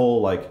it's that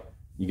whole, like,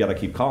 you got to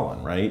keep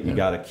calling, right? You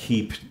got to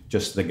keep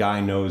just the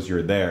guy knows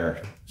you're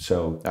there.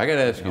 So I got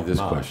to ask you this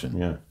question.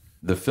 Yeah.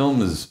 The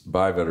film is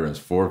by veterans,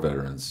 for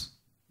veterans.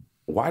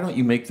 Why don't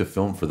you make the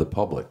film for the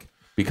public?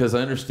 Because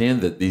I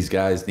understand that these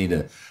guys need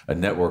a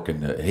network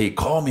and hey,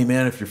 call me,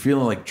 man, if you're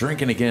feeling like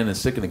drinking again and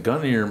sticking a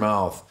gun in your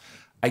mouth.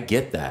 I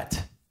get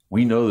that.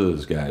 We know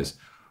those guys.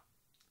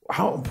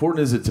 How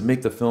important is it to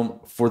make the film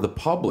for the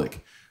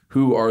public,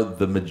 who are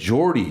the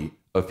majority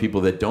of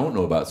people that don't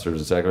know about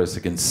service and sacrifice,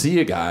 that can see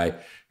a guy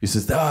who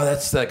says, oh,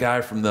 that's that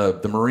guy from the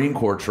Marine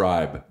Corps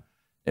tribe,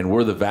 and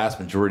we're the vast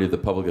majority of the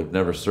public that have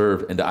never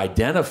served, and to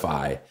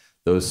identify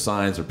those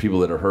signs or people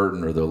that are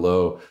hurting or they're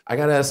low? I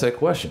got to ask that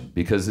question,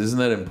 because isn't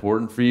that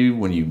important for you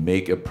when you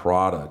make a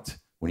product,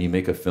 when you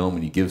make a film,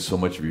 when you give so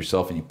much of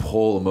yourself and you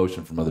pull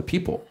emotion from other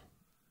people,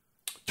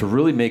 to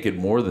really make it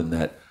more than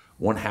that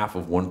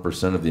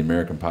 0.5% of the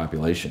American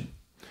population?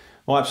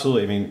 Well,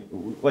 absolutely. I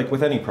mean, like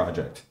with any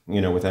project, you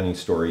know, with any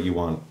story, you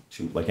want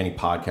to, like any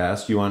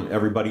podcast, you want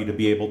everybody to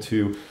be able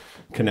to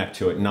connect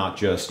to it, not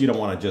just, you don't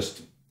want to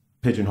just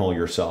pigeonhole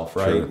yourself,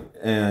 right? Sure.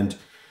 And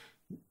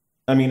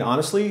I mean,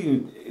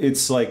 honestly,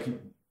 it's like,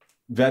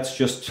 that's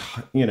just,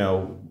 you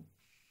know,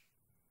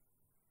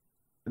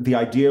 the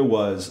idea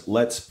was,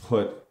 let's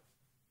put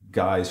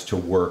guys to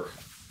work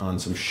on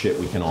some shit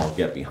we can all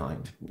get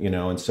behind, you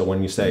know? And so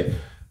when you say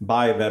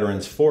by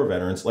veterans, for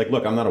veterans, like,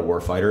 look, I'm not a war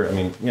fighter. I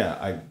mean, yeah,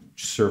 I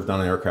served on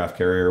an aircraft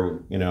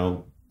carrier, you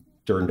know,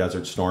 during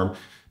Desert Storm,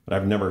 but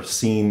I've never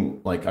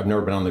been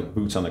on the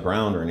boots on the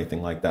ground or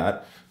anything like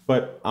that.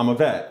 But I'm a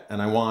vet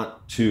and I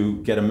want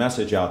to get a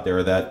message out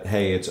there that,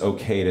 hey, it's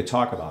okay to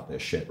talk about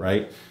this shit,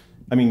 right?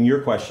 I mean,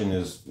 your question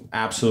is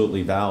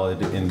absolutely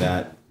valid in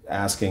that,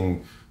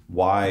 asking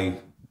why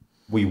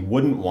we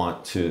wouldn't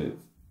want to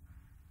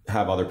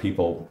have other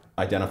people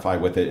identify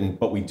with it,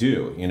 but we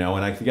do, you know.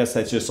 And I guess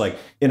that's just like,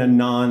 in a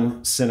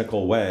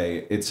non-cynical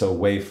way, it's a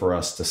way for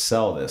us to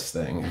sell this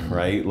thing,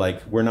 right?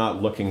 Like, we're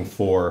not looking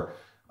for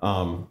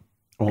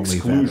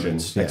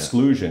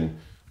exclusion.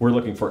 We're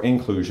looking for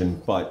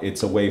inclusion, but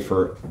it's a way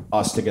for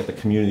us to get the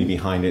community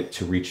behind it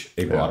to reach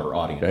a broader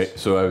audience. Right.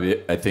 So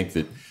I think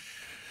that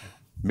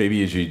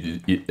maybe as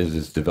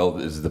it's developed,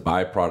 is the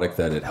byproduct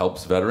that it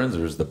helps veterans,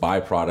 or is the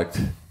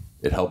byproduct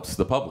it helps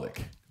the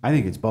public? I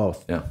think it's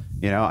both. Yeah.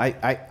 You know,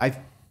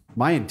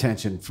 my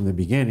intention from the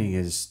beginning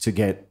is to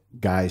get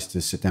guys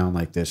to sit down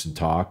like this and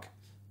talk,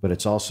 but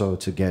it's also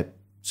to get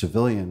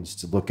civilians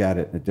to look at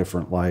it in a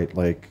different light.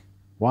 Like,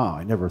 wow,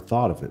 I never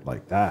thought of it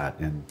like that.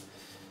 And,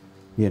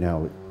 you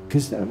know,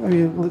 because, I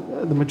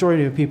mean, the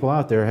majority of people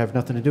out there have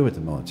nothing to do with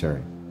the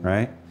military,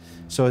 right?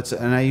 So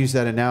and I use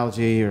that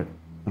analogy, or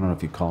I don't know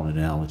if you call it an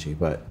analogy,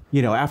 but,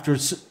 you know,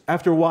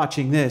 after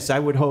watching this, I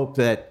would hope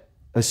that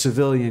a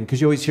civilian,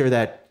 because you always hear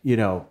that, you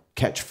know,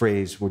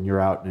 catchphrase when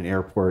you're out in an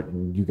airport,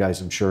 and you guys,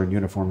 I'm sure in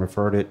uniform, have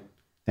heard it.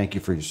 Thank you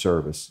for your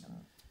service.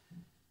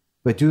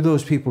 But do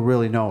those people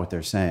really know what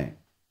they're saying?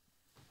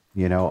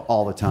 You know,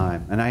 all the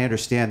time. And I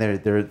understand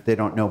that they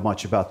don't know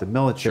much about the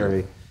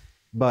military,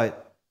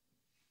 but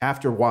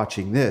after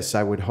watching this,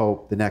 I would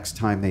hope the next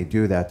time they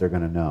do that, they're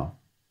going to know,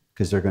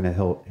 because they're going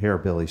to hear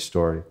Billy's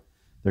story.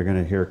 They're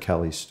going to hear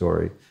Kelly's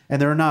story.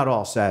 And they're not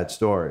all sad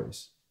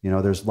stories. You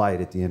know, there's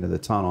light at the end of the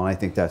tunnel. And I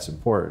think that's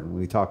important.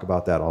 We talk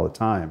about that all the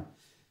time,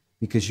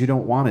 because you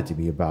don't want it to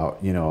be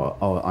about, you know,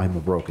 oh, I'm a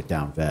broken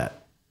down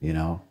vet, you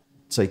know?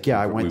 It's like, yeah,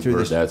 I went through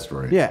this. That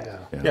story. Yeah.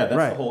 That's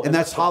right. the whole, and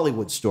that's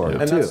Hollywood story,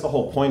 and too. that's the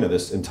whole point of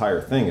this entire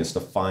thing, is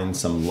to find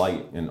some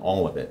light in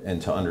all of it,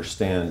 and to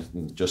understand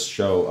and just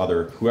show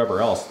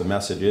whoever else the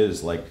message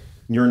is, like,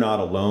 you're not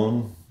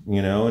alone,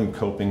 you know, and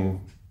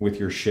coping with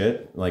your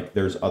shit. Like,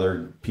 there's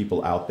other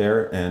people out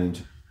there,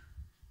 and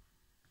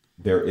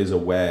there is a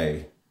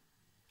way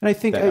And I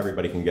think that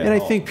everybody can get. And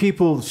help. I think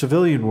people, the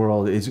civilian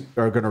world,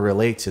 are going to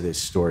relate to this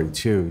story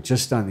too,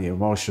 just on the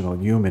emotional,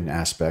 human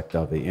aspect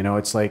of it. You know,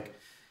 it's like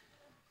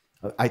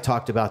I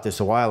talked about this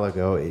a while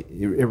ago.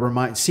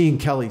 It seeing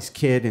Kelly's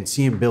kid and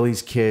seeing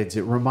Billy's kids.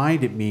 It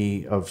reminded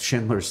me of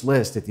Schindler's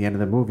List at the end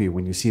of the movie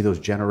when you see those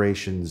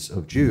generations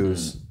of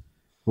Jews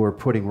who are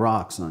putting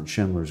rocks on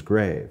Schindler's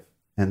grave,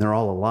 and they're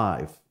all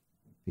alive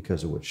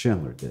because of what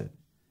Schindler did.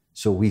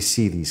 So we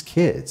see these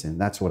kids,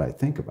 and that's what I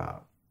think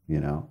about.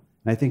 You know.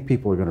 And I think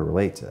people are going to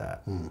relate to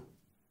that,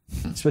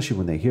 especially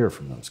when they hear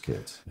from those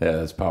kids. Yeah,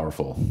 that's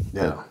powerful.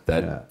 Yeah.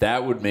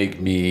 That would make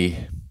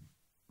me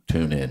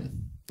tune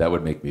in. That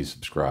would make me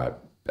subscribe,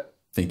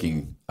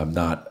 thinking I'm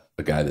not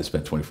a guy that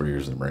spent 24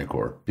 years in the Marine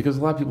Corps. Because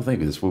a lot of people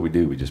think this is what we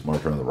do. We just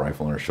march around with a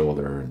rifle on our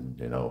shoulder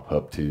and,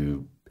 hub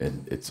tube.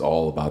 And it's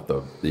all about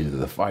either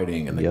the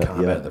fighting and the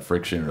combat, and the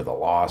friction or the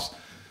loss.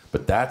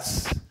 But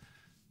that's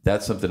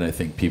something I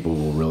think people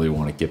will really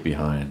want to get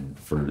behind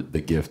for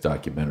the Gift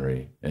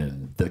documentary,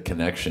 and the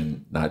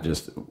connection, not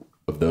just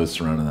of those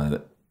surrounding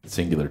that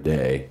singular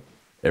day,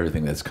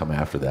 everything that's come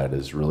after that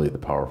is really the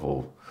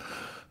powerful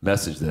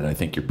message that I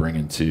think you're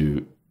bringing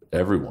to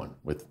everyone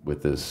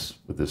with this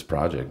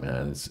project,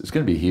 man. It's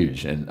going to be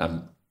huge. And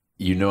I'm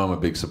a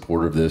big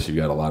supporter of this. You've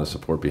got a lot of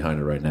support behind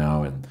it right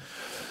now. And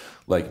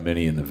like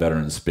many in the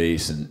veteran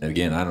space, and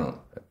again,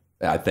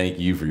 I thank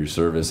you for your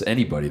service,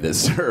 anybody that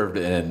served,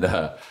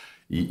 and,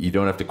 you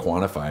don't have to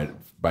quantify it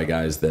by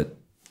guys that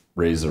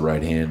raised their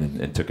right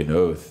hand and took an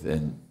oath,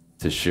 and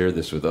to share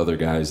this with other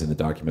guys in the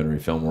documentary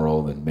film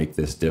world and make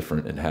this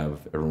different and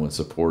have everyone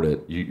support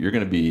it. You're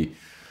going to be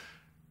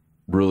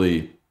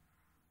really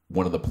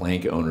one of the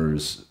plank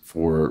owners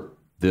for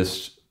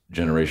this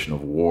generation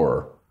of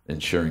war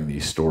and sharing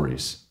these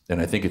stories.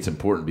 And I think it's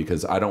important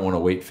because I don't want to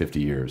wait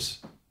 50 years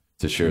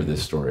to share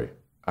this story.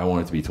 I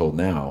want it to be told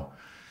now.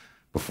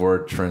 Before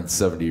Trent's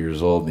 70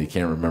 years old and he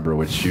can't remember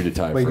which shoe to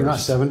tie. Wait, first. you're not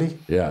 70?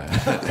 Yeah.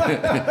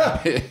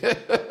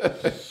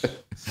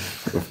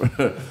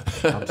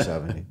 I'm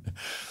 70.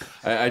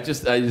 I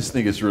just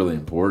think it's really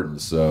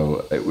important.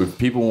 So if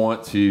people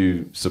want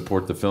to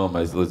support the film,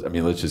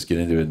 let's just get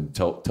into it and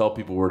tell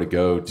people where to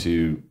go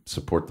to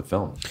support the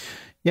film.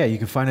 Yeah, you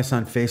can find us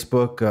on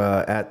Facebook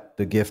at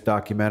The Gift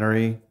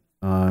Documentary.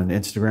 On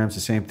Instagram, it's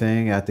the same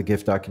thing, at The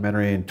Gift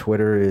Documentary, and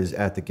Twitter is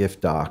at The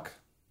Gift Doc.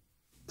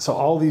 So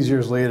all these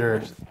years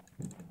later,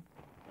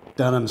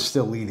 Dunham's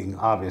still leading,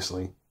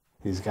 obviously.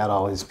 He's got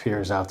all his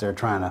peers out there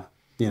trying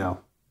to,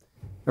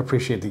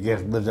 appreciate the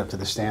gift, lived up to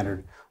the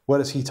standard. What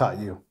has he taught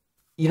you?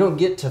 You don't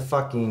get to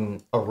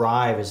fucking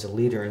arrive as a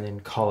leader and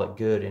then call it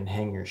good and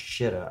hang your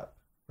shit up,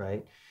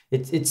 right?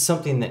 It's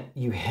something that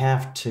you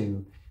have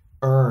to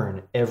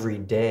earn every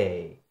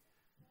day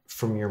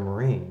from your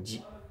Marines.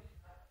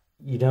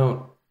 You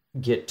don't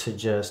get to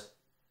just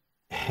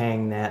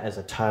hang that as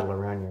a title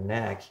around your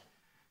neck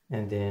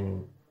and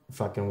then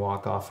fucking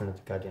walk off into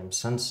the goddamn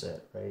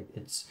sunset, right?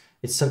 It's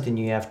something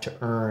you have to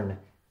earn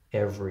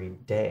every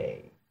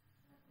day.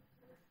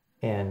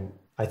 And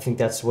I think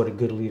that's what a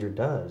good leader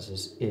does,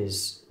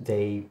 is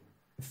they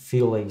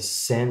feel a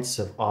sense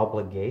of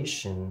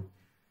obligation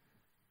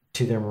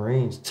to their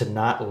Marines to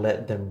not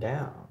let them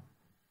down,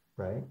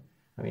 right?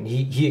 I mean,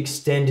 he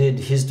extended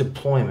his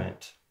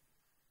deployment.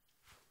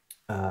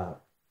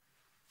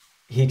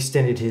 He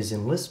extended his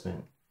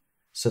enlistment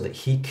so that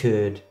he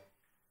could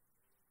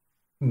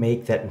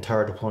make that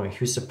entire deployment. He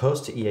was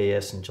supposed to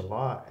EAS in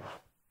July.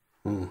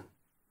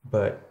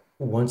 But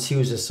once he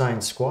was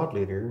assigned squad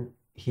leader,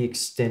 he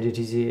extended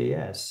his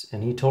EAS.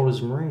 And he told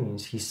his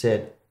Marines, he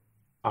said,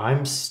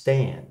 I'm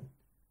staying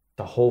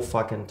the whole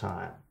fucking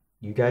time.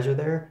 You guys are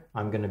there,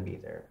 I'm going to be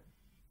there.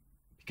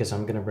 Because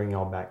I'm going to bring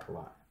y'all back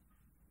alive.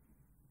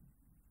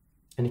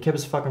 And he kept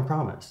his fucking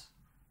promise.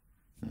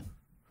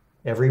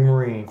 Every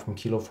Marine from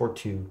Kilo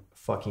 42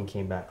 fucking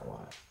came back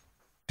alive.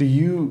 Do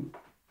you,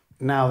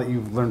 now that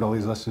you've learned all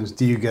these lessons,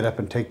 do you get up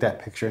and take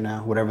that picture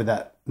now, whatever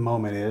that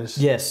moment is?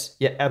 Yes.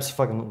 Yeah,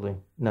 absolutely.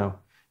 No.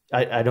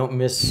 I don't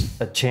miss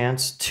a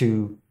chance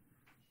to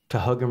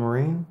hug a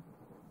Marine.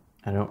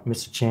 I don't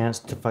miss a chance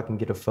to fucking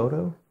get a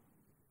photo.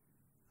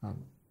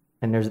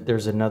 And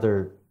there's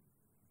another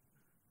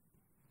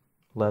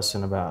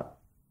lesson about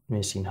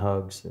missing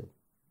hugs that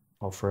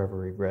I'll forever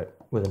regret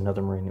with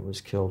another Marine that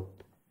was killed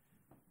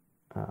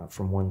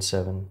from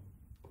 1-7,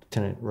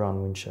 Lieutenant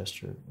Ron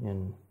Winchester,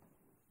 in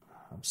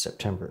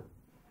September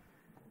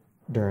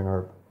during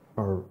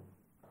our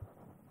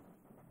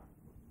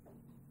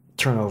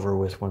turnover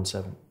with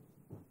 1-7.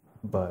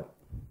 But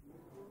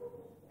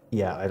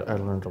yeah, I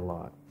learned a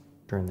lot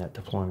during that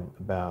deployment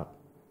about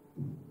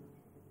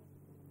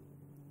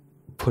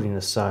putting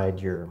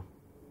aside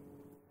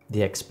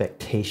the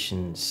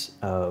expectations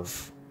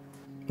of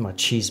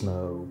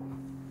machismo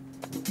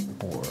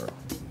or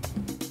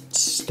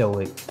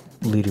stoic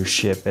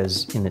leadership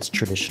as in its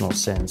traditional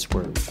sense,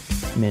 where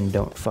men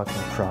don't fucking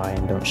cry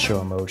and don't show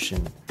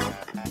emotion.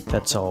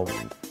 That's all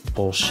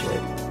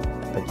bullshit.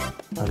 But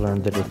I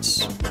learned that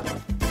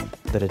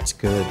it's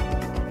good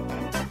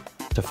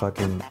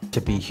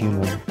to be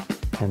human,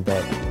 and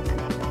that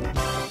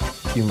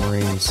few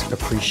Marines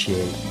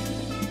appreciate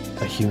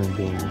a human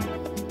being.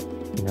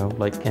 You know,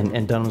 like,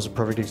 and Dunham's a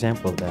perfect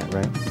example of that,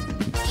 right?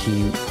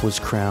 He was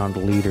crowned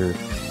leader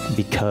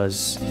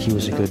because he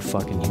was a good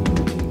fucking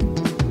human being.